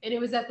ago, and it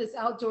was at this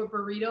outdoor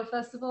burrito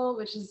festival,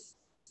 which is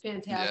Yeah.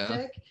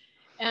 fantastic.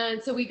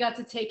 And so we got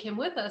to take him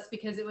with us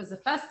because it was a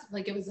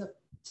like it was a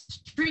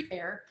street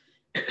fair,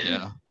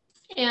 Yeah.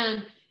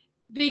 and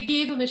they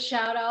gave him a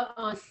shout out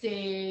on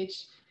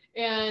stage,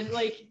 and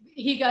like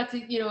he got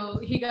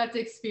to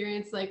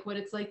experience like what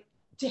it's like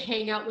to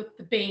hang out with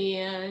the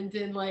band,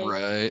 and like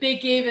Right. they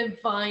gave him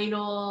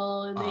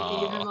vinyl and they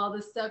gave Oh, him all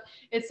this stuff.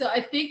 And so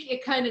I think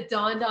it kind of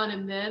dawned on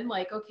him then,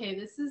 like, okay,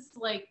 this is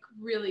like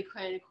really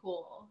kind of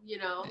cool.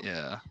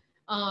 yeah.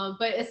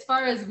 But as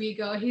far as we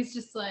go, he's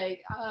just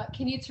like,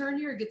 can you turn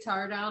your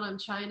guitar down? I'm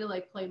trying to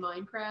like play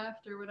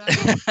Minecraft or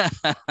whatever.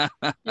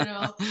 But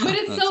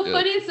it's That's so good.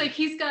 funny. It's like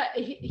he's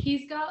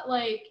got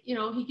like,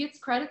 he gets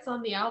credits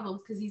on the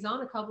albums because he's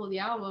on a couple of the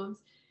albums.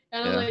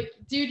 And I'm Yeah. like,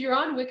 dude, you're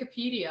on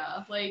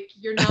Wikipedia. Like,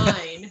 you're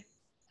 9.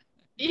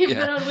 You've Yeah.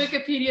 been on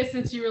Wikipedia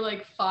since you were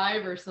like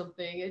 5 or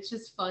something. It's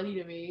just funny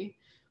to me.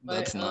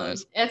 That's But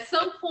nice. at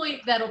some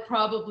point, that'll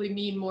probably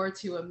mean more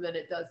to him than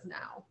it does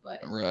now. But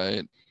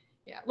Right.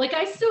 yeah, like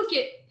I still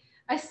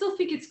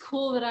think it's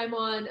cool that I'm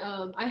on.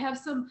 I have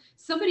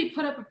somebody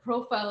put up a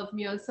profile of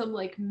me on some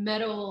like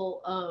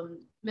metal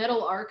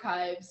Metal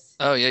Archives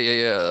Oh yeah.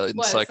 website.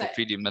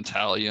 Encyclopedia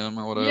Metalium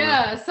or whatever.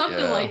 Yeah, something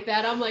Yeah. like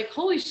that. I'm like,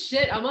 holy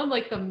shit, I'm on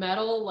like the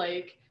metal,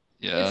 like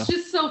Yeah. it's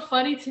just so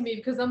funny to me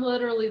because I'm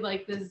literally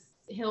like this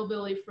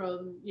hillbilly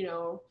from,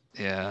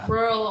 Yeah.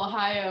 rural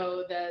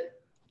Ohio that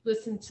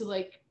listened to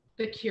like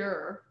The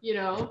Cure,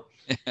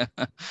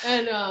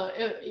 and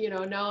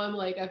now I'm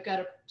like I've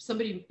got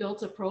somebody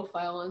built a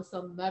profile on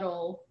some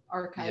metal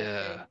archive thing.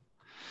 Yeah.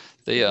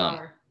 It's They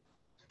bizarre.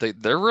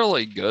 they're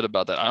really good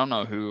about that. I don't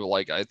know who,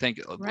 like, I think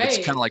it's kind of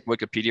Right. like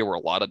Wikipedia where a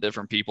lot of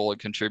different people would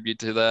contribute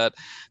to that.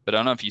 But I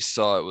don't know if you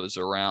saw, it was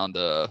around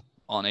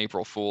on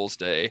April Fool's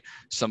Day,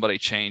 somebody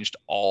changed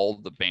all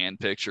the band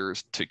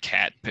pictures to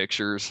cat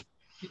pictures.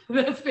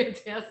 That's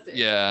fantastic.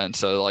 Yeah, and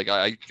so like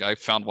I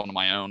found one of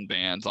my own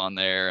bands on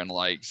there and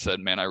like said,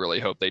 man, I really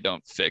hope they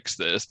don't fix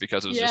this,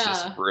 because it was just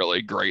this Yeah.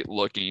 really great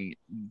looking,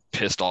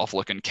 pissed off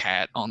looking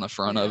cat on the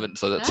front of Yeah. it. And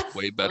so that's That's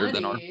way better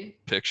than our funny.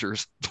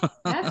 pictures.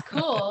 That's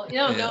cool.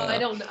 No,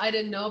 Yeah. I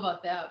didn't know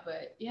about that,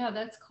 but yeah,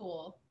 that's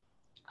cool.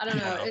 I don't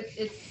know.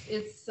 Yeah.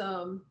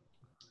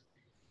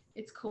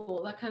 It's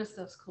cool. That kind of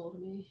stuff's cool to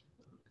me.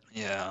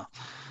 Yeah.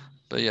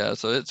 But yeah,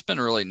 so it's been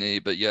really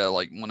neat. But yeah,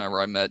 like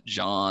whenever I met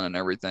John and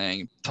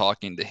everything,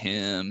 talking to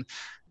him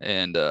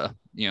and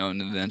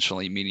and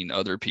eventually meeting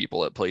other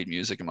people that played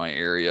music in my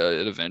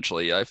area,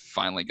 I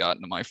finally got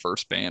into my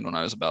first band when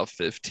I was about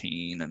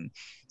 15, and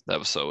that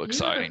was so You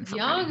exciting that's for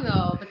me. young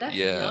though, but that's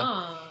Yeah.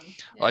 young.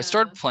 I Yeah.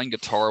 started playing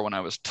guitar when I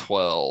was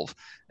 12,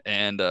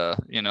 and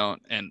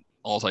and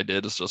all I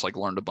did is just like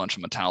learned a bunch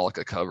of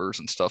Metallica covers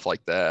and stuff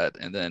like that.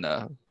 And then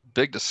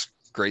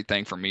great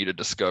thing for me to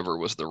discover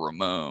was the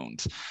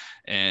Ramones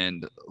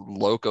and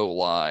Loco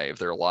Live,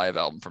 their live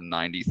album from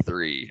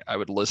 '93. I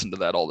would listen to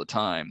that all the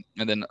time.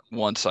 And then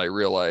once I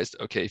realized,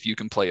 okay, if you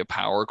can play a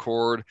power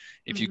chord,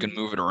 if you can Hmm.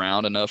 move it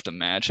around enough to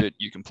match it,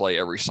 you can play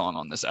every song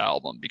on this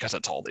album, because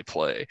that's all they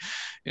play,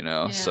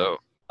 Yeah. So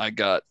I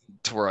got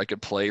to where I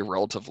could play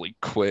relatively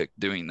quick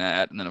doing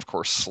that. And then, of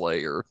course,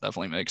 Slayer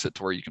definitely makes it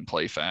to where you can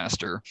play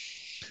faster.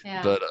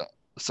 Yeah. But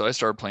so I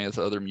started playing with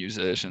other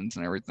musicians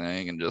and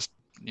everything, and just,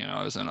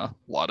 I was in a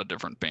lot of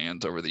different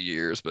bands over the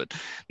years, but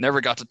never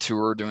got to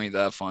tour doing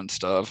that fun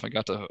stuff. I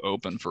got to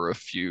open for a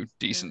few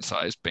decent Yeah.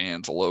 sized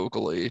bands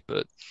locally,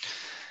 but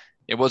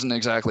it wasn't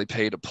exactly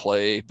pay to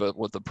play. But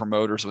what the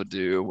promoters would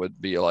do would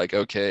be like,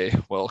 okay,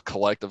 well,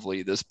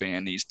 collectively, this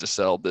band needs to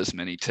sell this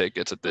many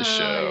tickets at this Oh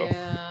show.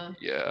 yeah.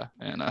 Yeah,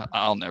 and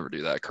I'll never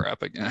do that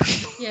crap again.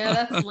 Yeah,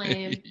 that's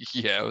lame.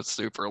 Yeah, it was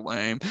super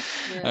lame.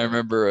 I Yeah.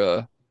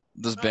 remember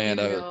this I don't band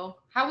even I was, know.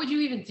 How would you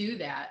even do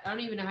that? I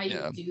don't even know how you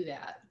yeah, would do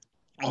that.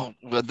 well,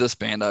 with this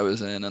band I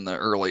was in the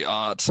early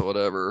aughts or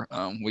whatever,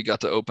 we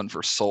got to open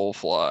for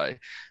Soulfly.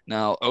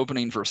 Now,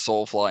 opening for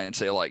Soulfly in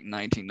say like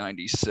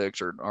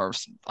 1996, or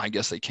I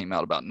guess they came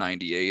out about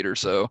 98 or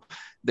so,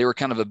 they were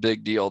kind of a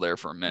big deal there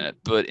for a minute.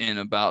 But in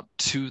about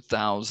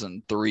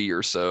 2003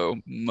 or so,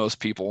 most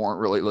people weren't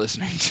really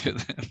listening to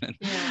them. And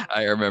Yeah.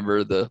 I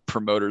remember the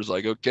promoters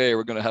like, okay,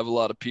 we're going to have a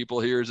lot of people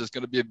here. Is this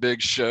going to be a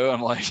big show?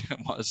 I'm like, I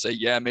want to say,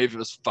 yeah, maybe it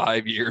was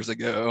 5 years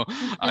ago.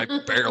 I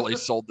barely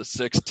sold the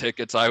 6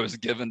 tickets I was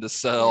given to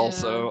sell. Yeah.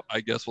 So I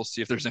guess we'll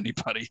see if there's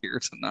anybody here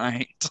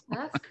tonight.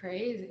 That's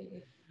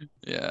crazy.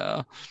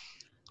 Yeah.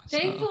 So,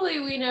 Thankfully,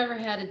 we never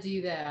had to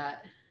do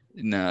that.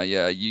 no,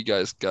 yeah, you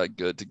guys got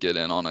good to get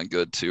in on a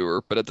good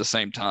tour. But at the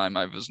same time,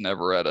 I was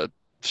never at a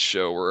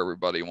show where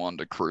everybody wanted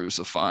to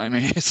crucify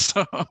me.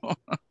 So,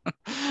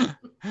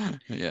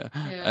 yeah,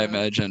 I Yeah.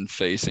 imagine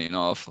facing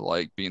off,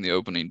 like being the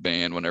opening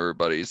band when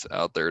everybody's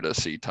out there to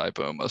see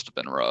Typo, must have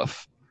been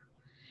rough.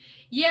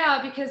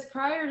 Yeah, because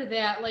prior to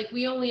that, like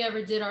we only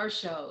ever did our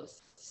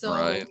shows.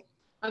 Right. So,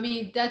 I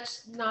mean,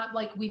 that's not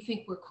like we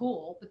think we're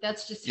cool, but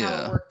that's just how it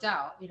Yeah. worked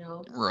out.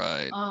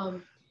 Right.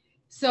 Um,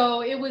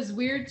 so it was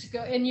weird to go,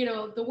 and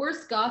the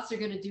worst goths are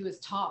going to do is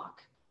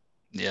talk.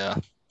 Yeah.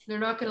 They're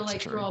not going to That's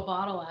like true. throw a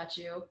bottle at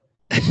you,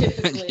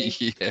 typically.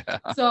 Yeah.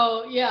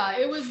 So yeah,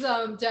 it was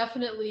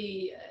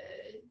definitely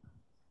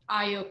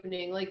eye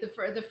opening. Like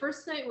the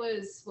first night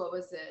was, what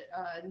was it?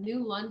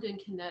 New London,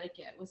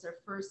 Connecticut was our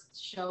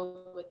first show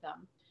with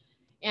them,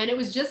 and it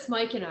was just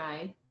Mike and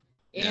I,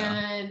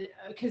 Yeah. and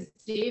because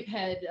Dave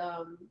had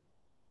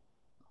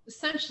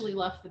essentially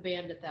left the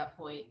band at that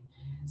point,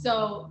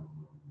 so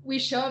we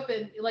show up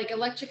and like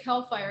Electric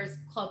Hellfire's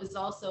club is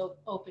also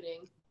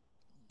opening,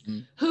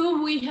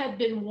 whom we had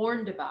been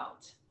warned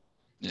about.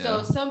 So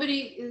Yeah.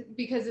 somebody,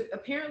 because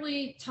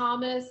apparently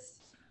Thomas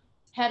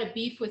had a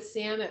beef with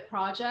Sam at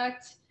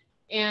Project,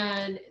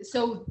 and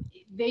so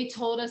they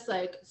told us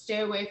like stay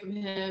away from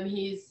him.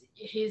 He's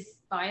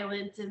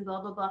violent and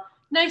blah blah blah.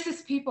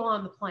 Nicest people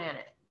on the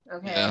planet.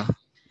 Yeah.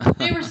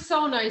 Okay, they were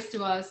so nice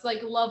to us,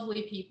 like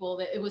lovely people.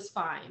 That it was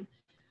fine.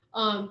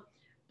 Um,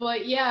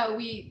 but yeah,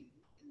 we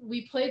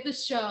played the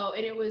show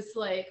and it was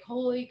like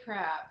holy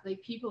crap!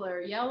 Like people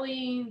are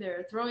yelling,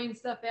 they're throwing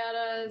stuff at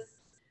us.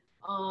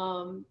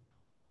 Um,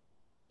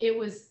 it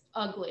was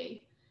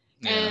ugly,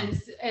 Yeah.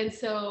 and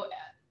so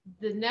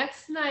the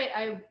next night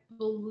I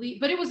believe,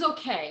 but it was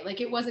okay.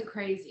 Like it wasn't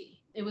crazy.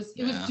 It was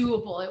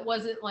doable. It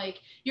wasn't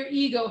like your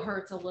ego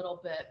hurts a little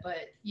bit,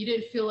 but you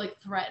didn't feel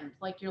like threatened,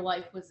 like your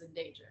life was in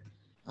danger.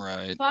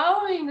 Right.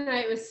 Following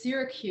night was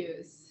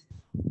Syracuse,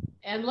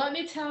 and let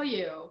me tell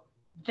you,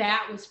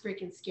 that was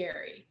freaking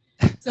scary.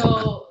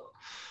 So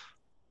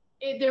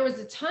there was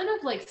a ton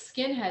of like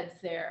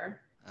skinheads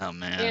there. Oh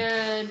man.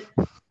 And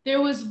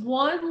there was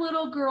one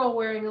little girl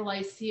wearing a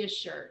Lycia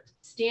shirt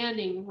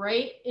standing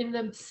right in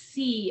the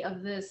sea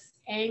of this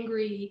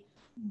angry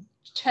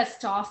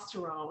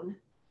testosterone.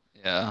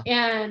 Yeah.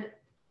 And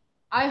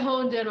I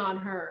honed in on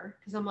her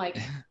because I'm like,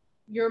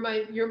 you're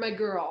my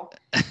girl.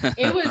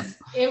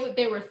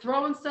 They were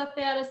throwing stuff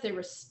at us. They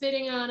were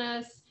spitting on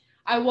us.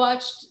 I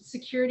watched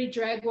security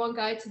drag one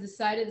guy to the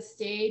side of the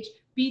stage,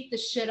 beat the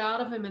shit out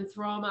of him and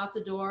throw him out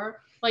the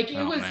door. Like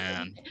it was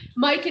man.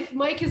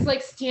 Mike is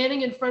like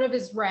standing in front of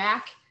his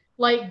rack,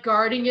 like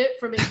guarding it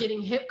from it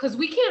getting hit, because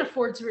we can't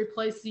afford to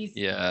replace these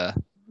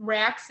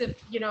racks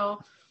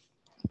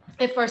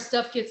if our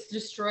stuff gets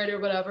destroyed or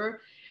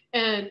whatever.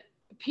 And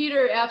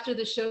Peter, after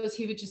the shows,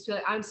 he would just be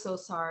like, I'm so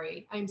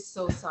sorry. I'm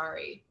so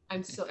sorry.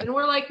 And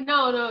we're like,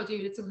 no,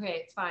 dude, it's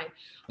okay. It's fine.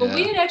 But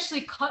we had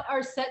actually cut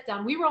our set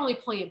down. We were only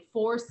playing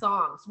 4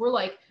 songs. We're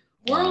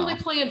only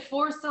playing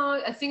 4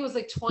 songs. I think it was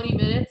like 20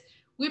 minutes.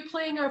 We're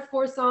playing our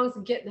 4 songs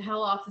and getting the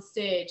hell off the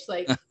stage,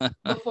 like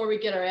before we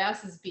get our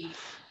asses beat.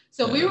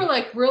 So we were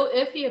like real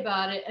iffy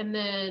about it. And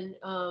then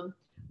I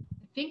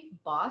think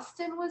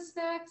Boston was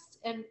next.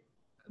 And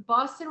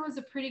Boston was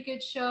a pretty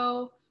good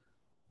show.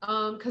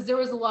 Because there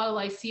was a lot of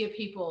Lycia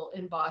people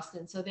in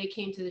Boston, so they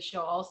came to the show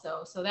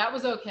also. So that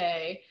was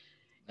okay.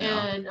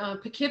 Yeah.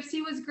 And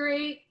Poughkeepsie was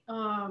great.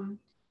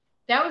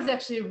 That was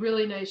actually a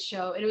really nice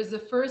show. It was the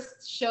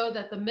first show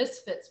that the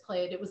Misfits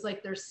played. It was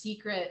like their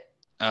secret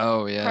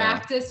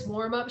practice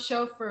warm-up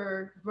show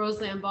for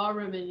Roseland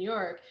Ballroom in New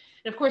York.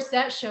 And of course,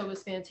 that show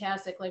was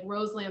fantastic, like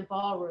Roseland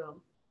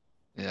Ballroom.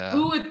 Yeah.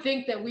 Who would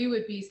think that we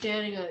would be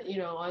standing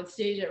on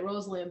stage at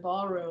Roseland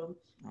Ballroom?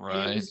 Right.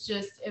 And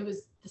it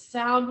was the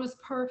sound was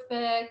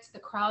perfect. The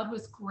crowd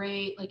was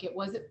great. Like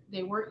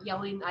they weren't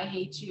yelling, I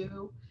hate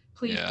you,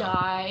 please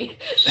die.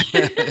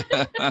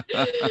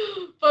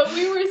 But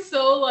we were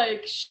so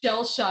like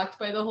shell shocked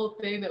by the whole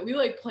thing that we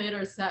like played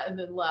our set and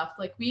then left.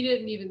 Like we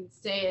didn't even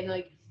stay. And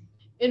like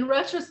in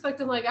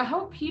retrospect, I'm like, I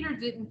hope Peter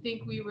didn't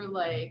think we were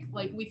like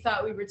we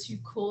thought we were too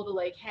cool to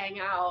like hang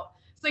out.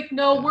 It's like,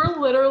 no, we're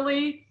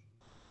literally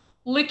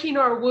licking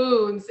our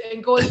wounds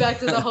and going back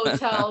to the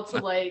hotel to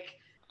like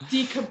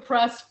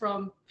decompress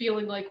from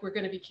feeling like we're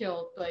going to be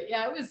killed. But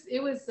yeah,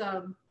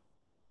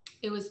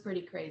 it was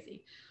pretty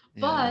crazy.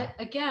 But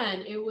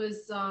again, it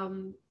was a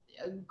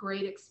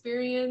great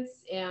experience,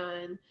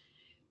 and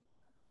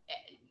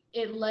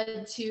it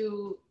led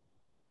to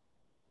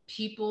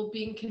people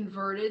being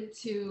converted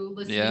to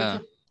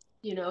listening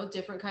to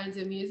different kinds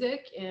of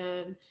music.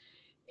 And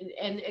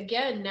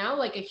again, now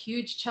like a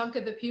huge chunk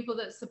of the people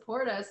that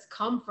support us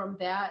come from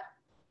that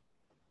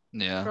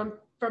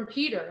from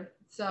Peter.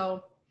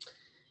 So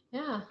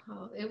yeah,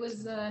 it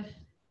was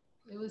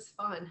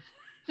fun.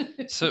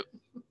 So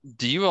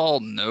do you all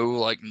know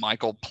like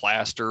Michael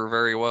Plaster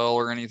very well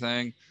or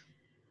anything?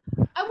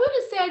 I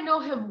wouldn't say I know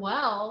him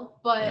well,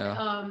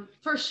 but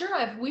for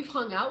sure we've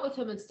hung out with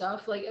him and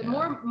stuff. Like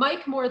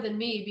Mike more than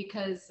me,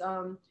 because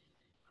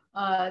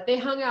they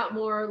hung out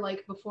more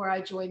like before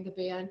I joined the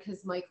band,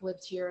 because Mike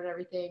lived here and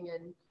everything,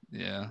 and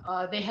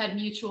they had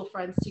mutual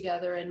friends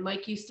together, and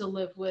Mike used to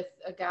live with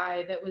a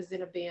guy that was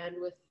in a band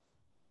with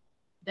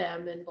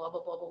them and blah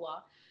blah blah blah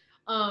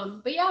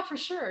blah. But yeah, for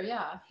sure,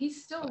 he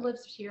still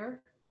lives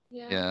here.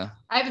 I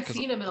haven't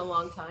seen him in a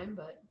long time,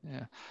 but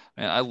man,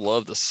 I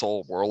love the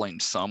Soul Whirling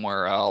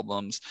Somewhere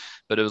albums,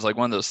 but it was like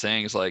one of those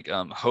things like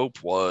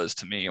Hope was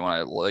to me when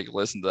I like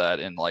listened to that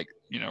and like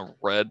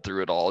read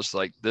through it all. It's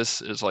like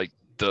this is like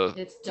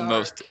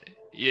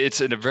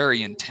it's in a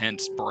very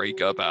intense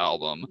breakup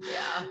album.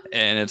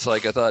 And it's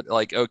like I thought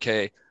like,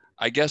 okay,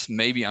 I guess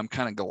maybe I'm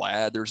kind of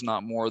glad there's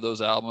not more of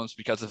those albums,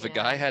 because if a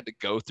guy had to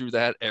go through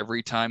that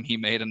every time he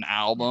made an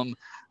album,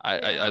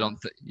 I don't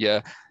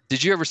think.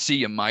 Did you ever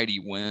see A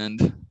Mighty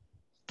Wind?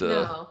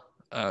 No.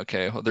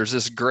 Okay, well, there's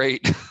this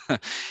great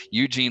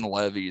Eugene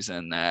Levy's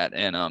in that,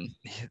 and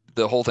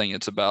the whole thing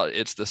it's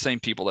the same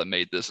people that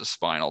made This Is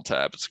Spinal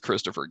Tap. It's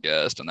Christopher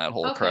Guest and that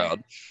whole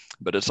crowd,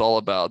 but it's all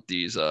about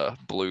these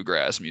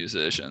bluegrass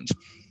musicians.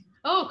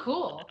 Oh,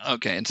 cool.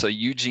 Okay, and so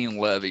Eugene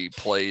Levy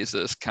plays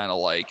this kind of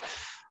like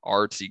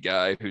artsy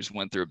guy who's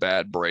went through a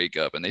bad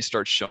breakup, and they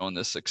start showing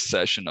this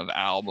succession of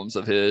albums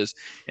of his,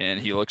 and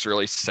he looks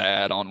really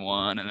sad on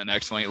one, and the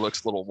next one he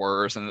looks a little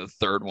worse, and the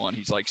third one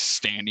he's like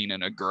standing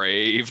in a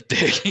grave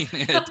digging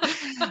it.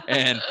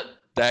 And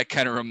that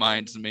kind of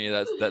reminds me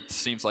that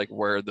seems like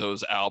where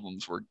those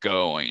albums were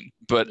going.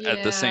 But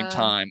at the same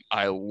time,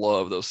 I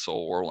love those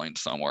Soul Whirling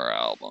Somewhere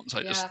albums.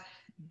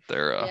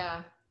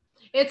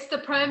 It's the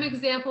prime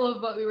example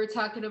of what we were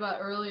talking about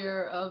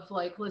earlier, of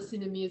like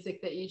listening to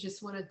music that you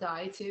just want to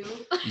die to.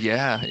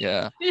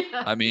 Yeah.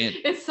 I mean,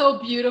 it's so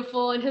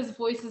beautiful, and his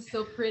voice is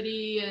so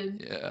pretty, and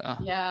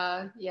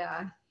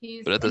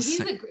he's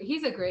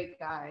a great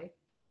guy.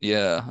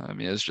 Yeah, I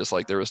mean, it's just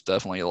like there was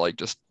definitely like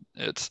just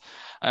it's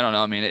I don't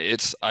know. I mean,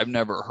 I've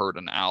never heard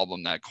an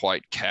album that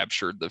quite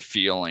captured the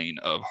feeling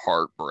of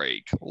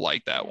heartbreak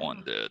like that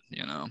one Yeah. did,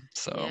 you know.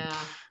 So Yeah.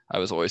 I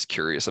was always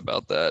curious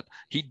about that.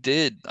 He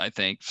did, I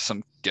think,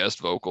 some guest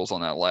vocals on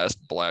that last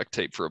Black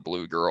Tape for a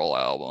Blue Girl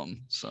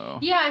album. So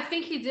Yeah, I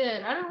think he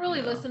did. I don't really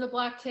yeah. listen to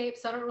Black Tape,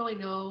 so I don't really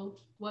know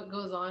what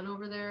goes on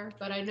over there,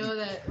 but I know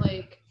that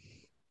like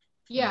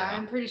yeah, Yeah,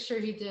 I'm pretty sure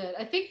he did.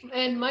 I think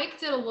and Mike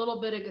did a little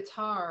bit of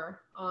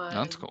guitar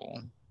that's on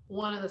cool.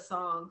 one of the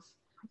songs.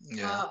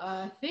 Yeah.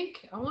 I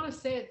think I want to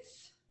say I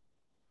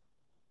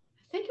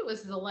think it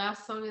was the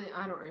last song.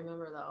 I don't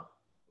remember though.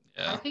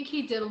 I Yeah. think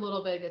he did a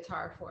little bit of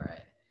guitar for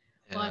it,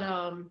 but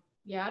Yeah.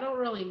 yeah, I don't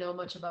really know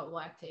much about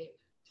Black Tape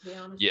to be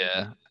honest with you.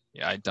 Yeah.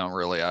 Yeah, I don't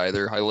really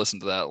either. I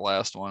listened to that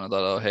last one. I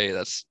thought, oh, hey,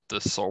 that's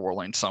the Soul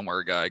Whirling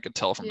Somewhere guy. I could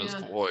tell from his Yeah,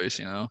 voice,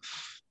 you know.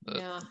 But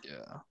yeah.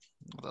 yeah,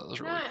 that was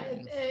really Not,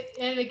 cool.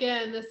 and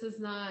again, this is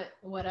not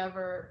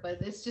whatever,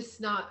 but it's just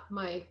not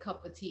my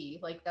cup of tea.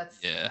 Like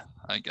that's Yeah,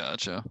 I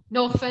gotcha.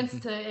 no offense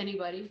to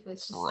anybody, but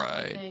it's just not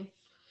my Right. thing.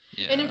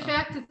 And in Yeah.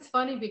 fact, it's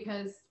funny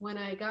because when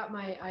I got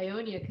my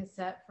Ionia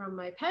cassette from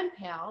my pen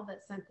pal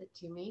that sent it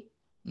to me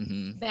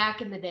Mm-hmm. back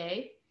in the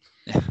day,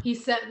 he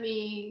sent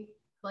me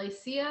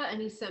Lycia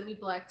and he sent me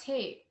Black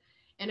Tape.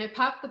 And I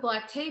popped the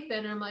Black Tape in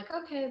and I'm like,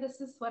 okay,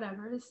 this is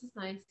whatever. This is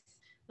nice.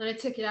 Then I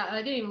took it out. I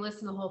didn't even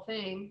listen to the whole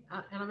thing.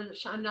 And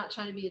I'm not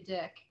trying to be a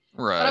dick.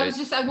 But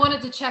Right. I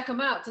wanted to check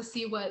them out to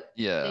see what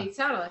Yeah. they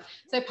sounded like.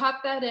 So I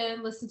popped that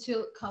in, listened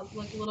to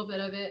like a little bit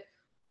of it,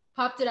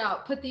 popped it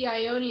out, put the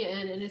Ionia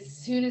in, and as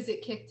soon as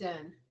it kicked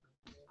in,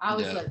 I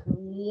was Yeah. like,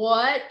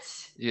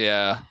 what?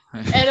 Yeah.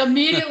 And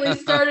immediately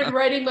started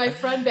writing my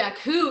friend back.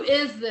 Who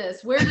is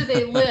this? Where do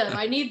they live?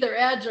 I need their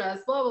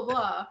address. Blah blah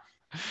blah.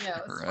 Yeah,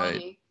 it was Right.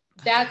 funny.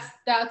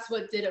 That's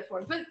what did it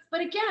for me.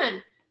 But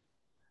again,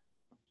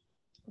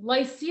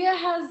 Lycia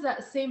has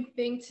that same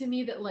thing to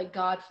me that like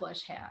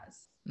Godflesh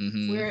has,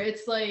 Mm-hmm. where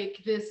it's like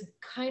this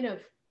kind of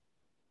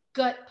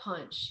gut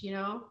punch, you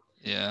know?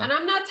 Yeah. And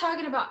I'm not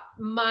talking about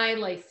my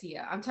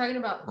Lycia. I'm talking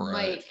about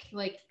Right. Mike,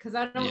 like, because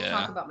I don't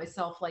talk Yeah. about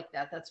myself like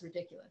that. That's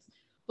ridiculous.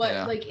 But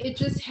Yeah. like, it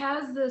just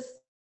has this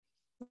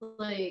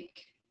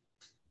like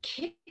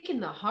kick in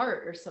the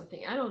heart or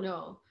something. I don't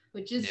know.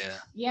 But just, Yeah.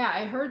 yeah,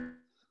 I heard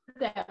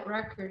that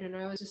record and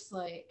I was just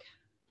like,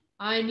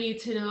 I need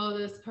to know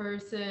this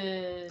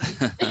person.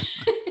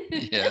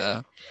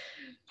 Yeah.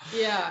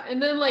 Yeah.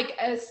 And then like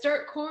at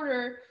Start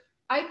Corner,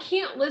 I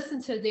can't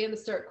listen to a day in the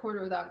Start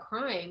Corner without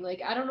crying.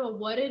 Like I don't know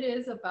what it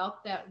is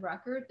about that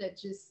record that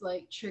just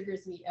like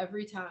triggers me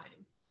every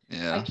time.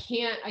 Yeah.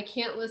 I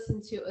can't listen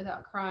to it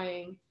without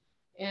crying.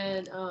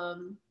 And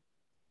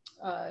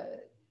uh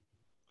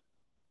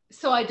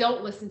so I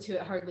don't listen to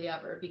it hardly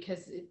ever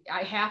because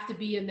I have to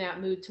be in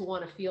that mood to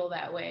want to feel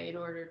that way in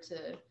order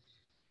to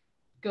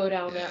go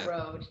down that Yeah.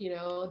 road. You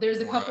know, there's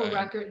Right.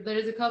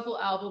 a couple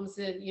albums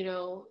in,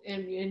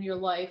 in your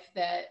life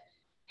that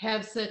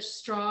have such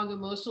strong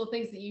emotional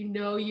things that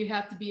you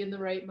have to be in the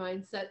right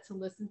mindset to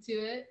listen to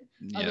it.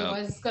 Yep.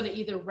 Otherwise it's going to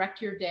either wreck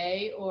your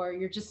day or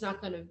you're just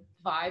not going to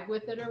vibe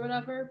with it or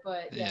whatever.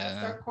 But yeah, Yeah.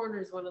 Start Corner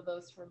is one of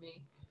those for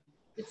me.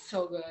 It's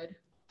so good.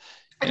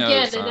 You know,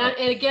 it's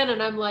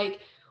And I'm like,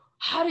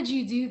 how did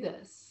you do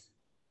this?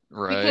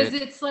 Because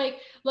right. it's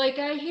like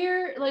I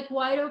hear like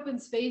Wide Open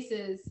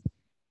Spaces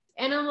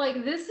and I'm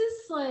like, this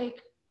is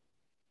like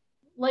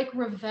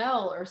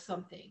Ravel or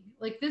something.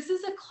 Like this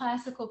is a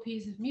classical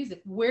piece of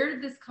music. Where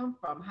did this come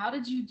from? How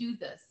did you do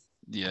this?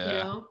 You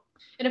Yeah. know?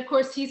 And of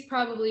course he's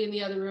probably in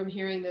the other room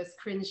hearing this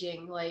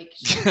cringing, like,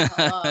 shut the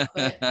hell up.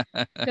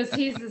 But because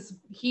he's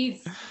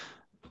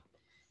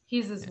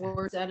his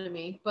worst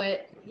enemy.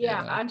 But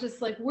yeah, Yeah. I'm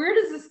just like, where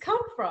does this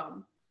come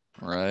from?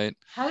 Right.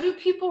 How do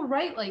people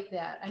write like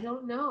that? I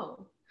don't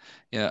know.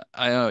 Yeah,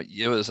 I know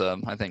it was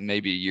I think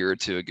maybe a year or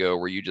two ago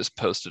where you just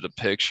posted a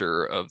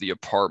picture of the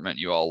apartment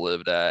you all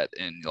lived at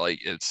and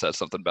like it said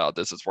something about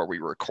this is where we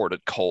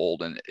recorded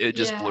cold and it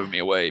just blew Yeah. me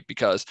away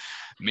because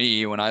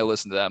me when I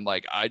listened to that I'm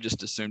like I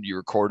just assumed you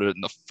recorded it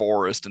in the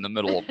forest in the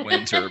middle of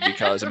winter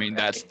because I mean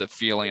that's Right. the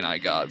feeling I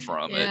got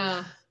from it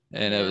Yeah.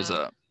 and it was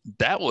Yeah. a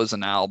that was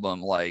an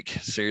album like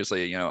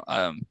seriously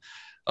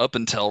up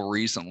until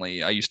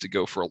recently, I used to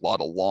go for a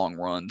lot of long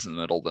runs in the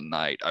middle of the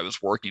night. I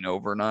was working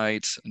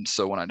overnight, and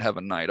so when I'd have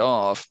a night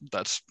off,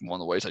 that's one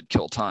of the ways I'd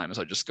kill time is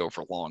I just go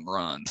for long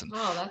runs. And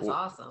Oh, that's well,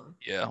 awesome.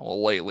 yeah,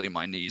 well, lately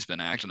my knee's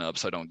been acting up,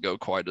 so I don't go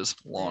quite as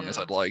long as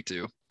Yeah. I'd like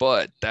to.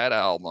 But that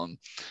album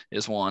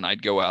is one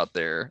I'd go out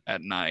there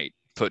at night,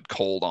 put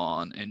cold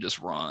on, and just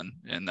run,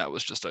 and that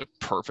was just a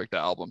perfect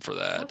album for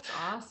that. That's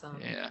awesome.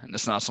 Yeah, and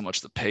it's not so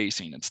much the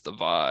pacing, it's the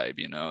vibe,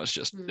 it's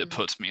just it Hmm.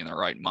 puts me in the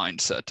right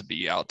mindset to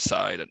be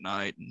outside at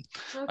night. And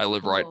I That's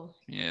live right, cool.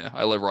 yeah,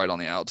 I live right on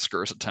the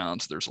outskirts of town,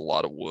 so there's a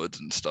lot of woods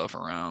and stuff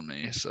around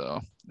me.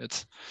 So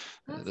it's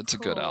That's it's a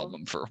good cool.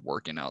 album for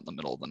working out in the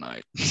middle of the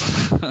night.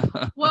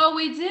 Well,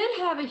 we did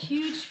have a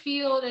huge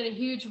field and a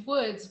huge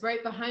woods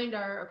right behind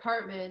our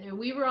apartment, and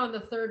we were on the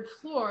third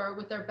floor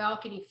with our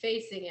balcony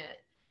facing it.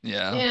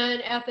 Yeah.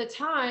 And at the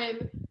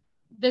time,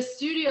 the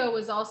studio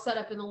was all set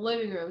up in the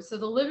living room. So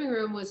the living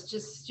room was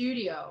just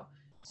studio. Right.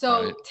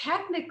 So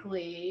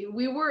technically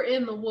we were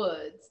in the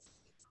woods,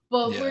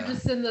 but we're Yeah.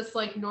 just in this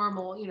like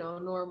normal,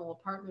 normal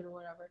apartment or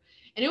whatever.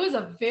 And it was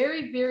a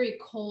very, very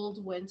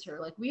cold winter.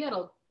 Like we had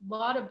a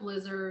lot of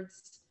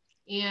blizzards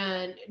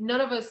and none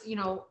of us,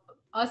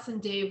 us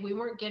and Dave, we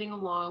weren't getting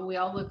along. We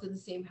all lived in the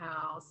same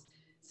house.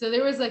 So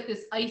there was like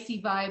this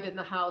icy vibe in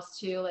the house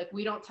too. Like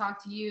we don't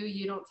talk to you,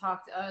 you don't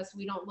talk to us,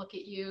 we don't look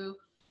at you,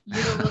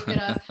 you don't look at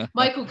us.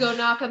 Mike would go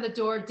knock on the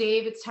door.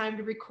 Dave, it's time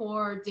to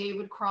record. Dave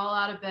would crawl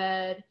out of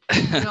bed.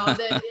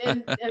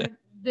 And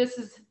this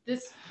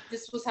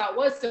was how it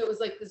was. So it was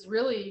like this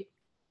really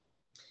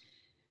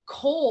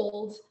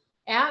cold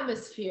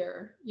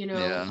atmosphere.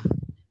 Yeah.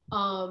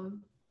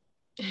 Um,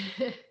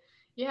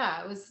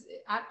 yeah, it was.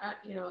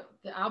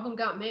 The album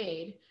got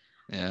made.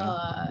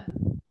 Yeah.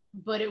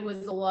 But it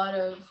was a lot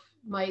of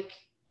Mike,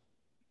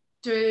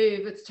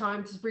 Dave, it's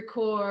time to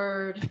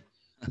record.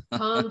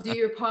 Come do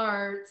your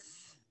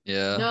parts.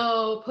 Yeah.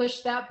 No,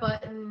 push that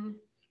button.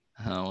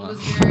 Oh, It was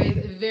very,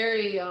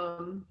 very,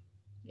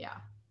 yeah.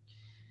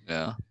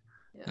 Yeah.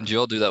 And did you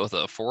all do that with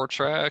a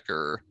 4-track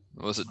or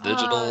was it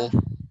digital?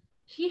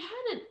 He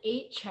had an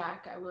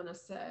 8-track, I want to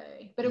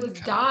say, but it was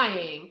Okay.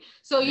 dying.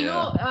 So,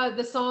 Yeah.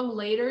 the song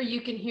Later, you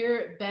can hear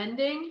it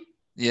bending.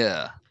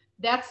 Yeah.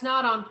 That's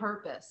not on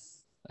purpose.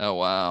 Oh,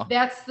 wow.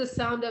 That's the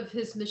sound of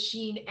his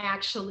machine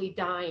actually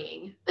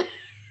dying.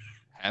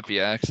 Happy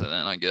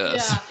accident, I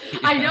guess. Yeah,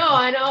 I know.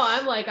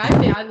 I'm like,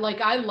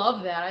 I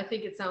love that. I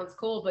think it sounds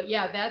cool, but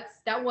yeah,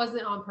 that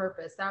wasn't on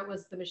purpose. That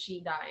was the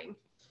machine dying.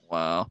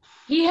 Wow.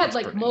 He had That's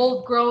like pretty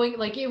mold growing,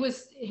 like it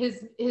was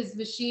his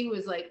machine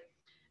was like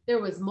there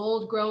was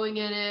mold growing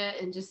in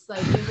it, and just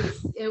like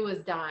it was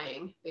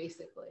dying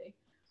basically.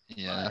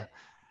 Yeah. But,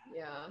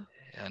 yeah.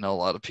 I know a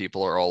lot of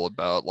people are all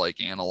about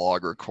like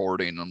analog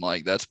recording. I'm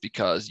like, that's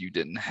because you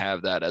didn't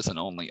have that as an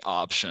only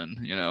option.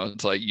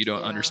 It's like you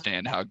don't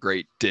understand how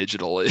great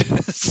digital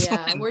is.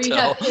 Yeah, where you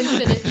have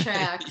infinite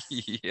tracks.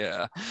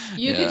 Yeah.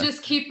 You could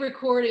just keep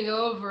recording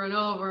over and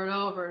over and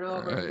over and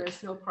over, Right. and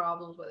there's no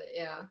problems with it.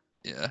 Yeah.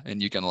 Yeah,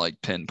 and you can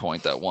like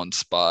pinpoint that one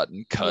spot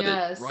and cut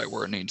it right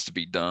where it needs to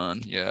be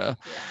done. Yeah.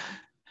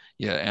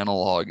 Yeah,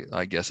 analog,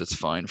 I guess it's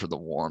fine for the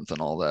warmth and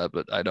all that,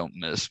 but I don't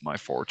miss my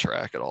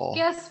 4-track at all.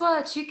 Guess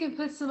what? You can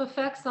put some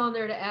effects on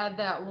there to add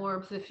that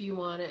warmth if you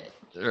want it.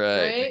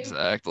 Right?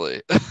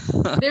 Exactly.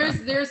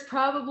 There's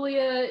probably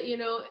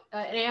an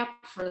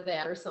app for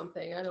that or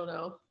something. I don't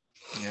know.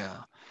 Yeah.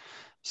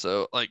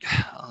 So like,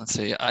 let's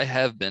see, I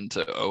have been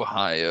to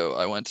Ohio.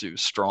 I went to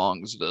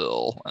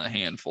Strongsville a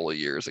handful of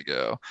years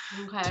ago.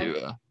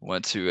 Okay.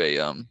 Went to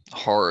a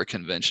horror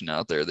convention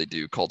out there they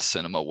do called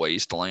Cinema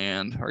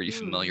Wasteland. Are you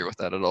familiar with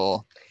that at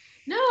all?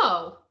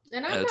 No.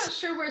 And I'm not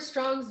sure where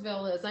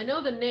Strongsville is. I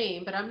know the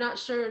name, but I'm not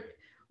sure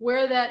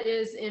where that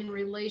is in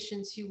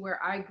relation to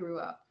where I grew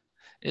up.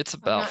 It's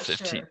about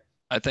 15. Sure.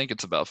 I think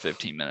it's about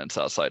 15 minutes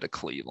outside of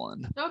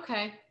Cleveland.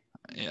 Okay.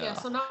 Yeah,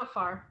 so not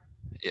far.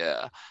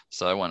 Yeah,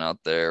 so I went out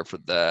there for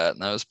that,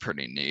 and that was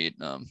pretty neat.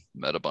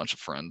 Met a bunch of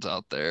friends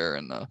out there,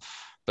 and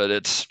but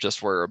it's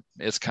just where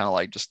it's kind of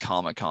like just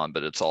Comic-Con,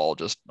 but it's all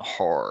just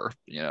horror.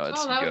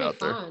 It's that you go would out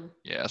be there. Fun.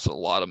 Yeah, so a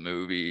lot of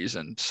movies,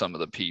 and some of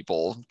the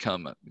people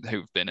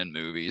who've been in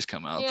movies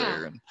come out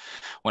there. And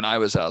when I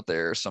was out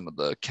there, some of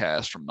the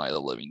cast from Night of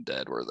the Living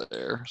Dead were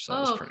there, so it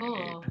was pretty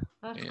neat.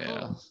 That's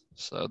cool.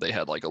 So they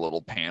had like a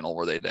little panel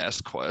where they'd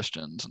ask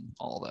questions and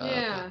all that.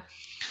 Yeah.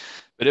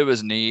 But it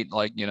was neat.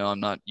 Like, I'm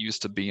not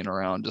used to being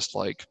around just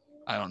like,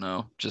 I don't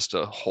know, just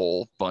a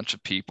whole bunch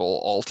of people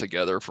all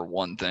together for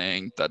one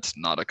thing. That's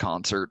not a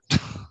concert.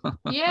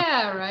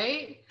 Yeah,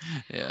 right?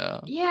 Yeah.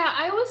 Yeah,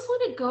 I always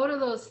want to go to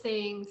those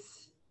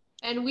things,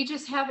 and we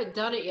just haven't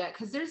done it yet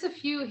because there's a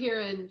few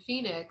here in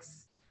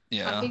Phoenix.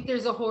 Yeah. I think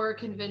there's a horror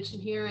convention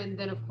here, and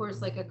then, of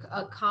course, like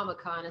a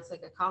Comic-Con. It's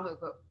like a comic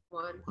book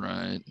one.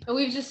 Right. And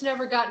we've just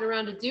never gotten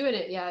around to doing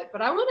it yet.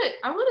 But I want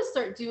to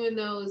start doing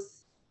those.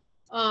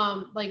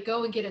 Like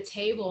go and get a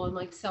table and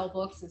like sell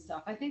books and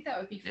stuff. I think that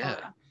would be fun.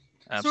 Yeah,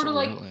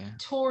 absolutely. Sort of like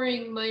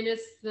touring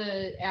minus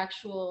the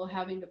actual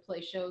having to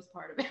play shows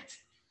part of it.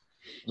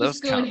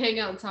 Just go and hang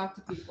out and talk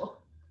to people.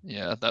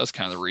 Yeah, that was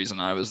kind of the reason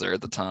I was there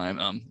at the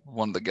time.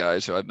 One of the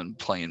guys who I've been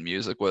playing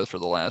music with for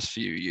the last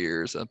few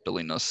years,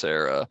 Billy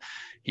Nocera,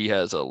 he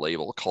has a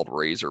label called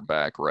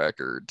Razorback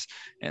Records,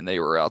 and they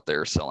were out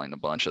there selling a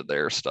bunch of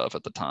their stuff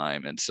at the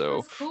time. And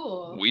so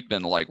we'd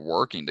been like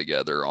working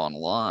together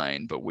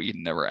online, but we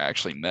never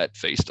actually met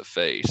face to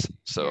face.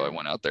 So I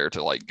went out there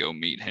to like go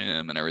meet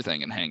him and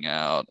everything and hang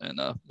out,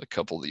 and a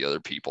couple of the other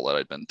people that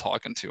I'd been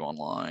talking to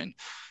online.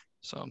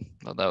 So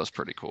that was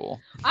pretty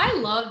cool. I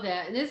love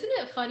that. And isn't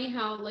it funny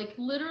how like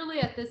literally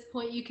at this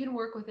point you can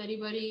work with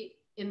anybody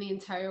in the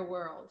entire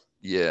world?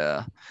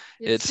 Yeah.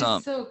 It's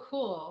just so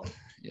cool.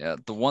 Yeah.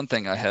 The one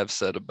thing I have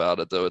said about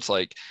it though, it's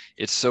like,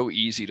 it's so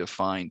easy to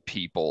find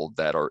people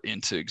that are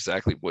into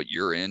exactly what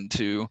you're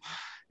into.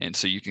 And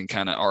so you can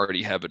kind of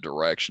already have a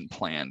direction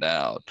planned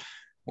out.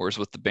 Whereas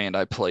with the band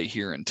I play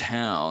here in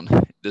town,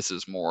 this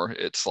is more,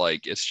 it's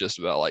like, it's just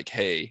about like,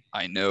 hey,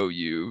 I know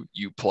you,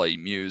 you play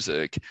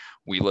music,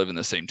 we live in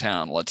the same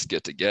town, let's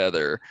get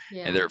together. And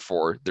Yeah.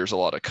 therefore there's a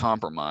lot of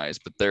compromise,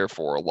 but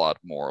therefore a lot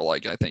more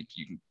like, I think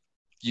you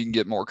can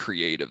get more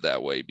creative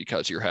that way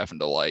because you're having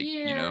to like,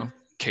 Yeah. I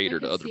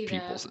cater to could other see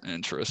people's that.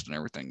 interest and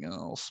everything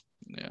else.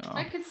 Yeah.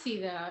 I could see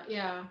that.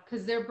 Yeah.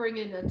 Because they're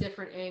bringing a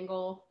different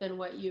angle than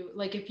what you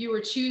like. If you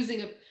were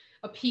choosing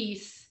a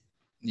piece,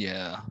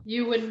 Yeah.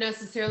 you wouldn't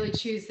necessarily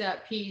choose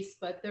that piece,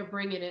 but they're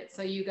bringing it.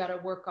 So you got to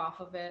work off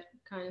of it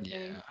kind of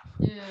thing.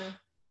 Yeah. Yeah.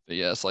 But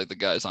yeah, it's like the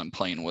guys I'm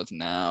playing with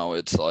now,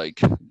 it's like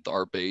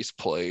our bass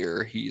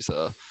player,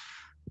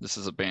 this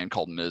is a band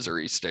called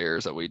Misery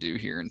Stairs that we do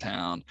here in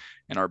town.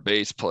 And our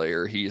bass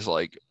player, he's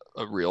like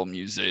a real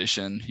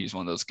musician. He's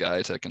one of those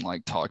guys that can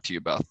like talk to you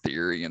about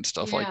theory and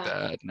stuff like Yeah.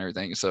 that and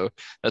everything. So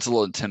that's a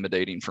little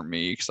intimidating for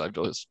me because I've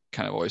just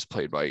kind of always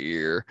played by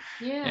ear.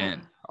 Yeah.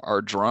 And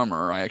our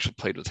drummer, I actually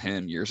played with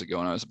him years ago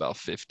when I was about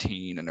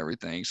 15 and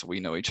everything. So we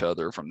know each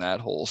other from that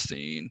whole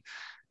scene.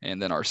 And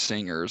then our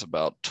singer is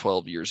about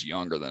 12 years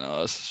younger than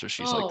us. So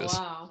she's like Oh, this,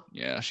 wow.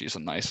 yeah, she's a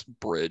nice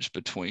bridge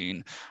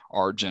between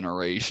our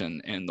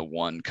generation and the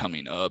one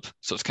coming up.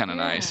 So it's kind of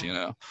nice,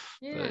 Yeah.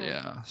 But Yeah.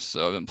 yeah,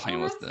 so I've been Oh,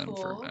 playing with that's them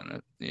for a cool.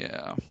 minute.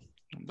 Yeah.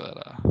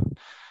 But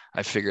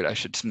I figured I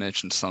should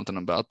mention something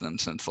about them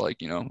since like,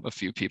 a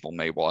few people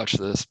may watch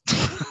this.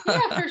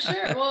 Yeah, for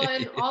sure. Well,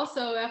 and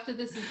also after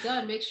this is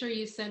done, make sure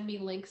you send me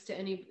links to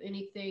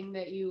anything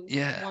that you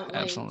Yeah, want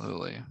linked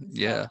absolutely. and stuff.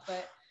 Yeah.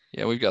 But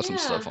Yeah, we've got some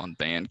yeah, stuff on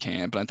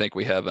Bandcamp, and I think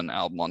we have an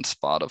album on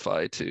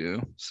Spotify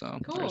too. So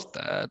there's cool.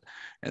 that.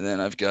 And then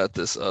I've got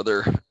this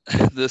other,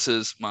 this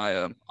is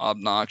my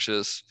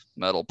obnoxious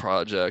metal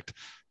project.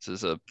 This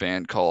is a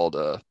band called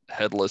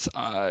Headless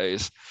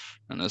Eyes,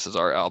 and this is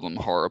our album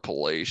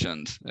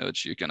Horripilations,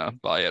 which you can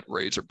buy at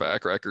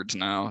Razorback Records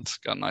now. It's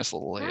got a nice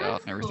little layout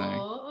That's and everything.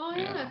 cool. Oh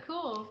Yeah, yeah,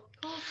 cool.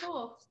 Cool,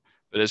 cool.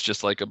 but it's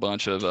just like a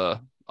bunch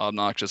of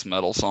obnoxious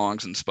metal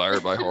songs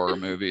inspired by horror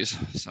movies.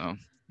 So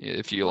yeah,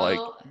 if you like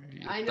Well,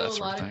 I know that a sort of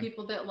lot of thing.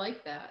 people that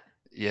like that.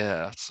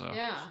 Yeah, so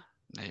Yeah.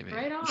 maybe.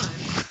 Right on.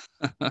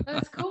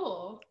 That's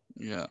cool.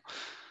 Yeah.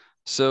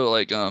 So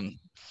like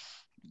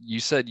you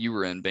said you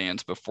were in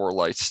bands before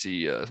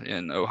Lightsea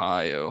in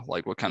Ohio.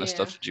 Like what kind of Yeah.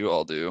 stuff did you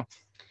all do?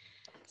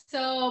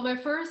 So my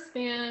first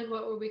band,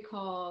 what were we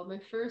called? My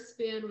first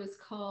band was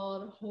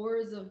called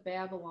Whores of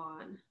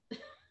Babylon.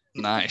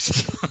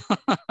 Nice.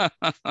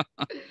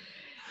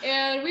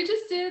 And we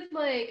just did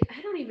like,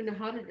 I don't even know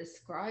how to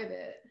describe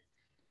it.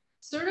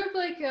 Sort of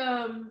like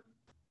I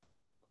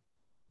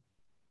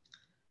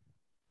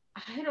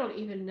don't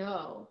even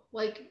know.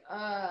 Like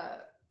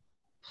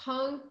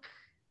punk,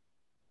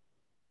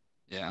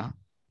 Yeah.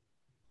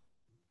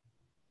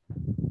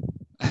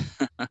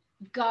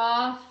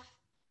 goth,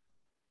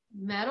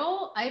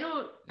 metal. I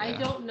Yeah.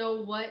 don't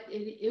know what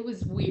it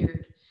was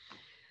weird.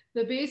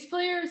 The bass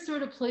player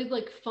sort of played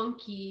like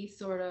funky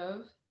sort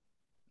of.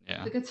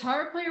 Yeah. The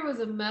guitar player was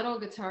a metal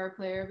guitar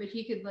player, but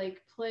he could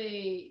like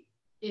play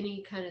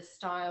any kind of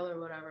style or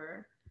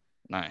whatever.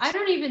 I Nice.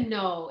 don't even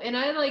know. And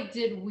I like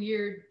did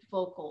weird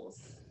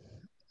vocals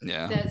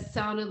Yeah. that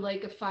sounded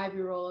like a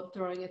 5-year-old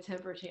throwing a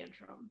temper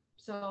tantrum.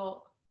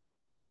 So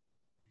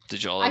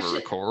Did y'all I ever should,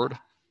 record?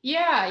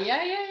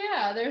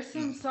 yeah. There's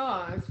some Mm.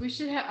 songs.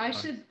 I Uh,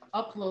 should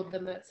upload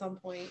them at some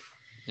point.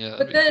 yeah, that'd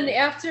But be then cool.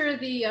 after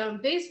the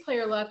bass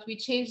player left, we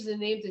changed the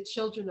name to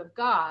Children of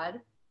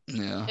God,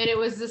 Yeah. and it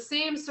was the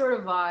same sort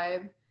of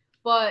vibe.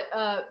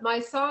 But my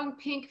song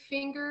Pink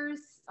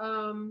Fingers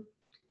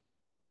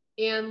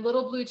and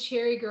Little Blue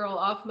Cherry Girl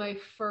off my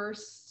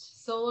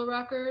first solo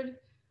record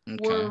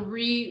Okay. were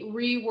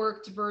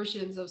reworked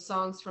versions of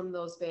songs from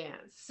those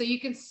bands. So you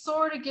can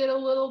sort of get a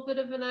little bit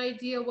of an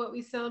idea what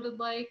we sounded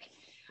like.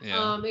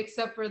 Yeah.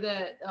 Except for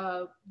that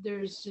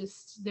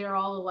they're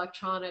all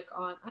electronic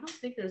on. I don't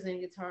think there's any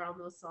guitar on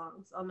those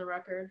songs on the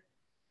record.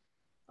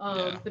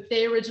 Yeah. But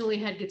they originally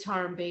had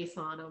guitar and bass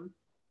on them.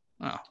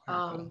 Oh,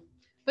 very cool.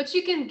 But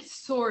you can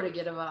sort of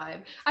get a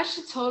vibe. I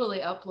should totally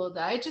upload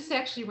that. I just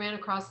actually ran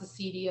across a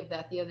CD of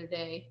that the other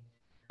day.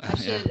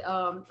 Yeah.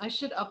 I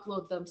should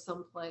upload them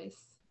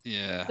someplace.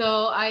 Yeah.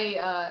 So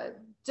I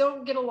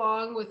don't get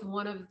along with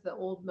one of the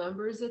old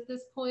members at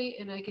this point,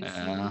 and I can see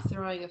him Yeah.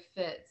 throwing a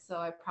fit. So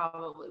I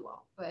probably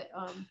won't. But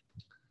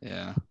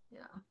Yeah.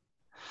 yeah,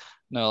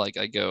 No, like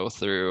I go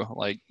through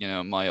like,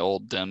 my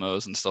old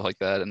demos and stuff like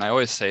that. And I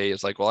always say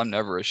it's like, well, I'm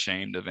never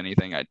ashamed of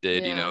anything I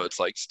did, yeah. it's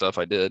like stuff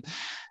I did.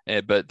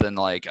 But then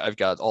like I've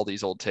got all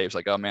these old tapes,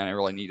 like, oh man, I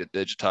really need to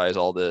digitize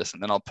all this.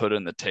 And then I'll put it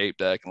in the tape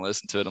deck and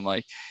listen to it. I'm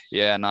like,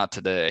 yeah, not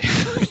today.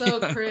 So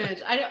cringe.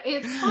 I don't.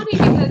 It's funny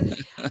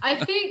because I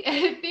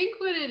think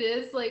what it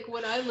is like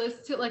when I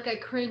listen to it, like I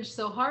cringe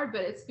so hard,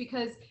 but it's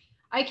because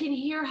I can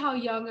hear how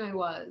young I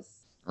was.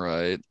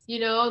 Right.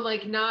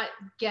 Like not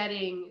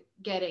getting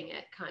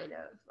it kind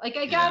of. Like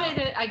Yeah.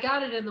 I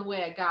got it in the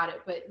way I got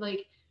it, but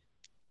like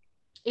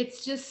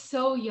it's just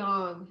so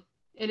young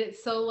and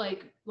it's so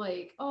like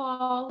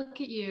oh,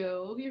 look at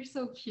you. You're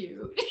so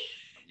cute.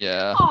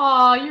 Yeah.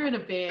 Oh, you're in a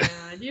band.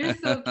 You're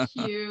so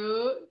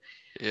cute.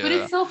 But Yeah.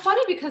 it's so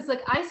funny because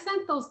like I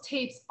sent those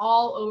tapes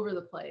all over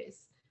the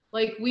place.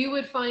 Like we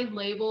would find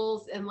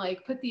labels and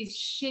like put these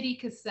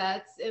shitty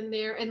cassettes in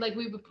there and like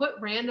we would put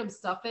random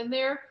stuff in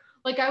there.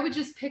 Like I would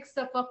just pick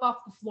stuff up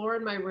off the floor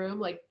in my room,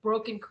 like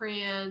broken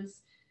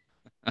crayons,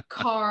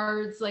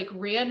 cards, like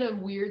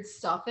random weird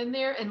stuff in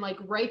there and like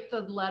write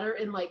the letter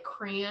in like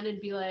crayon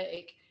and be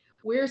like,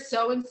 we're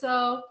so and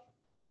so.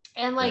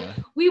 And like Yeah.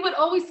 we would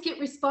always get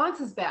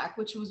responses back,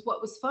 which was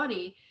what was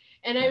funny.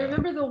 And I Yeah.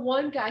 remember the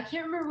one guy, I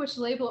can't remember which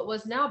label it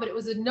was now, but it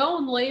was a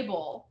known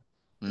label,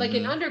 like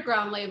an Mm-hmm.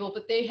 underground label,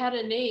 but they had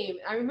a name.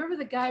 I remember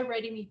the guy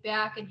writing me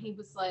back and he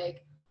was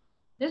like,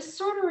 this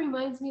sort of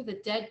reminds me of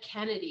the Dead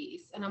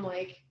Kennedys. And I'm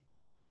like,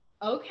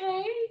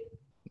 okay,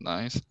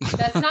 Nice.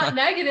 that's not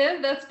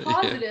negative, that's Yeah.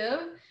 positive.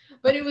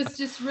 But it was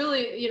just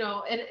really,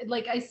 and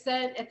like I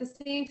said, at the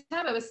same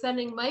time, I was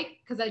sending Mike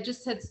because I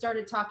just had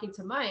started talking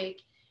to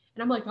Mike,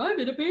 and I'm like, I'm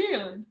in a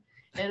band.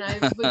 And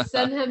I would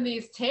send him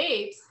these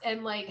tapes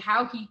and like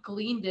how he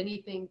gleaned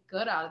anything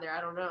good out of there. I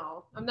don't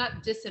know. I'm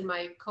not dissing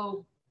my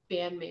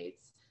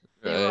co-bandmates.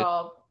 They were Right.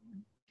 all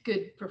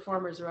good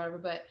performers or whatever,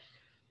 but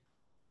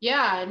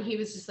yeah. And he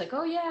was just like,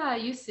 oh yeah,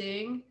 you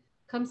sing.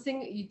 Come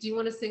sing. Do you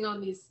want to sing on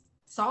these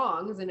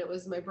songs? And it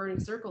was my Burning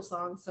Circle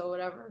song. So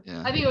whatever.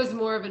 Yeah. I think it was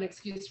more of an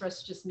excuse for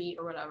us to just meet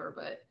or whatever,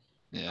 but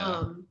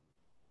Yeah.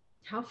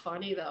 how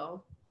funny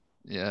though.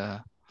 Yeah.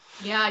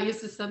 Yeah, I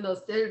used to send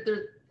those.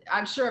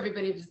 I'm sure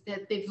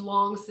they've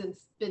long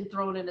since been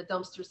thrown in a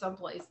dumpster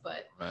someplace,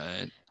 but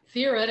Right.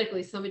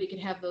 theoretically, somebody could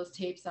have those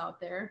tapes out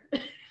there.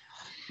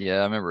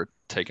 Yeah, I remember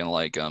taking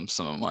like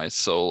some of my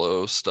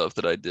solo stuff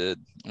that I did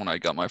when I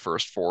got my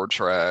first 4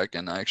 track,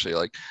 and I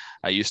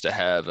used to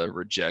have a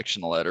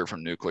rejection letter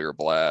from Nuclear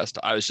Blast.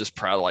 I was just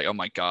proud, like, oh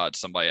my God,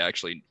 somebody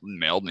actually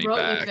mailed me Wrote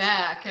you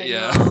back. back.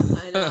 Yeah.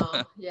 I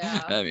know.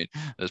 Yeah. I mean,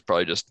 it's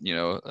probably just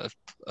a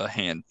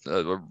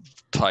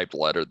typed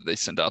letter that they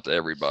sent out to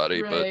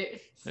everybody, but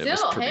Right. it was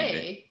Still, pretty neat.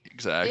 hey, they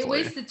Exactly.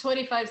 wasted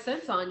 25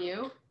 cents on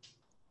you.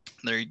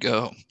 There you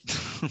go.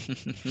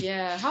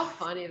 Yeah. How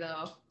funny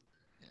though.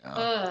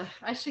 Yeah.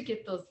 I should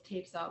get those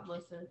tapes out and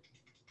listen.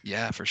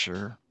 Yeah, for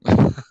sure.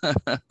 That's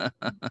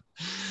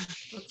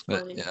But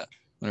funny. yeah,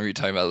 whenever you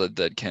talk about the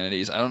Dead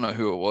Kennedys, I don't know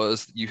who it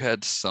was. You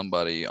had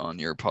somebody on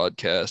your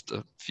podcast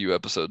a few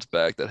episodes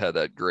back that had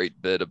that great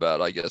bit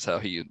about, I guess, how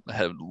he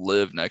had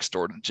lived next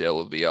door to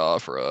Jello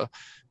Biafra,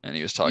 and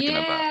he was talking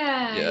about,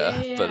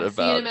 but Seeing him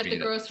about at the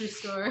being grocery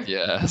store.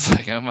 it's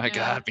like, oh my Yeah.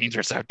 God, beans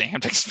are so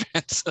damned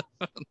expensive.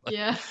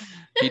 Yeah.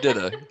 He did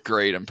a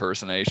great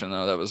impersonation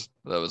though. That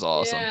was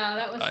awesome. Yeah,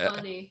 that was I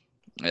funny.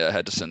 Yeah, I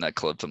had to send that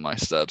clip to my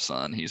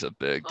stepson. He's a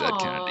big Dead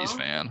Kennedys Aw,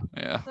 fan.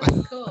 Yeah.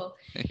 that's cool.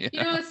 Yeah.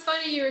 It's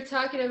funny you were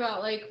talking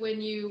about like when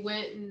you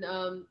went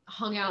and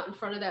hung out in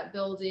front of that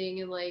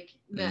building and like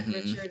met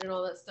Mm-hmm. Richard and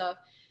all that stuff.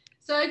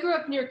 So I grew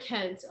up near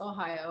Kent,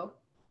 Ohio.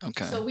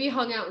 Okay. So we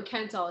hung out in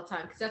Kent all the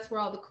time because that's where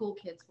all the cool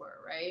kids were,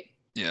 right?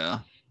 Yeah.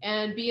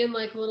 And being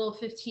like little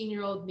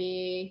 15-year-old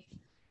me,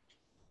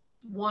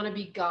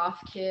 wannabe goth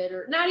kid,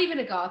 or not even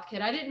a goth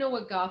kid. I didn't know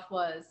what goth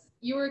was.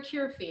 You were a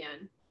Cure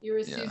fan. You were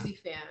a Susie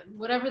fan.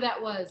 Whatever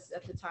that was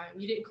at the time.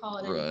 You didn't call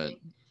it anything.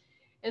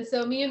 And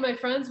so me and my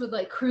friends would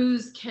like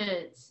cruise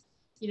Kent.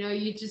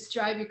 You just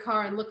drive your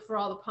car and look for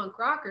all the punk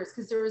rockers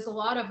because there was a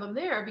lot of them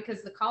there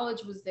because the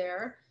college was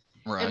there.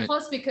 Right. And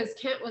plus because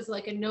Kent was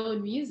like a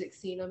known music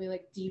scene. I mean,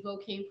 like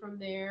Devo came from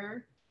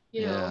there,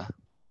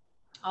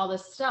 all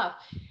this stuff.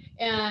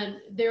 And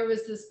there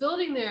was this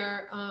building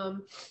there,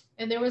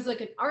 and there was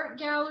like an art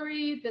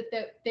gallery that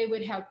they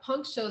would have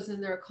punk shows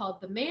in there called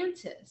the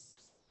Mantis.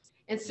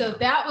 And so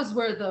that was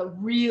where the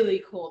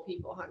really cool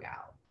people hung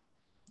out.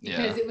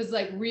 Because it was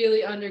like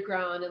really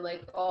underground and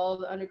like all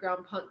the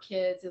underground punk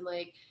kids and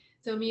like,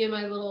 so me and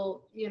my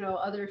little,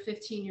 other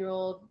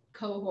 15-year-old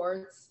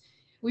cohorts,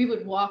 we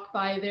would walk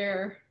by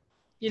there,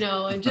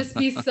 and just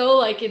be so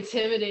like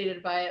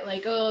intimidated by it.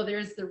 Like, oh,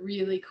 there's the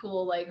really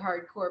cool, like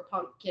hardcore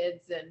punk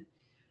kids.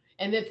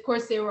 And of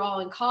course they were all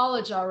in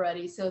college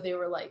already. So they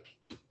were like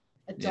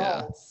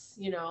adults,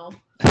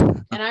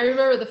 And I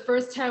remember the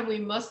first time we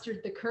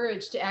mustered the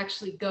courage to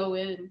actually go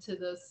into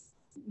this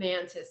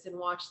Mantis and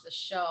watch the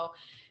show.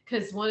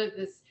 Because one of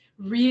this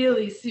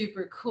really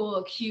super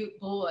cool, cute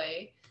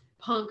boy,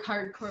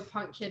 hardcore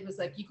punk kid was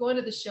like, "You going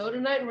to the show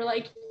tonight?" And we're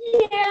like,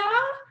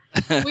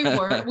 "Yeah." We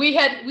weren't. We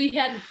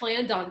hadn't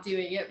planned on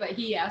doing it, but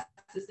he asked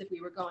us if we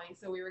were going,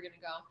 so we were going to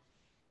go.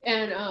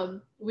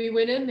 And we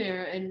went in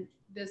there, and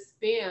this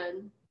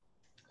band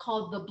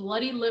called the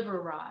Bloody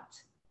Liver Rot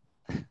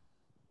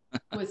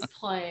was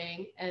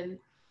playing, and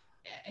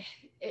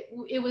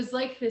it was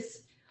like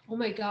this. Oh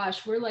my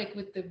gosh, we're like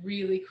with the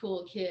really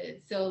cool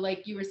kids. So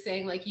like you were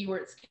saying, like you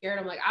weren't scared.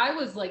 I'm like, I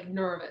was like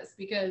nervous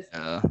because,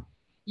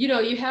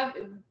 you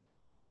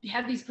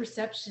have these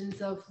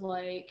perceptions of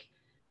like,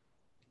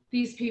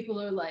 these people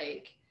are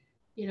like,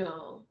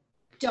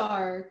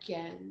 dark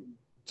and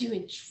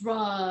doing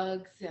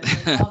drugs and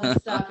like all this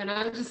stuff. And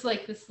I'm just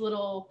like this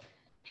little,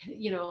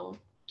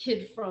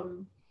 kid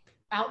from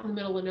out in the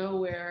middle of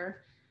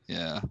nowhere.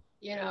 Yeah.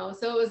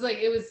 So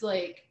it was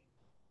like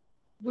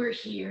we're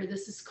here.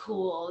 This is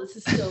cool. This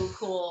is so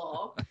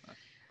cool.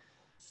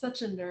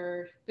 Such a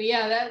nerd. But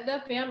yeah,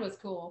 that band was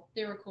cool.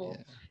 They were cool.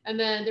 Yeah. And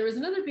then there was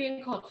another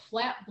band called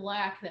Flat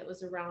Black that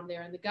was around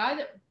there. And the guy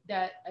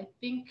that I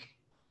think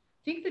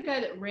the guy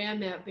that ran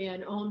that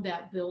band owned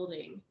that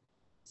building.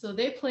 So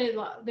they played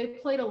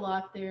a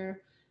lot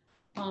there.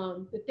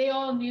 But they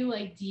all knew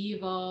like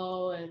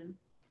Devo and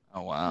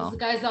Oh because wow. the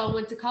guys all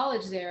went to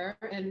college there,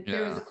 and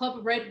there was a Yeah.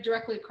 club right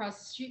directly across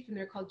the street from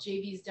there called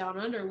JV's Down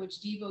Under, which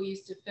Devo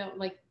used to film.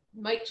 Like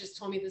Mike just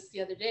told me this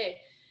the other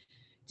day.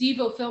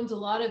 Devo filmed a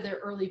lot of their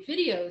early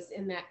videos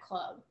in that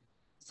club.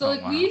 So Oh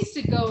like we wow. used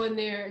to go in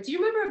there. Do you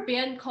remember a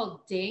band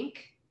called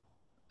Dink?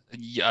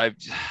 Yeah,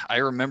 I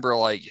remember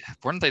like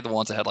weren't they the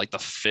ones that had like the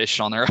fish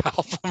on their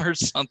album or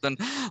something?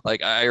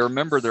 Like I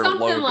remember their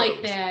Something like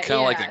logos, that, kind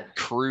of like a yeah.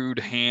 crude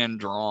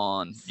hand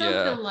drawn. Something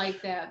Yeah.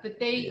 like that. But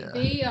they Yeah.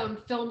 they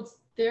filmed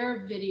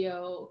their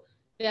video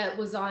that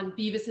was on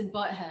Beavis and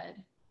Butthead.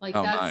 Like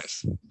Oh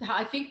that's nice.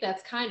 I think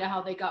that's kind of how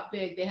they got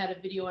big. They had a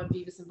video on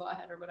Beavis and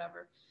Butthead or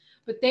whatever.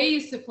 But they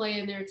used to play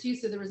in there too.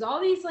 So there was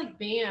all these like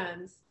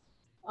bands.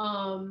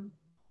 Um,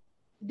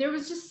 there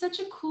was just such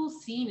a cool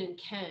scene in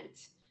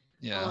Kent.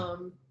 Yeah.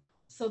 Um,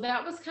 so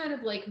that was kind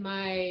of like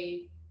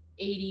my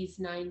 80s,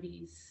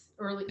 90s,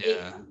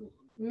 Yeah.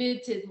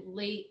 mid to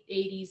late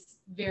 80s,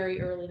 very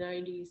early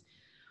 90s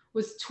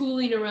was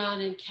tooling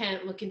around in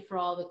Kent looking for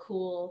all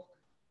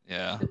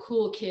Yeah. the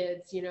cool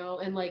kids,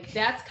 and like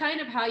that's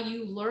kind of how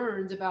you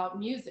learned about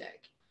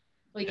music.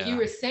 Like you Yeah.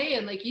 were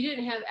saying, like you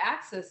didn't have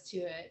access to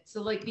it.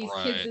 So like these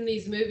kids Right. in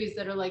these movies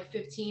that are like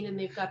 15 and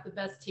they've got the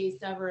best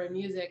taste ever in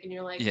music, and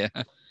you're like, Yeah.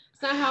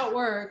 it's not how it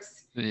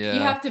works. You Yeah.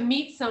 have to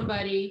meet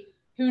somebody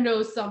who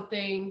knows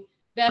something.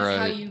 That's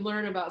how Right. you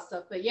learn about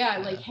stuff. But yeah,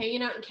 like Yeah.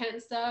 hanging out in Kent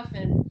and stuff,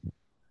 and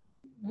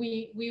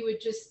we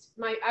would just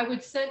my I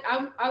would send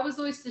I was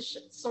always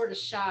sort of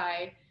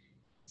shy,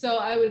 so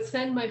I would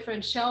send my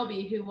friend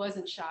Shelby, who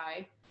wasn't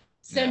shy,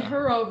 send Yeah.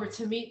 her over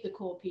to meet the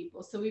cool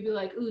people. So we'd be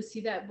like, "Ooh,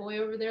 see that boy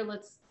over there?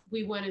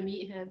 We want to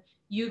meet him.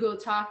 You go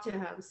talk to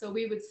him." So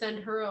we would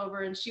send her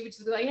over, and she would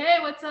just be like, "Hey,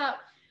 what's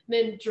up?" And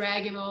then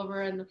drag him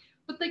over, and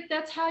but like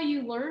that's how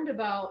you learned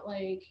about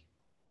like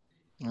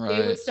they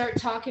would Right. start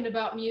talking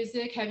about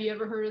music. Have you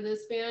ever heard of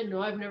this band?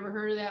 No, I've never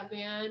heard of that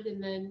band.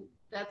 And then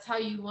that's how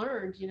you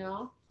learned.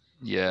 And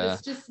Yeah.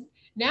 it's just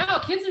now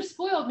kids are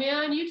spoiled,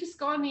 man. You just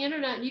go on the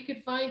internet and you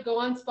could go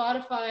on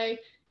Spotify,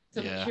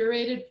 some Yeah.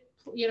 curated,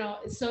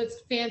 so it's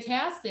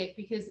fantastic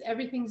because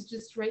everything's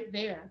just right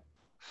there.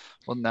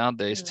 Well,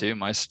 nowadays Yeah. too,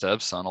 my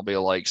stepson will be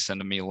like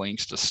sending me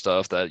links to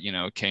stuff that,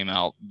 came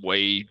out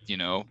way,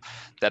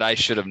 that I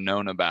should have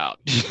known about.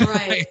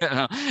 Right.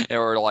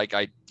 Or like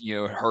I,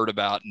 heard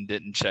about and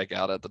didn't check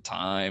out at the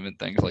time and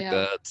things like Yeah.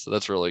 that. So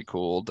that's really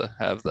cool to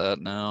have that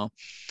now.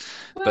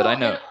 But I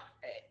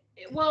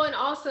Well, know, and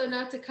also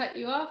not to cut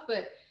you off,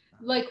 but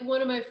like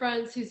one of my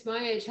friends who's my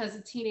age has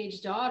a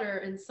teenage daughter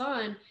and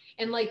son,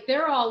 and like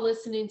they're all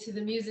listening to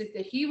the music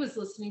that he was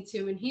listening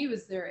to when he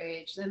was their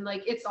age, and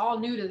like it's all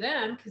new to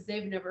them because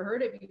they've never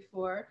heard it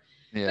before.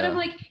 But I'm yeah,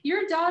 like,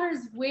 your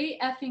daughter's way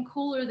effing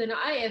cooler than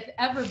I have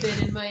ever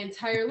been in my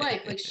entire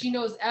life. Like she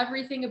knows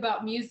everything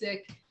about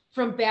music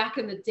from back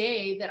in the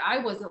day that I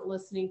wasn't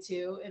listening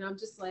to, and I'm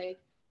just like,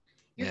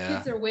 your yeah,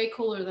 kids are way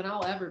cooler than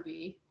I'll ever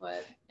be.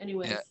 But yeah.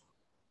 anyways,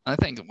 I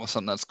think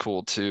something that's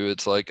cool too.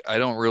 It's like I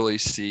don't really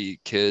see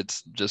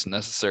kids just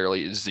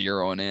necessarily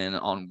zeroing in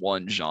on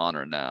one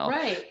genre now.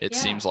 right? It Yeah,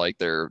 seems like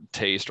their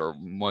tastes are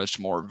much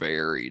more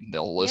varied.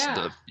 They'll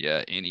listen yeah,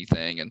 to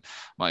anything. And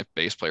my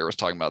bass player was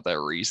talking about that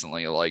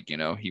recently. Like,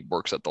 he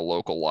works at the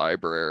local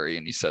library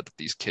and he said that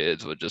these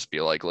kids would just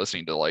be like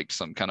listening to like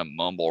some kind of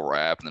mumble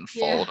rap and then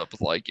follow yeah, it up with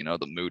like,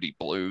 the Moody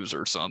Blues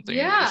or something.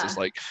 And it's just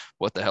yeah, like,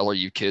 what the hell are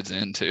you kids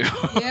into?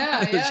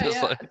 yeah, It's yeah, just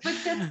yeah. like But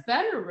that's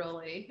better,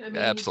 really. I mean, to be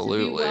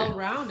absolutely. well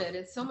rounded,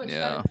 it's so much better.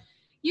 Yeah.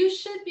 You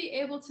should be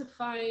able to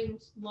find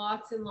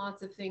lots and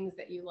lots of things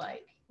that you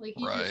like. Like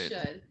you just Right.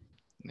 should.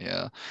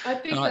 Yeah. I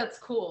And think that's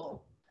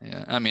cool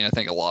yeah. I mean, I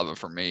think a lot of it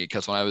for me,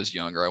 because when I was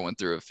younger, I went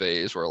through a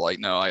phase where like,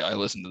 no, I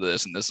listened to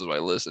this and this is what I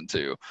listened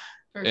to.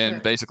 for And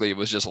sure. basically it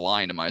was just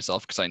lying to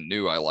myself because I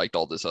knew I liked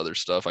all this other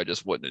stuff. I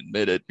just wouldn't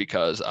admit it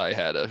because I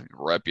had a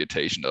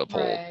reputation to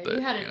uphold Right. You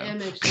that, had an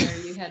image there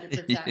you had to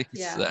protect.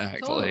 Yeah,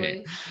 Exactly.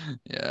 totally.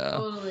 Yeah.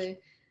 Totally.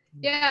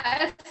 Yeah,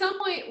 at some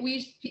point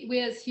we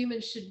as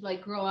humans should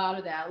like grow out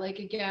of that. Like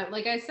again,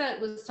 like I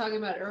said was talking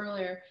about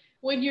earlier,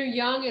 when you're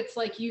young, it's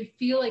like you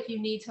feel like you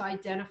need to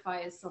identify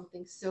as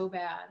something so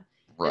bad.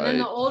 And then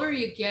the Right. older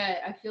you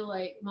get, I feel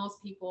like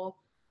most people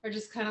are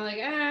just kind of like,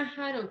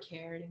 I don't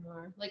care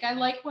anymore. Like I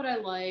like what I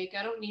like.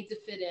 I don't need to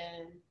fit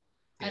in.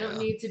 I don't Yeah.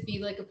 need to be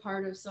like a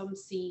part of some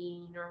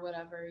scene or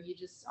whatever. You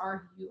just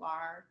are who you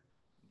are,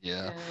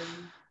 Yeah.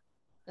 and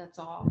that's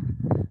all.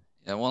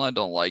 Yeah, one I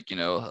don't like, a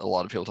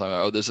lot of people talk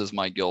about, oh, this is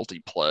my guilty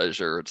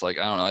pleasure. It's like,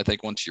 I don't know. I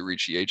think once you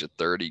reach the age of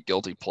 30,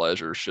 guilty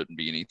pleasure shouldn't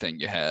be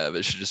anything you have.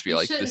 It should just be You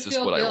like, shouldn't this is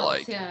feel what I guilt,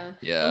 like. yeah.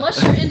 Yeah.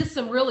 Unless you're into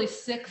some really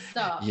sick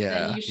stuff, then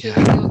Yeah. you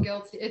shouldn't Yeah. feel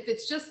guilty. If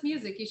it's just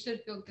music, you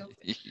shouldn't feel guilty.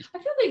 I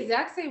feel the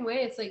exact same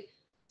way. It's like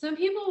some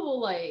people will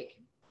like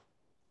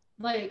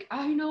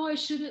I know I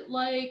shouldn't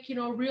like,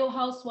 Real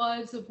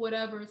Housewives of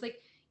whatever. It's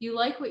like you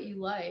like what you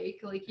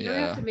like. Like you don't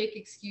have Yeah. to make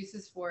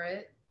excuses for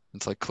it.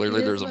 It's like It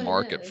clearly is there's a what it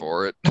market is.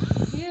 for it.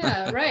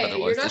 Yeah, right. You're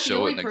Otherwise the not the show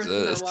only wouldn't person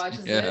that exist.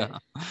 watches Yeah. it.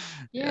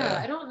 Yeah,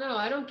 Yeah. I don't know.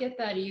 I don't get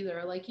that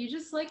either. Like you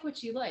just like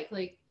what you like.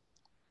 Like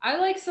I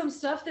like some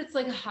stuff that's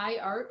like high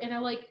art and I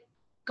like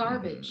Hmm.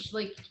 garbage.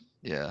 Like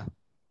Yeah,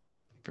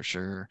 for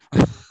sure.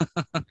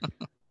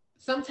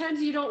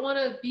 sometimes you don't want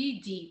to be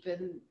deep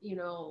and,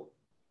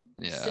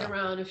 sit Yeah.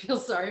 around and feel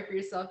sorry for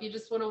yourself. You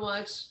just want to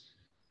watch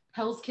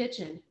Hell's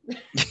Kitchen.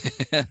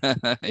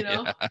 you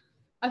know? Yeah.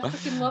 I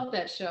freaking love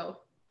that show.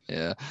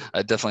 Yeah.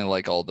 I definitely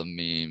like all the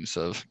memes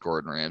of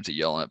Gordon Ramsay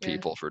yelling at Yeah.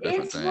 people for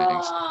different It's things.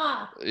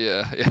 raw.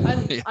 Yeah.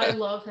 Yeah. I Yeah.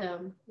 love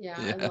him. Yeah,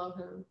 I Yeah. love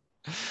him.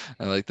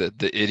 I like the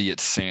idiot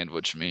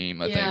sandwich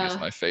meme, I think is Yeah.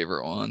 my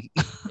favorite one.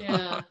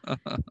 Yeah.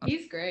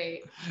 He's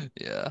great.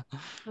 Yeah.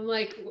 I'm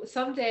like,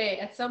 someday,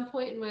 at some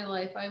point in my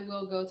life, I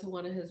will go to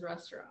one of his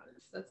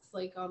restaurants. That's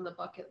like on the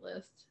bucket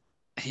list.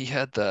 He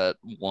had that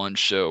one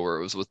show where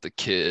it was with the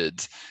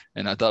kids,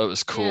 and I thought it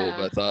was cool, but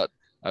Yeah. I thought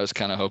I was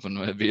kind of hoping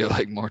it'd be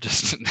like more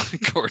just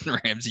Gordon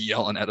Ramsay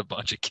yelling at a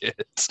bunch of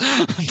kids,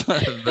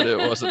 but it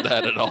wasn't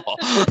that at all.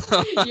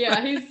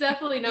 Yeah, he's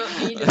definitely not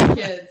mean to the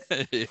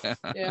kids. Yeah,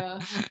 Yeah.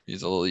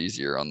 he's a little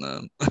easier on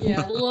them.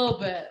 Yeah, a little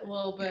bit, a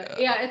little bit.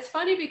 Yeah, Yeah, it's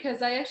funny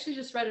because I actually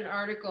just read an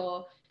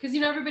article because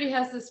everybody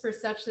has this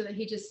perception that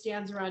he just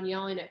stands around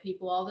yelling at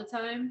people all the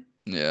time.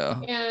 yeah,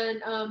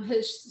 And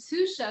his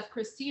sous chef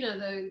Christina,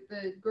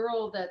 the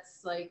girl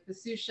that's like the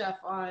sous chef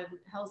on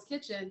Hell's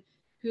Kitchen,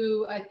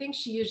 who I think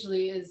she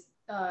usually is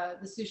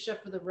the sous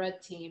chef for the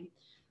red team.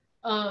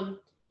 Um,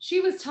 she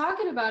was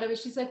talking about him, and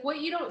she's like, "What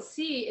you don't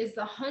see is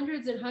the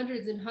hundreds and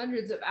hundreds and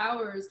hundreds of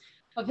hours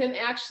of him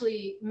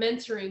actually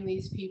mentoring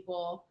these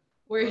people,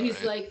 where he's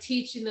right. like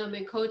teaching them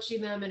and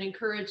coaching them and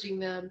encouraging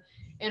them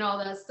and all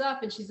that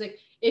stuff." And she's like,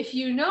 "If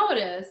you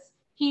notice,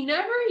 he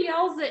never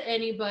yells at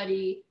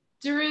anybody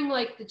during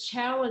like the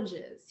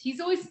challenges.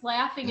 He's always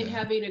laughing and Yeah,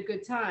 having a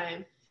good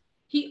time.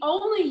 He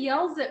only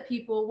yells at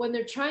people when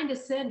they're trying to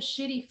send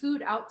shitty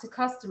food out to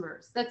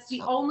customers. That's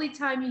the only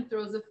time he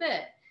throws a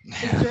fit,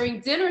 is yeah, during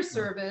dinner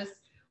service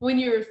when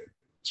you're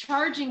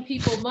charging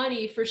people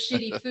money for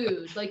shitty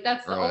food. Like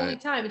that's the only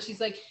right, time." And she's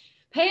like,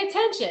 "Pay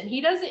attention. He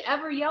doesn't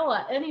ever yell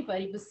at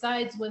anybody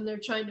besides when they're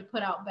trying to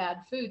put out bad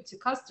food to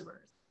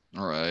customers.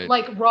 right.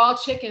 Like raw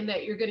chicken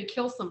that you're going to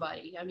kill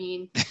somebody." I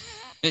mean,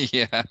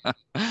 Yeah,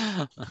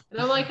 and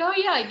I'm like, "Oh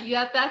yeah,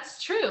 yeah,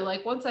 that's true."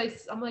 Like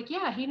I'm like,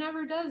 "Yeah, he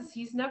never does.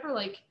 He's never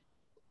like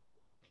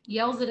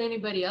yells at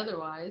anybody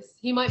otherwise.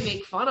 He might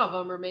make fun of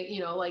them or make,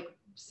 like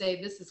say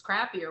this is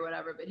crappy or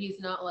whatever, but he's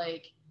not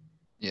like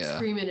yeah.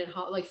 screaming and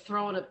like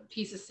throwing a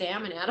piece of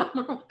salmon at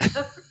him or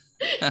whatever."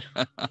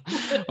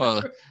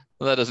 Well,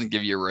 that doesn't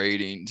give you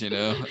ratings, It's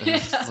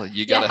Yeah. like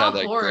you got Yeah, to have how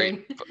that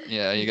great, boring.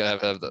 yeah, you got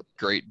to have that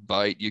great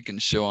bite you can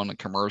show on a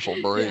commercial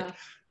break. Yeah.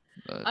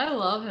 But I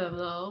love him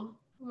though.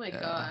 Oh my yeah,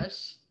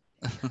 gosh.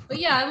 But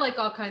yeah, I like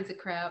all kinds of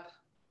crap.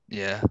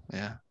 yeah,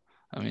 yeah.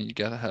 I mean, you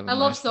got to have a I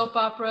love nice, soap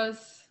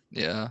operas.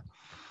 yeah.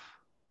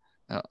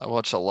 I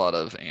watch a lot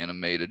of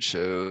animated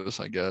shows,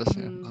 I guess.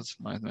 Yeah, Mm. that's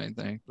my main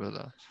thing.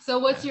 But So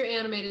what's yeah. your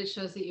animated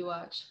shows that you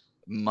watch?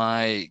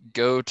 My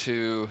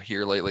go-to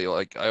here lately,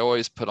 like I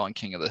always put on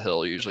King of the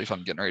Hill, usually if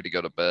I'm getting ready to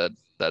go to bed.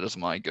 That is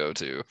my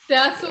go-to.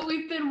 That's Yeah. what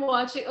we've been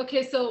watching.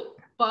 Okay, so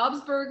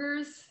Bob's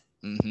Burgers.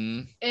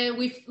 Mm-hmm. And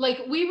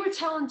we were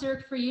telling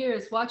Dirk for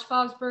years, watch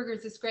Bob's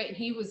Burgers, it's great. And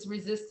he was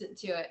resistant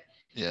to it.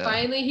 Yeah.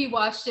 Finally, he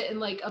watched it and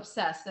like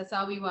obsessed. That's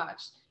all we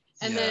watched.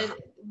 And Yeah. then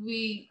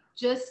we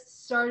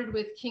just started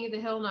with King of the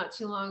Hill not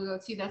too long ago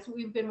too. That's what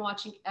we've been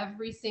watching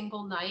every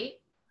single night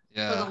for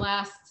the Yeah.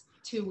 last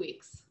 2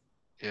 weeks.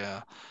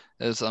 Yeah.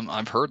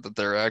 I've heard that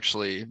they're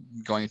actually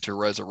going to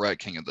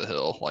resurrect King of the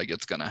Hill, like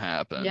it's gonna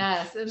happen.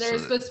 Yes, and they're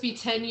So supposed to be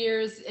 10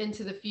 years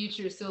into the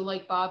future. So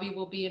like Bobby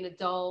will be an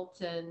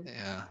adult and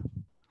yeah,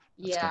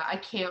 that's yeah, gonna I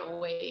can't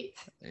wait.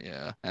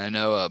 yeah. And I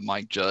know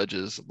Mike Judge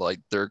is like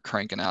they're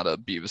cranking out a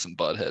Beavis and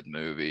Butthead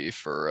movie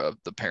for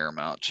the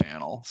Paramount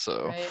channel.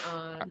 So Right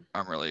on.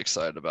 I'm really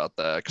excited about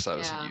that because I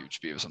was a Yeah. huge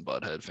Beavis and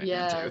Butthead fan too.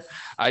 Yes.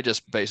 I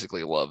just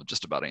basically love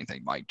just about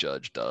anything Mike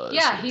Judge does.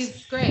 Yeah,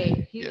 he's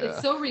great. It's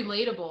Yeah, so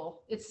relatable.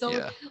 It's so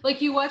yeah,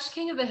 like you watch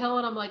King of the Hill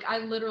and I'm like, I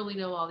literally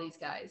know all these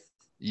guys.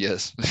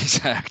 yes,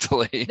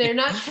 exactly. They're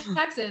not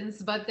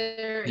Texans, but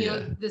they're,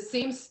 Yeah, the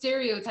same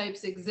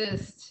stereotypes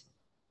exist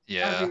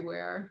yeah,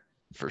 everywhere.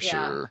 for Yeah.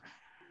 sure.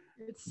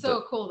 It's The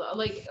so cool though.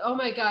 Like, oh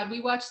my God, we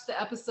watched the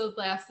episode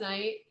last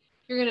night.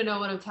 You're gonna know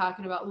what I'm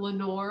talking about.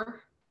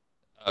 Lenore.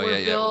 Oh where yeah,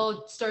 yeah.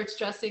 Bill starts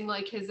dressing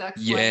like his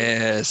ex-wife.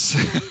 Yes.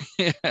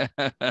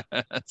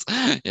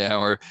 Yeah,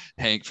 where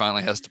Hank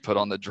finally has to put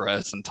on the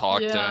dress and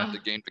talk to him Yeah. to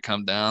get him to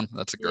come down.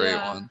 That's a great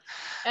Yeah. one.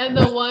 And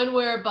the one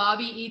where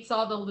Bobby eats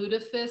all the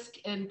lutefisk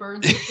and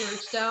burns the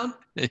church down.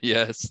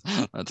 Yes,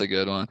 that's a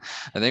good one.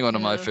 I think one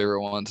of my Yeah.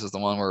 favorite ones is the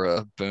one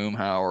where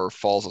Boomhauer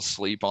falls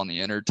asleep on the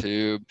inner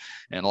tube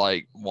and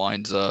like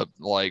winds up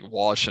like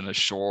washing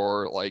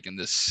ashore like in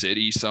this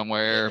city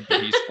somewhere,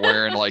 but he's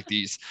wearing like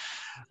these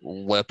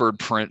leopard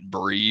print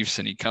briefs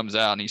and he comes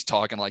out and he's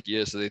talking like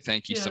so they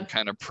think he's some Yeah.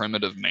 kind of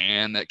primitive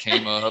man that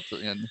came up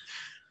and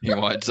he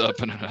winds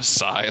up in an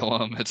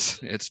asylum.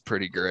 It's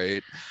pretty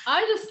great.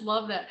 I just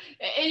love that.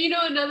 And you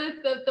know, another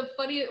the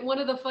funny one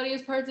of the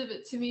funniest parts of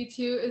it to me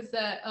too is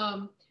that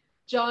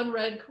John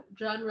Redcorn,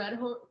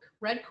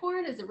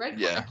 is it Redcorn?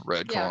 Yeah,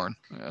 red Yeah. corn.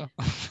 Yeah.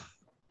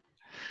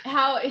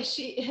 How is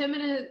him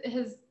and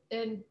his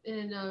and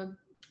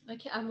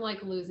I'm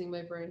like losing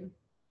my brain.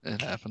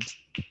 It happens.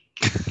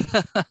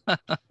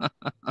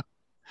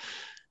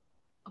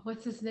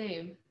 What's his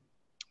name?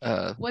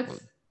 What's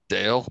What's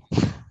Dale?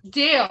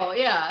 Dale?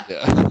 Yeah.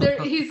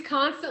 Yeah. He's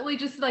constantly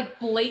just like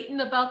blatant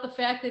about the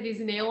fact that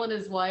he's nailing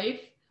his wife.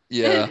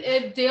 Yeah.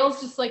 And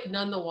Dale's just like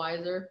none the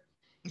wiser.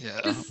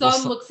 Yeah. His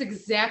son looks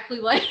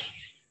exactly like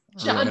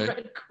John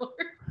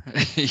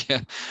Redcorn.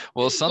 Yeah.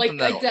 Well, something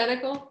like that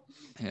identical.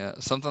 Yeah,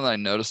 something that I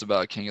noticed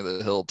about King of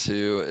the Hill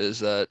too is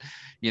that,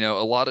 a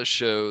lot of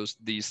shows,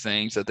 these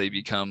things that they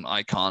become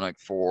iconic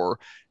for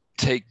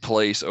take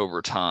place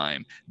over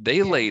time.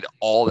 They laid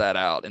all that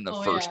out in the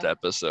first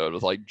episode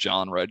with like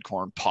John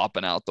Redcorn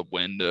popping out the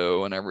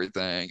window and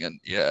everything. And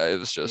it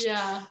was just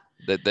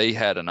that they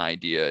had an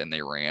idea and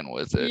they ran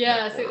with it.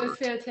 Yes, it was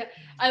fantastic.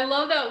 I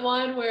love that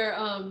one where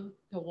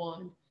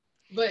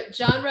but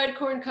John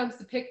Redcorn comes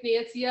to pick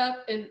Nancy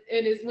up and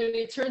when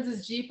he turns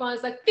his Jeep on,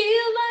 it's like,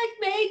 feel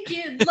like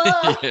making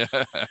love.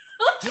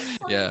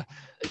 Yeah.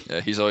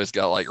 Yeah, he's always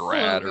got like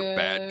Rad or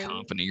Bad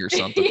Company or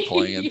something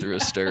playing through a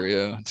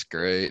stereo. It's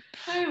great.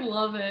 I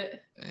love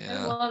it.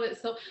 I love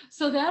it.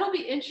 So that'll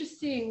be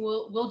interesting.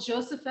 Will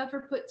Joseph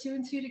ever put 2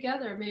 and 2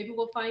 together? Maybe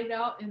we'll find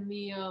out in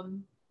the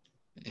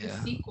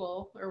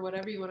sequel or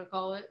whatever you want to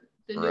call it.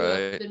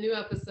 The new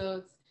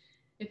episodes.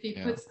 If he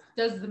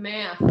does the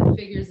math and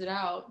figures it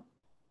out.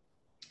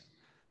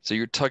 So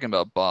you're talking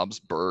about Bob's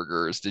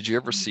Burgers. Did you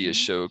ever see a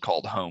show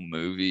called Home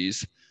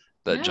Movies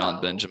that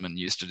John Benjamin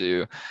used to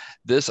do?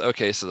 So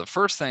the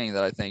first thing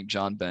that I think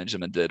John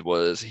Benjamin did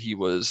was he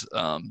was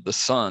the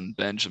son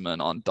Benjamin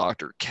on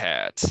Dr.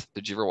 Katz.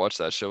 Did you ever watch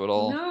that show at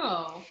all?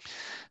 No.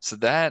 So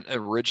that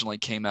originally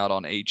came out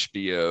on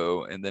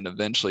HBO, and then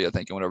eventually I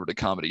think it went over to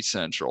Comedy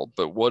Central.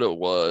 But what it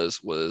was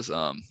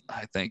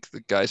I think the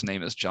guy's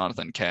name is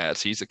Jonathan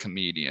Katz. He's a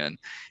comedian, and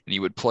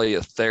he would play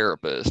a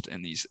therapist,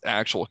 and these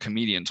actual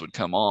comedians would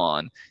come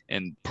on,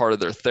 and part of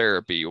their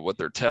therapy, what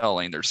they're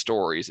telling, their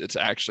stories, it's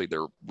actually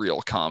their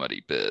real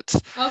comedy bits.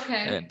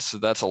 Okay. And so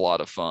that's a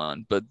lot of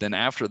fun. But then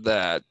after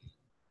that,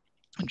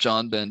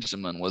 John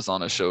Benjamin was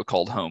on a show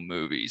called Home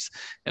Movies,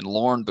 and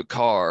Lauren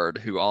Bacall,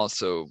 who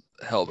also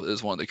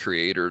is one of the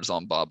creators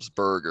on Bob's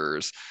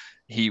Burgers,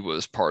 he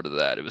was part of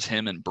that. It was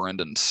him and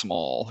Brendan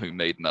Small who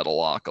made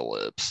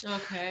Metalocalypse.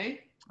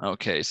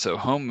 Okay, so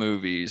Home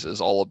Movies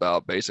is all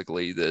about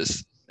basically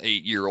this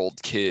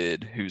 8-year-old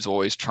kid who's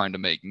always trying to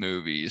make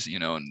movies,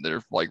 and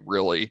they're like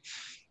really,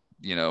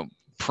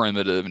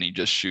 primitive, and he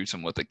just shoots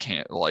him with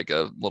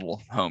a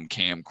little home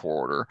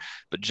camcorder.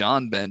 But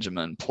John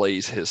Benjamin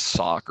plays his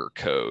soccer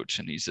coach,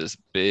 and he's this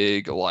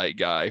big light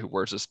guy who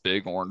wears this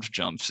big orange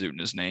jumpsuit, and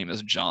his name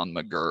is John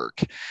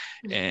McGurk.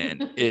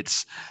 And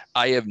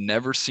I have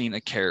never seen a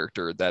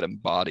character that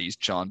embodies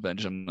John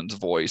Benjamin's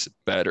voice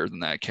better than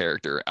that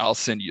character. I'll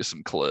send you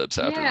some clips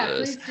after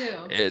this. Please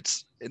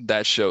do.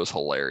 That show's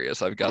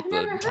hilarious. I've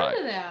never heard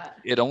of that.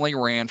 It only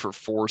ran for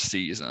 4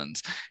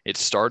 seasons. It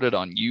started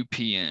on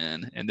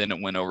UPN, and then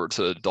it went over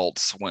to Adult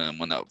Swim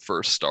when that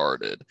first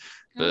started.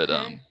 But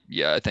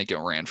I think it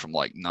ran from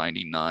like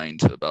 99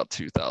 to about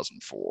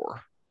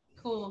 2004.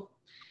 Cool.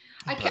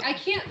 I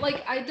can't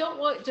I don't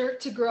want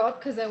Dirk to grow up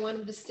because I want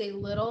him to stay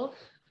little,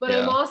 but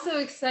I'm also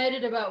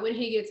excited about when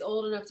he gets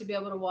old enough to be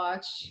able to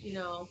watch,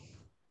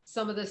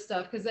 some of this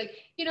stuff, because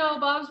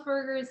Bob's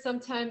Burgers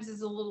sometimes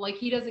is a little like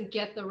he doesn't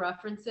get the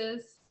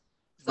references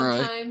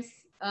sometimes.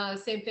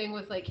 Same thing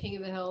with like King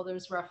of the Hill,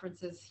 there's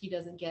references he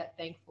doesn't get,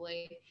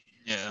 thankfully.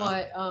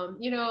 But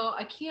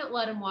I can't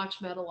let him watch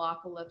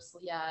Metalocalypse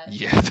yet.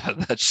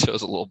 That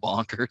show's a little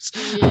bonkers.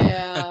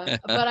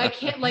 But I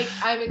can't,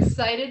 I'm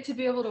excited to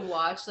be able to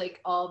watch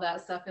like all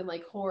that stuff and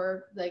like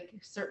horror, like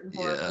certain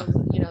horror films,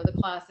 the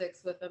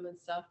classics with him and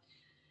stuff.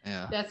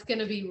 That's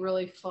gonna be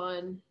really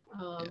fun.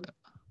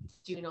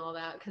 Doing all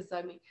that, because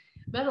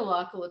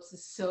Metalocalypse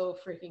is so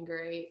freaking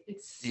great.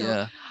 It's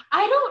so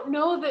I don't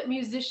know that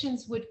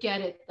musicians would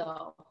get it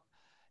though.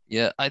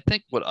 I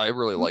think what I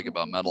really like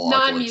about Metalocalypse,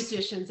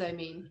 non-musicians,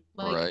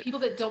 people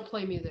that don't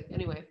play music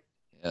anyway.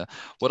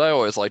 What I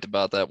always liked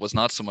about that was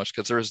not so much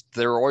because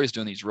they're always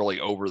doing these really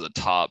over the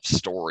top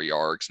story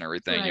arcs and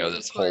everything.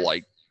 This whole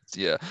like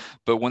Yeah,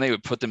 but when they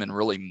would put them in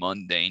really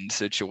mundane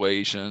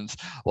situations,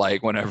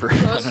 like whenever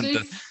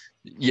Groceries.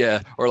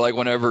 yeah, or like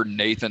whenever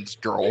Nathan's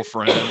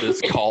girlfriend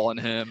is calling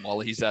him while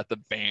he's at the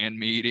band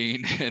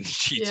meeting and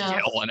she's Yes.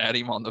 yelling at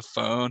him on the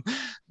phone,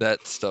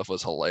 that stuff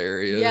was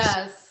hilarious.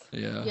 Yes.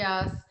 Yeah.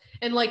 Yes.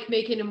 And like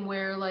making him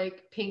wear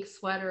like pink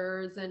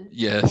sweaters and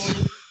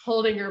Yes.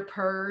 holding her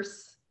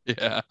purse.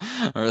 Yeah.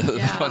 Or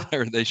Yeah.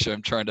 whenever they show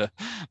him trying to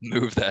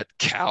move that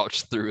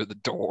couch through the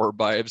door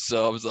by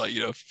himself, it's like,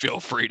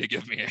 feel free to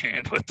give me a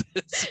hand with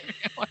this.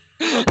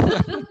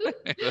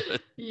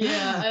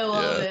 Yeah, I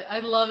love Yeah. it. I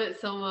love it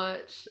so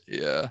much.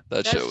 Yeah.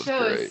 That That show was show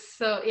great. is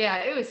so, yeah,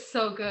 it was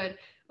so good.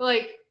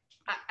 Like,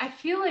 I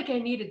feel like I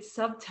needed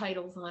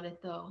subtitles on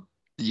it though.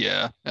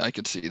 Yeah, I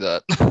could see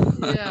that.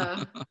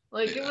 Yeah.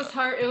 Like Yeah.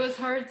 it was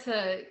hard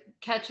to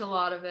catch a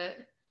lot of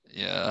it.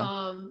 Yeah.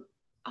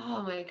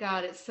 Oh my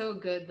God, it's so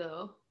good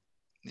though.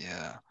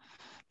 Yeah.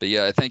 But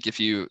yeah, I think if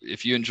you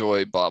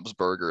enjoy Bob's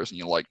Burgers and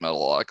you like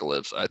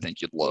Metalocalypse, I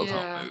think you'd love Home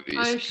Yeah, Movies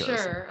I'm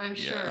because sure. I'm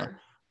yeah, sure.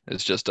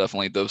 it's just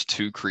definitely those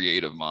two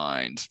creative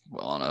minds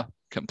on a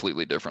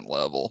completely different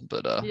level.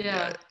 But yeah,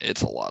 Yeah.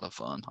 it's a lot of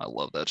fun. I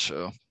love that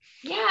show.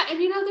 Yeah, and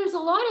there's a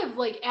lot of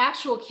like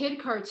actual kid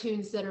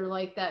cartoons that are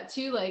like that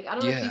too. Like, I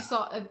don't know if you Yeah,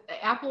 saw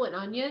Apple and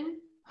Onion.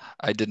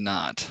 I did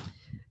not.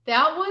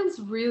 That one's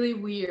really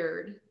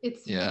weird.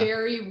 It's Yeah.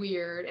 very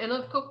weird. And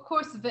of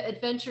course,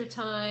 Adventure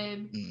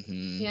Time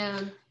Hmm.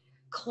 and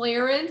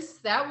Clarence,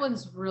 that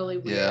one's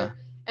really Yeah. weird.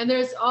 And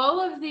there's all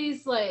of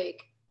these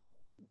like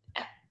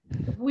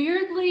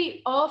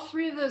weirdly all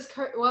three of those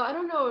well, I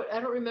don't know, I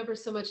don't remember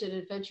so much at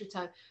Adventure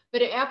Time,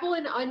 but at Apple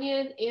and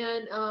Onion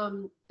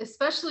and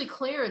especially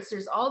Clarence,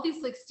 there's all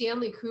these like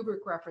Stanley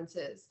Kubrick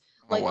references,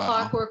 Oh like wow.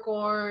 Clockwork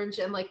Orange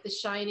and like The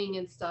Shining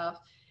and stuff,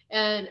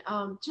 and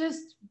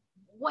just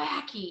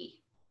wacky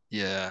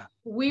Yeah.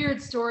 weird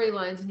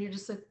storylines, and you're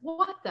just like,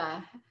 what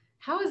the,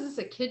 how is this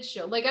a kid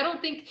show? Like, I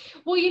don't think,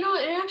 well,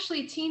 and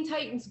actually Teen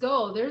Titans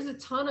Go, there's a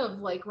ton of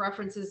like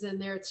references in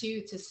there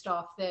too to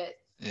stuff that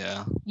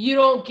Yeah. you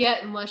don't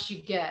get unless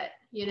you get.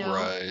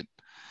 Right.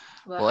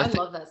 But Well, I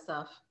love that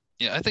stuff.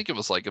 I think it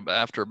was like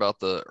after about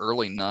the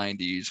early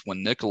 90s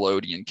when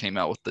Nickelodeon came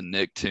out with the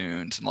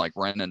Nicktoons and like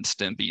Ren and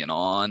Stimpy and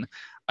on.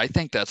 I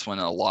think that's when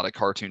a lot of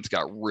cartoons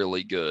got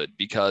really good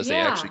because they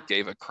Yeah. actually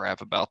gave a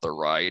crap about the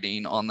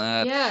writing on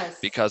that. Yes.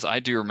 Because I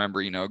do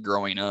remember,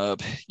 growing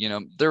up,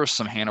 there was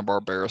some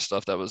Hanna-Barbera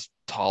stuff that was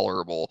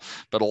tolerable,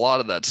 but a lot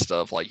of that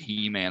stuff like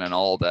He-Man and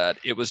all that,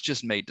 it was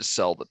just made to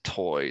sell the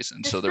toys.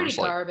 And It's so there pretty was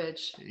like,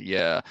 garbage.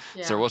 yeah,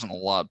 Yeah. so there wasn't a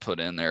lot put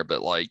in there,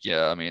 but like,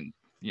 yeah, I mean,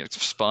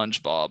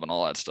 SpongeBob and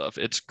all that stuff.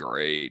 It's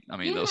great. I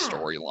mean, those Yeah.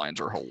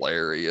 storylines are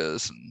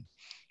hilarious. And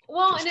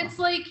Well, and it's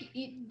like,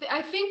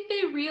 I think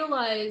they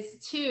realize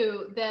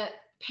too that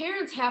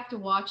parents have to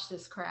watch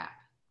this crap.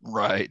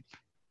 right.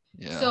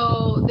 Yeah.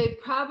 So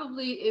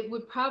it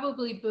would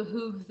probably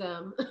behoove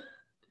them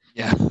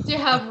Yeah. to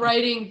have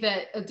writing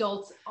that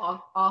adults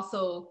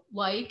also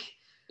like.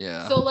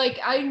 Yeah. So like,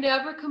 I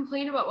never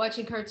complain about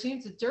watching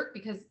cartoons with Dirk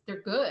because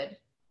they're good.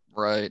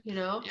 Right.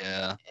 Yeah.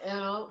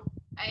 Yeah.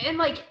 And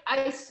like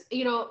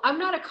I'm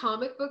not a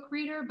comic book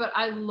reader, but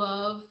I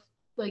love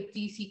like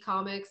DC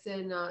Comics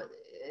and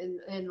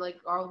like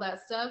all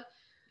that stuff.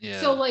 Yeah.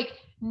 So like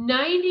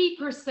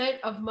 90%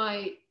 of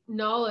my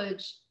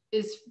knowledge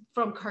is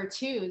from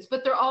cartoons,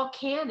 but they're all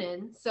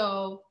canon.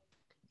 So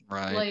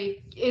right.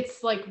 like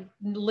it's like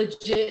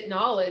legit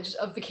knowledge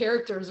of the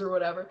characters or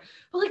whatever.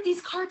 But like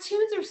these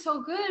cartoons are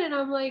so good, and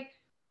I'm like,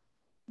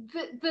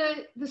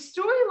 the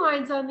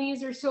storylines on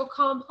these are so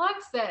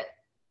complex that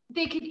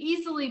they could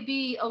easily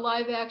be a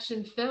live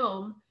action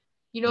film.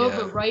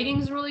 The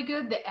writing's really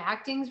good, the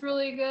acting's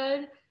really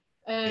good.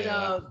 And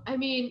I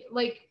mean,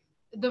 like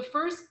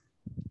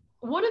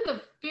one of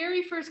the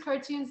very first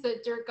cartoons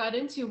that Dirk got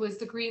into was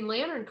the Green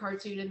Lantern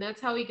cartoon, and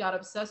that's how he got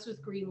obsessed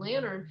with Green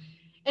Lantern.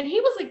 And he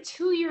was like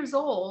 2 years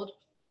old.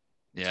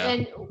 Yeah.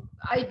 And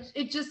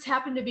it just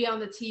happened to be on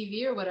the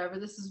TV or whatever.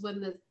 This is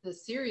when the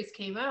series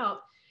came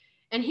out.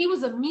 And he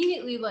was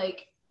immediately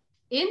like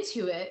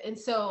into it. And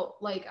so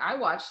like I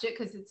watched it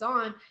because it's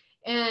on,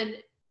 and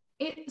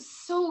it's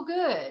so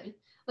good.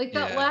 Like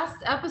that last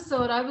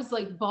episode, I was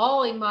like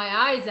bawling my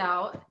eyes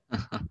out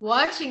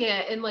watching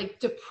it, and like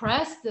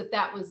depressed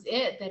that was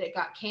it, that it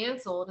got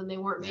canceled and they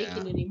weren't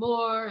making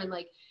anymore. And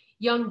like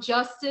Young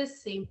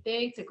Justice, same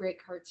thing. It's a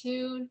great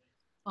cartoon.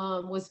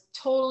 Was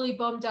totally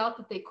bummed out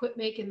that they quit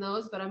making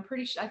those, but I'm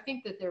pretty sure, I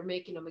think that they're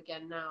making them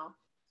again now.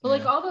 But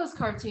like all those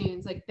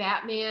cartoons, like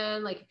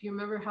Batman, like if you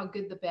remember how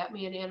good the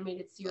Batman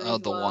animated series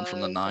was. The one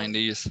from the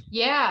 90s.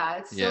 Yeah,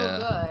 it's so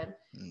good.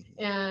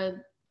 Mm-hmm.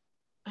 And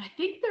I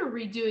think they're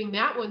redoing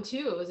that one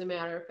too, as a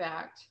matter of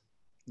fact.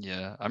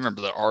 Yeah, I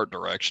remember the art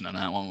direction on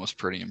that one was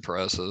pretty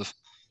impressive.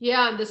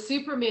 Yeah, and the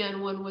Superman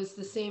one was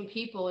the same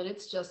people, and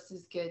it's just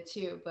as good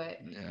too. But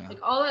like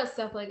all that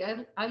stuff, like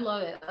I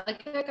love it.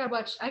 Like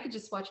I could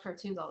just watch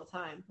cartoons all the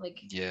time. Like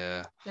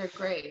they're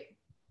great.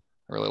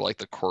 I really like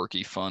the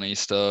quirky, funny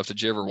stuff.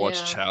 Did you ever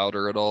watch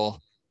Chowder at all?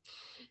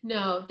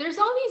 No, there's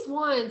all these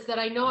ones that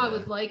I know I Yeah.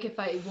 would like if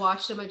I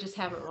watched them. I just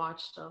haven't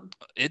watched them.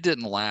 It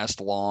didn't last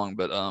long,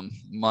 but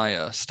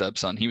my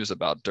stepson, he was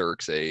about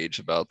Dirk's age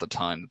about the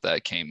time that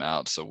that came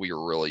out, so we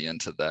were really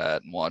into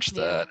that and watched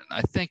Yeah. that. And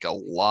I think a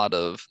lot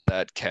of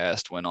that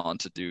cast went on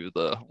to do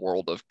the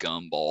World of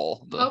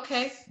Gumball.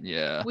 Okay.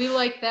 Yeah, We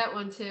like that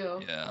one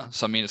too. yeah.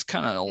 So I mean, it's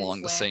kind of It's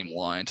along the same wacky.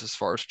 lines as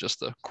far as just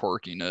the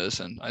quirkiness,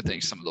 and I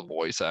think some of the Hmm.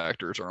 voice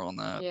actors are on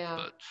that. Yeah.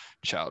 But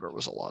Chowder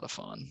was a lot of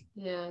fun.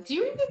 Yeah. Do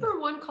you remember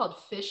one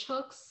called Fish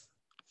Hooks?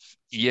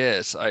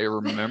 Yes, I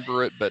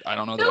remember it, but I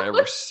don't know that I That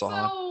ever was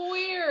saw it. so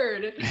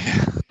weird.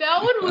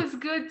 That one was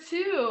good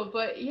too.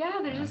 But yeah,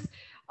 there's Yeah, just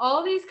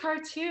all these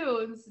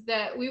cartoons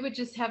that we would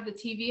just have the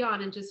TV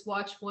on and just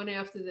watch one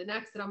after the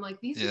next. And I'm like,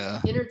 these are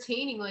yeah,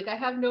 entertaining. Like, I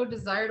have no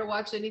desire to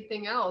watch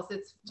anything else.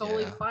 It's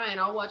totally yeah. fine.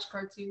 I'll watch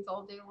cartoons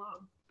all day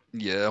long.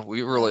 Yeah,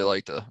 we really Yeah.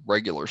 liked the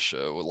regular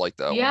show. We liked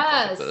that one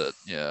quite a bit. Yes.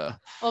 Yeah,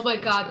 Oh my it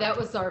was God, good. that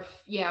was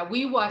yeah,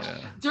 we watched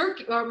Yeah,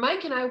 Dirk or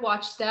Mike and I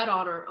watched that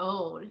on our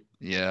own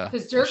yeah,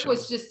 because that Dirk show was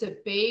was. just a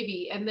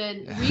baby. And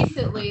then Yeah,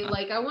 recently,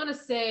 like I want to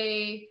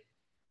say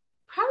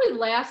probably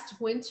last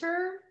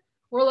winter,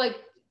 we're like,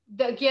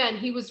 again,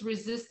 he was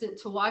resistant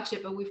to watch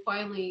it, but we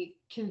finally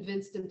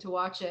convinced him to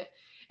watch it.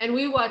 And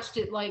we watched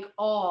it like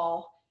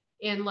all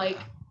in yeah, like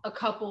a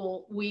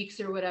couple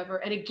weeks or whatever.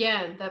 And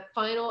again, that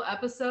final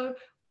episode,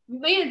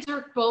 me and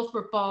Dirk both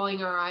were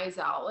bawling our eyes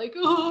out, like,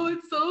 oh,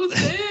 it's so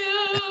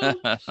sad.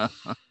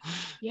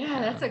 Yeah,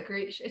 that's yeah, a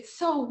great it's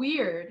so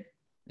weird.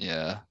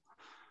 yeah,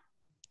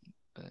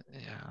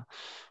 yeah.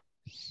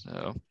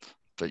 So,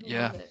 but I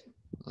yeah, love it.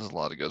 there's a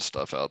lot of good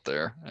stuff out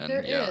there, There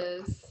and yeah,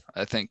 is.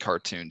 I think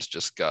cartoons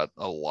just got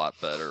a lot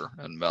better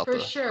in about For the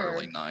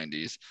early sure.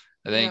 90s.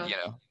 I think,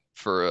 Yeah.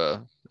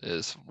 for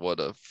is what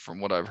from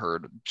what I've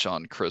heard,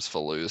 John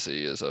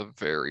Cristofalusi is a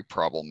very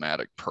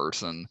problematic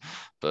person,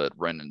 but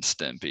Ren and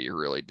Stimpy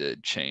really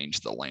did change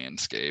the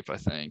landscape, I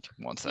think,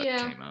 once that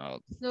Yeah. came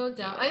out. No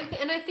doubt. Yeah.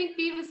 And I think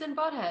Beavis and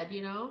Butthead,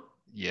 you know?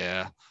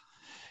 Yeah.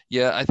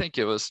 Yeah, I think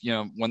it was,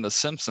 when The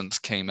Simpsons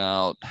came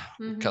out,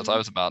 because I Mm-hmm.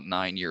 was about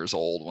 9 years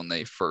old when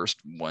they first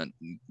went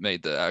and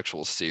made the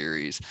actual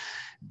series.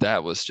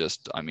 That was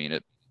just, I mean,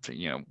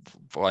 you know,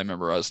 I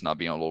remember us not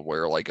being able to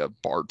wear like a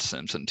Bart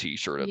Simpson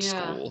t-shirt at Yeah.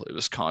 school. It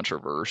was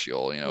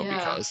controversial, Yeah.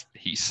 because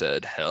he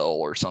said hell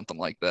or something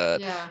like that,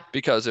 Yeah.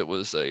 because it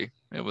was a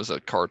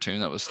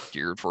cartoon that was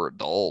geared for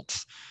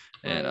adults,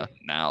 and Right.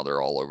 now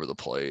they're all over the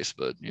place.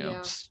 But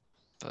Yeah.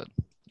 but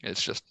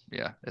it's just,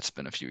 yeah, it's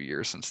been a few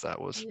years since that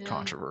was Yeah.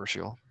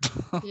 controversial.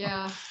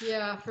 Yeah.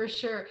 Yeah, for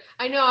sure.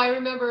 I know. I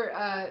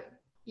remember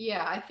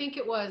yeah, I think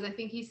it was. I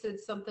think he said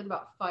something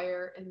about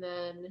fire and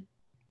then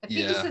I think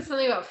he Yeah. said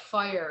something about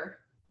fire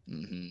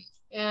Hmm.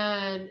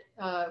 and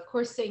of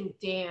course saying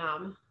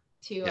damn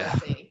too, I Yeah.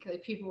 think.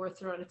 Like people were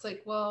throwing it's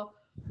like, well,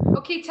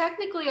 okay,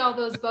 technically all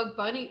those Bugs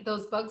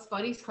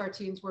Bunnies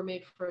cartoons were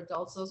made for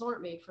adults. Those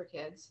weren't made for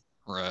kids.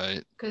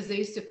 Right. Because they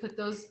used to put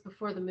those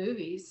before the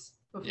movies,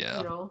 you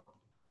Yeah. know.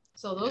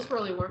 So those Yeah.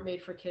 really weren't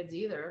made for kids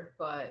either.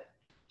 But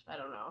I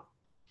don't know.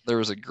 There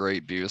was a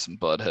great Beavis and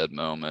Butthead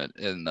moment,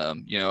 and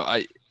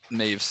I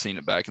may have seen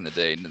it back in the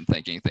day and didn't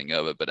think anything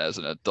of it, but as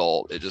an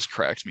adult, it just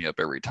cracks me up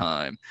every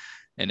time.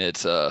 And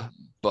it's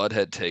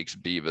Butthead takes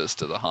Beavis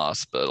to the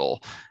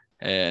hospital,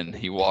 and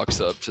he walks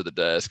up to the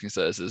desk and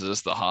says, "Is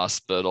this the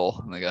hospital?"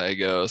 And the guy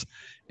goes,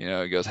 he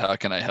goes, "How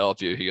can I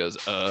help you?" He goes,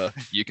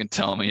 "You can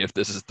tell me if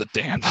this is the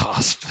damned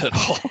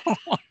hospital."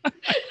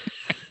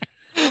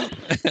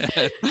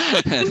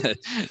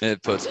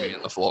 It puts me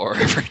in the floor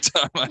every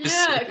time I see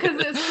Yeah,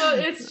 because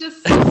it. it's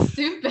just so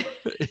stupid.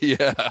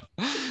 Yeah.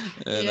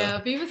 And Yeah,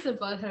 Beavis and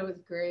Butthead was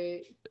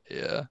great.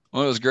 yeah.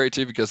 Well, it was great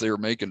too because they were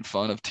making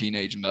fun of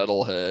teenage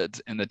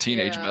metalheads, and the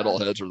teenage Yeah,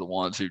 metalheads were the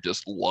ones who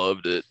just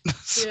loved it.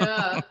 So,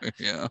 yeah.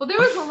 yeah. Well, there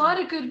was a lot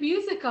of good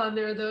music on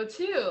there though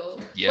too.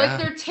 Like Yeah.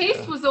 their taste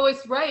Yeah. was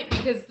always right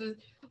because the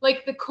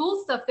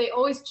cool stuff they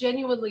always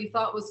genuinely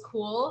thought was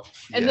cool,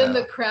 and then the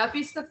Yeah.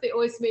 crappy stuff they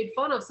always made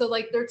fun of. So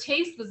like their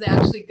taste was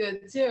actually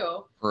good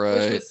too, which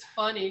Right. was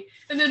funny.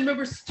 And then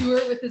remember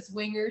Stuart with his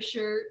winger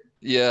shirt.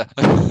 Yeah.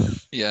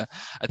 Yeah.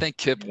 I think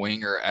Kip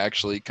Winger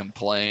actually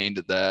complained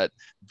that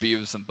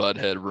Beavis and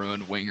Butthead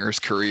ruined Winger's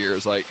career.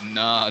 It's like,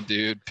 nah,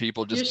 dude,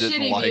 people Your just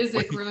didn't shitty like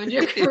music Winger. ruined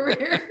your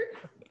career.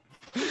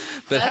 But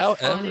That's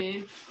however,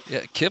 funny.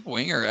 yeah, Kip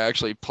Winger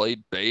actually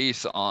played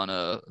bass on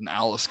an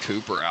Alice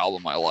Cooper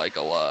album I like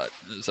a lot.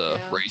 It's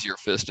Yeah. Raise Your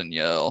Fist and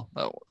Yell.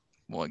 That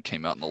one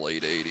came out in the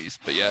late 80s.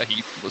 But yeah,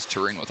 he was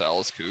touring with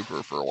Alice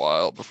Cooper for a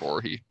while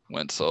before he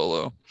went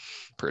solo.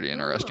 Pretty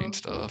interesting Oh,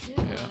 stuff.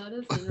 yeah, Yeah. that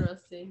is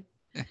interesting.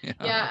 Yeah.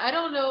 Yeah, I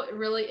don't know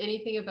really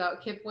anything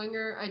about Kip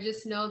Winger. I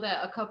just know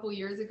that a couple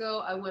years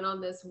ago I went on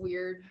this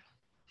weird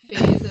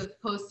phase of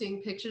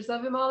posting pictures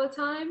of him all the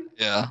time.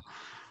 Yeah.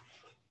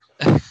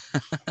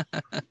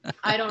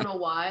 I don't know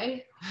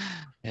why,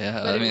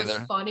 Yeah. but I it mean, was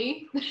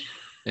funny.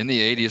 In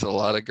the 80s, a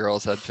lot of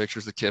girls had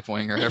pictures of Kip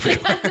Winger Yeah,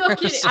 everywhere. no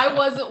kidding. So, I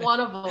wasn't one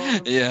of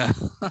them. yeah.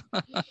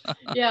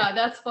 Yeah,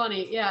 that's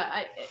funny.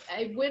 Yeah,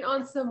 I went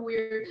on some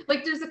weird,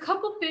 like there's a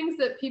couple things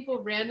that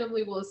people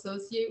randomly will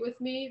associate with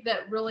me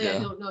that really I Yeah.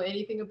 don't know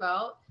anything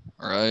about.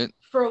 Right.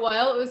 For a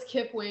while it was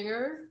Kip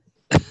Winger.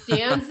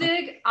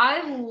 Danzig,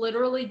 I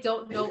literally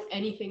don't know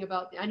anything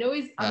about. I know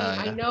he's.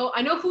 I mean, Yeah.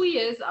 I know who he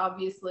is.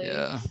 Obviously,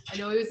 Yeah. I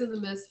know he was in the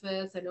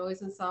Misfits. I know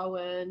he's in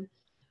Samhain.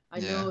 I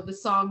Yeah. know the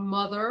song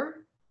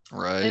Mother,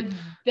 Right. and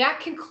that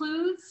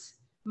concludes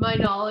my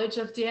knowledge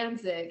of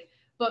Danzig.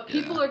 But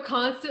Yeah. people are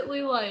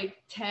constantly like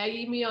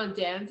tagging me on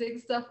Danzig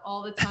stuff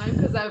all the time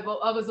because I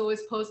was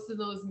always posting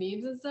those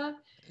memes and stuff,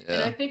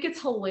 and I Yeah. think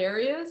it's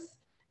hilarious.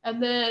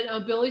 And then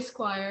Billy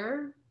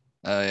Squire,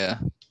 Oh yeah.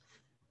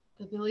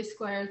 the Billy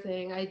Squire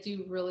thing, I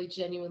do really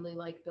genuinely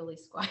like Billy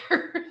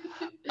Squire.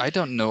 I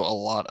don't know a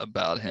lot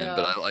about him,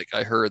 but Yeah.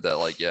 I heard that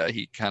like yeah,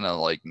 he kind of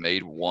like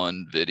made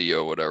one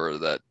video whatever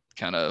that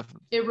kind of,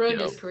 It you ruined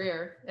know, his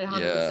career. It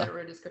yeah. 100%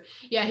 ruined his career.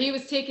 Yeah, he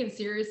was taken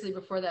seriously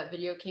before that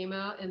video came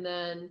out. And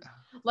then,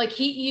 like,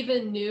 he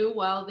even knew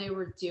while they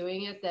were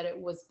doing it that it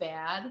was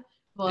bad. Yeah.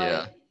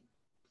 But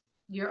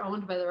you're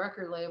owned by the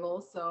record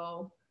label.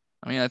 So,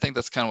 I mean, I think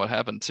that's kind of what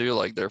happened too.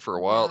 Like there for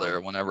a while yeah.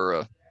 there,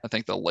 whenever I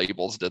think the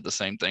labels did the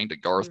same thing to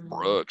Garth Mhm.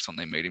 Brooks when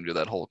they made him do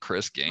that whole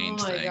Chris Oh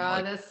Gaines my thing.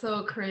 God, Like, that's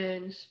so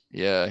cringe.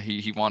 yeah,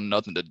 he wanted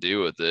nothing to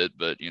do with it,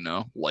 but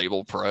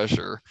label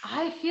pressure.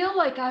 I feel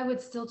like I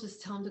would still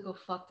just tell them to go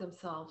fuck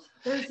themselves.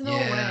 There's no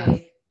Yeah,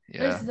 way. yeah,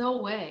 There's no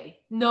way.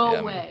 No yeah.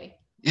 I mean, way.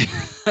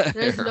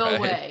 There's no right.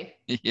 way.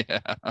 Yeah,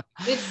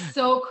 It's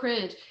so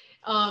cringe.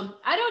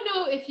 I don't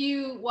know if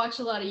you watch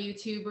a lot of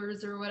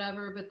YouTubers or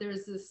whatever, but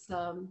there's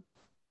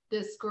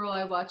this girl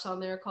I watch on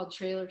there called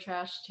Trailer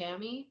Trash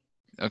Tammy,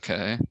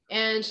 okay,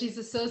 and she's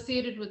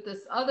associated with this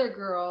other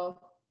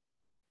girl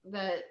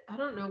that I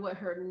don't know what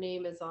her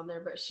name is on there,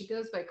 but she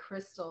goes by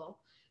Crystal.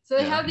 So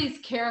they yeah, have these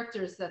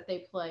characters that they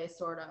play,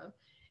 sort of.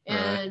 right,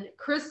 And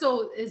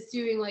Crystal is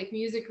doing like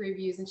music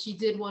reviews, and she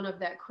did one of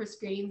that Chris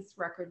Gaines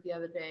record the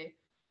other day.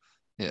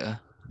 yeah,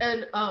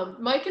 And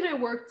Mike and I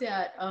worked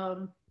at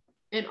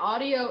an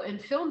audio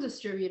and film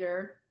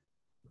distributor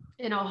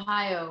in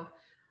Ohio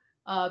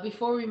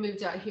before we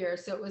moved out here.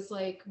 So it was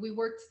like we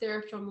worked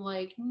there from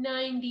like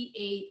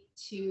 98,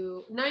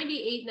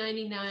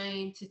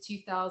 99 to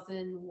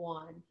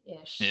 2001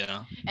 ish.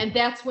 yeah. And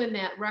that's when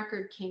that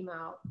record came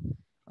out.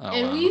 Oh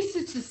And we wow, used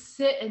to just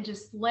sit and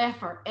just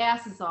laugh our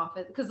asses off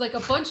it because like a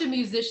bunch of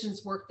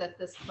musicians worked at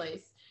this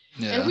place.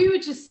 And yeah, we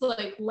would just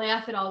like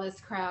laugh at all this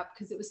crap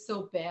because it was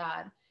so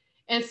bad.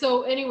 And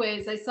so,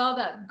 anyways, I saw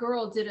that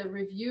girl did a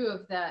review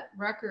of that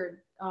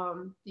record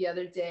the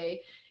other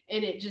day,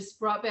 and it just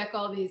brought back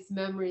all these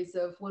memories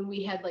of when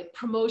we had like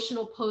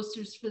promotional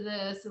posters for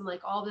this and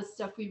like all this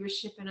stuff we were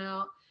shipping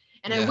out.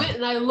 And I yeah, went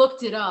and I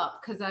looked it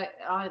up because I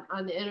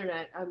on the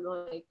internet. I'm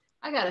like,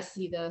 I gotta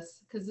see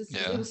this because it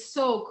yeah, was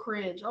so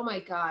cringe. Oh my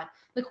god!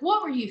 Like,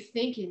 what were you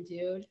thinking,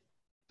 dude?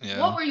 What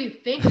yeah. were you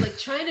thinking? Like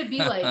trying to be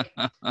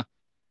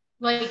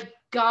like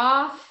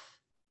goth.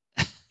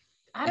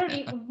 I don't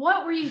even.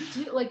 What were you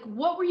do? Like,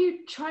 what were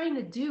you trying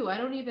to do? I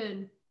don't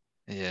even.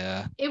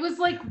 Yeah, It was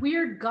like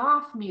weird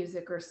goth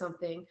music or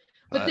something.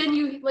 But I, then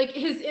you like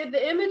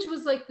the image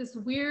was like this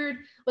weird,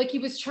 like he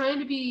was trying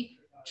to be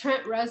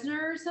Trent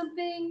Reznor or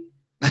something.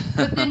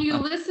 But then you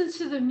listen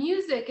to the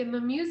music, and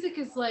the music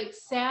is like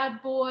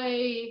sad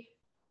boy,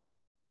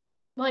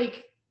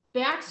 like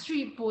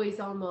Backstreet Boys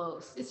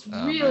almost. It's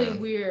oh really man,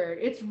 weird.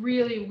 It's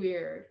really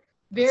weird.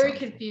 that Very sounds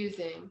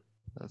confusing.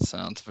 that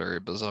sounds very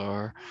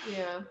bizarre.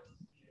 Yeah.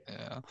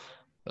 Yeah.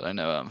 But I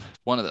know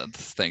one of the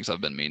things I've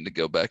been meaning to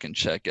go back and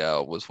check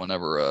out was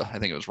whenever I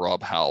think it was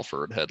Rob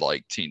Halford had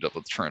like teamed up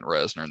with Trent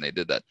Reznor and they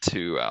did that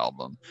 2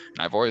 album. And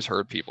I've always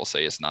heard people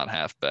say it's not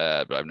half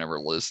bad, but I've never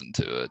listened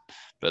to it.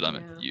 But I'm a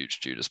Yeah. huge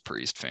Judas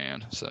Priest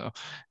fan, so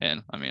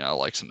and I mean I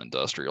like some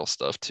industrial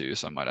stuff too,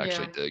 so I might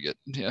actually Yeah. dig it.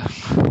 Yeah.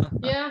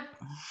 Yeah.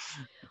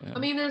 I Yeah.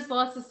 mean, there's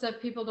lots of stuff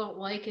people don't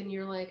like, and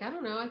you're like, I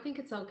don't know, I think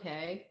it's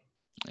okay.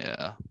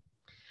 Yeah.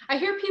 I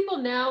hear people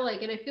now,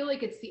 like, and I feel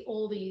like it's the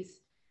oldies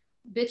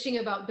bitching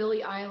about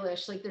Billie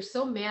Eilish. Like, they're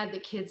so mad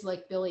that kids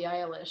like Billie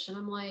Eilish. And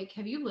I'm like,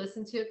 have you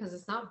listened to it? Because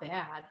it's not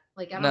bad.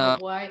 Like, I don't know No.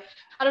 why.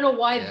 I don't know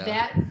why Yeah.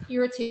 that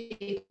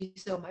irritates you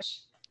so much.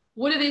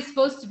 What are they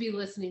supposed to be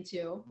listening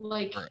to?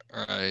 Like,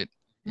 Right.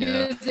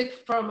 Yeah.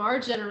 music from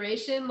our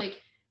generation?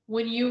 Like,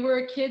 when you were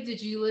a kid,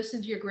 did you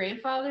listen to your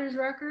grandfather's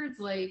records?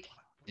 Like,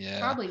 Yeah.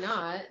 probably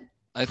not.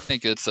 I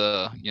think it's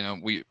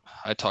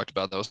I talked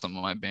about that with some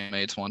of my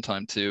bandmates one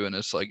time too, and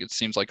it's like it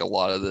seems like a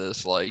lot of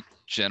this like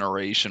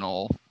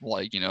generational,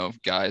 like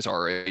guys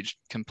our age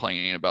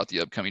complaining about the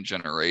upcoming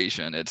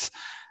generation. It's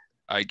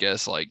I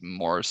guess like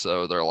more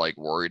so they're like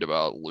worried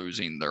about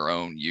losing their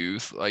own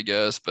youth, I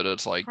guess, but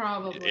it's like it's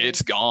Probably.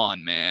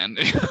 gone, man.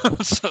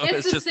 So It's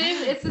it's the just same.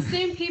 It's the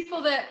same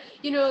people that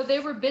they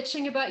were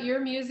bitching about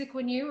your music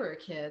when you were a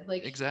kid,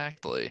 like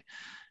exactly.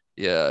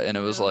 Yeah, and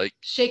it was like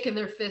shaking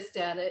their fist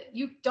at it.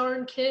 You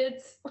darn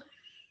kids,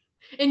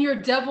 and your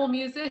devil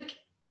music.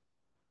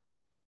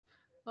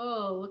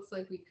 Oh, looks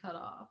like we cut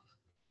off.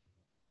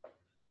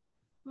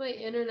 My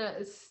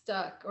internet is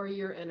stuck, or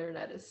your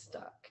internet is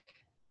stuck.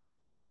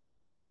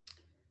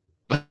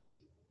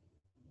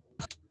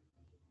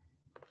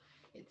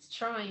 It's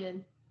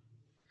trying.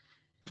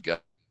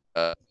 Got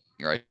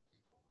right.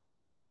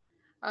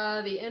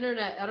 The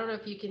internet, I don't know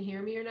if you can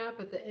hear me or not,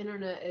 but the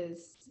internet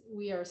is,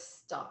 we are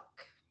stuck.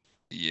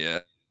 Yeah,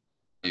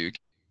 you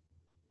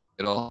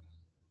get all.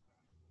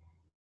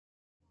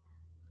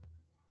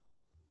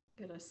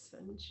 Gonna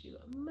send you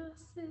a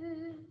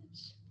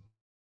message.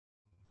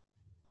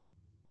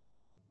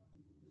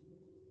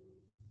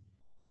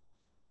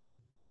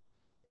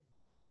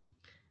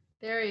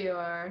 There you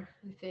are,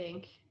 I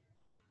think.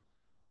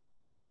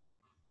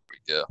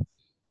 Yeah.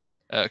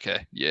 Okay.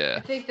 I Yeah.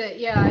 think that,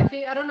 yeah,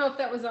 I don't know if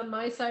that was on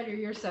my side or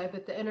your side,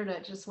 but the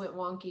internet just went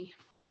wonky.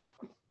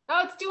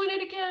 Oh, it's doing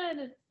it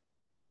again.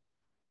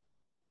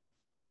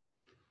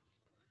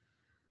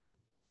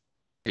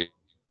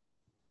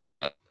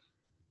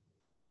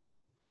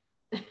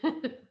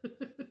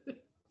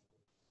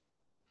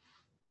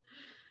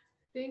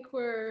 I think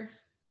we're,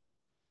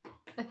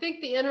 I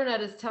think the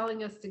internet is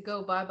telling us to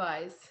go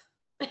bye-byes.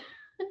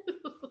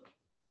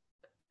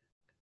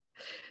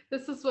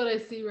 This is what I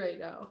see right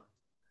now.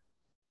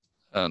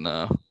 Oh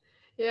no.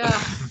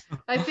 Yeah.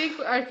 I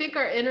think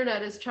our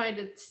internet is trying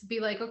to be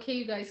like, okay,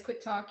 you guys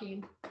quit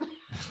talking. All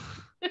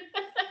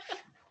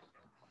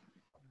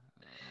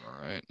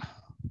right.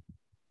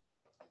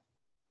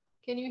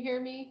 Can you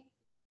hear me?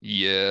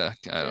 Yeah.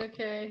 I don't.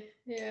 Okay.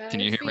 Yeah, Can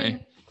you it's hear me?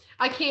 being,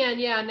 I can.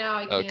 Yeah, now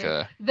I can.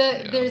 Okay.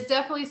 Yeah. There's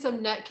definitely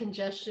some net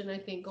congestion, I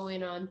think,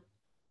 going on.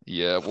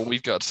 Yeah. Well,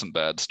 we've got some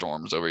bad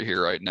storms over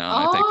here right now,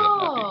 and I think that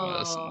might be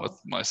messing with Oh.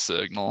 my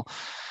signal.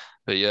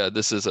 But yeah,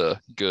 this is a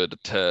good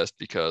test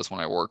because when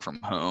I work from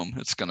home,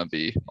 it's gonna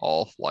be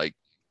all like,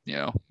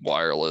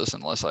 wireless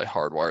unless I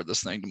hardwire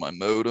this thing to my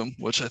modem,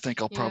 which I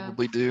think I'll Yeah.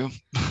 probably do.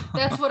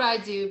 That's what I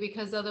do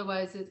because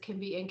otherwise it can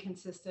be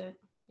inconsistent.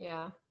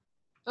 Yeah.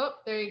 Oh,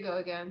 there you go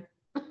again.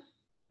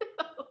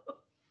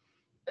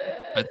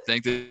 I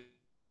think that.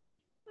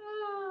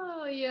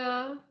 Oh,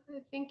 yeah. I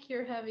think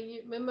you're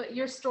having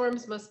your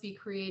storms must be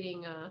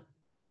creating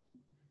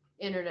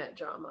internet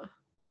drama.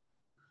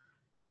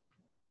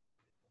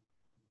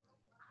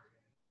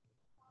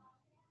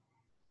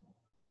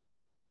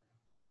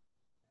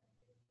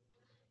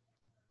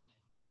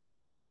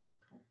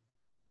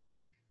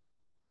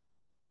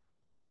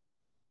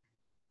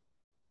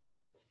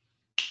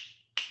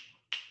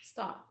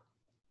 Stop.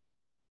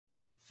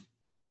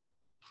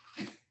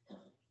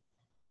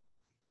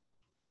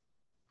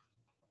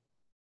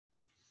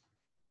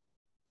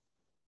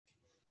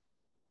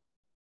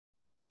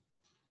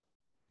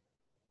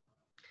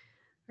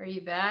 Are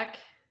you back?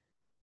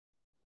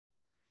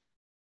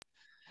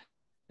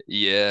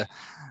 Yeah,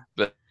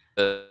 but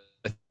Oh,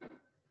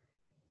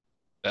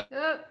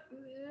 yeah,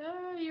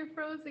 you're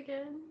froze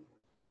again.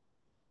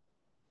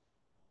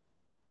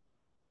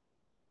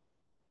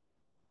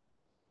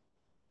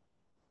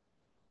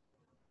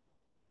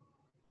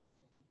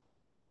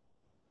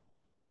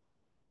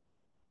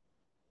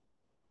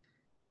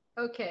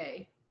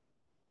 Okay.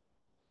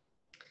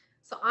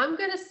 So I'm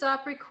going to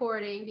stop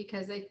recording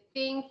because I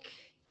think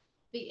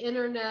the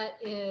internet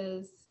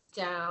is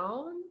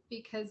down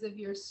because of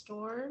your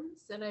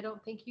storms, and I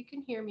don't think you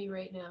can hear me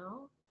right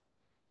now.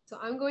 So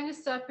I'm going to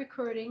stop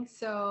recording.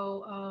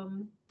 So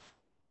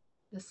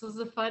this was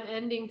a fun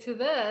ending to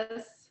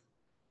this,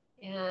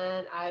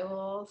 and I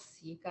will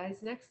see you guys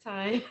next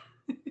time.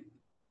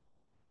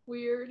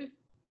 Weird.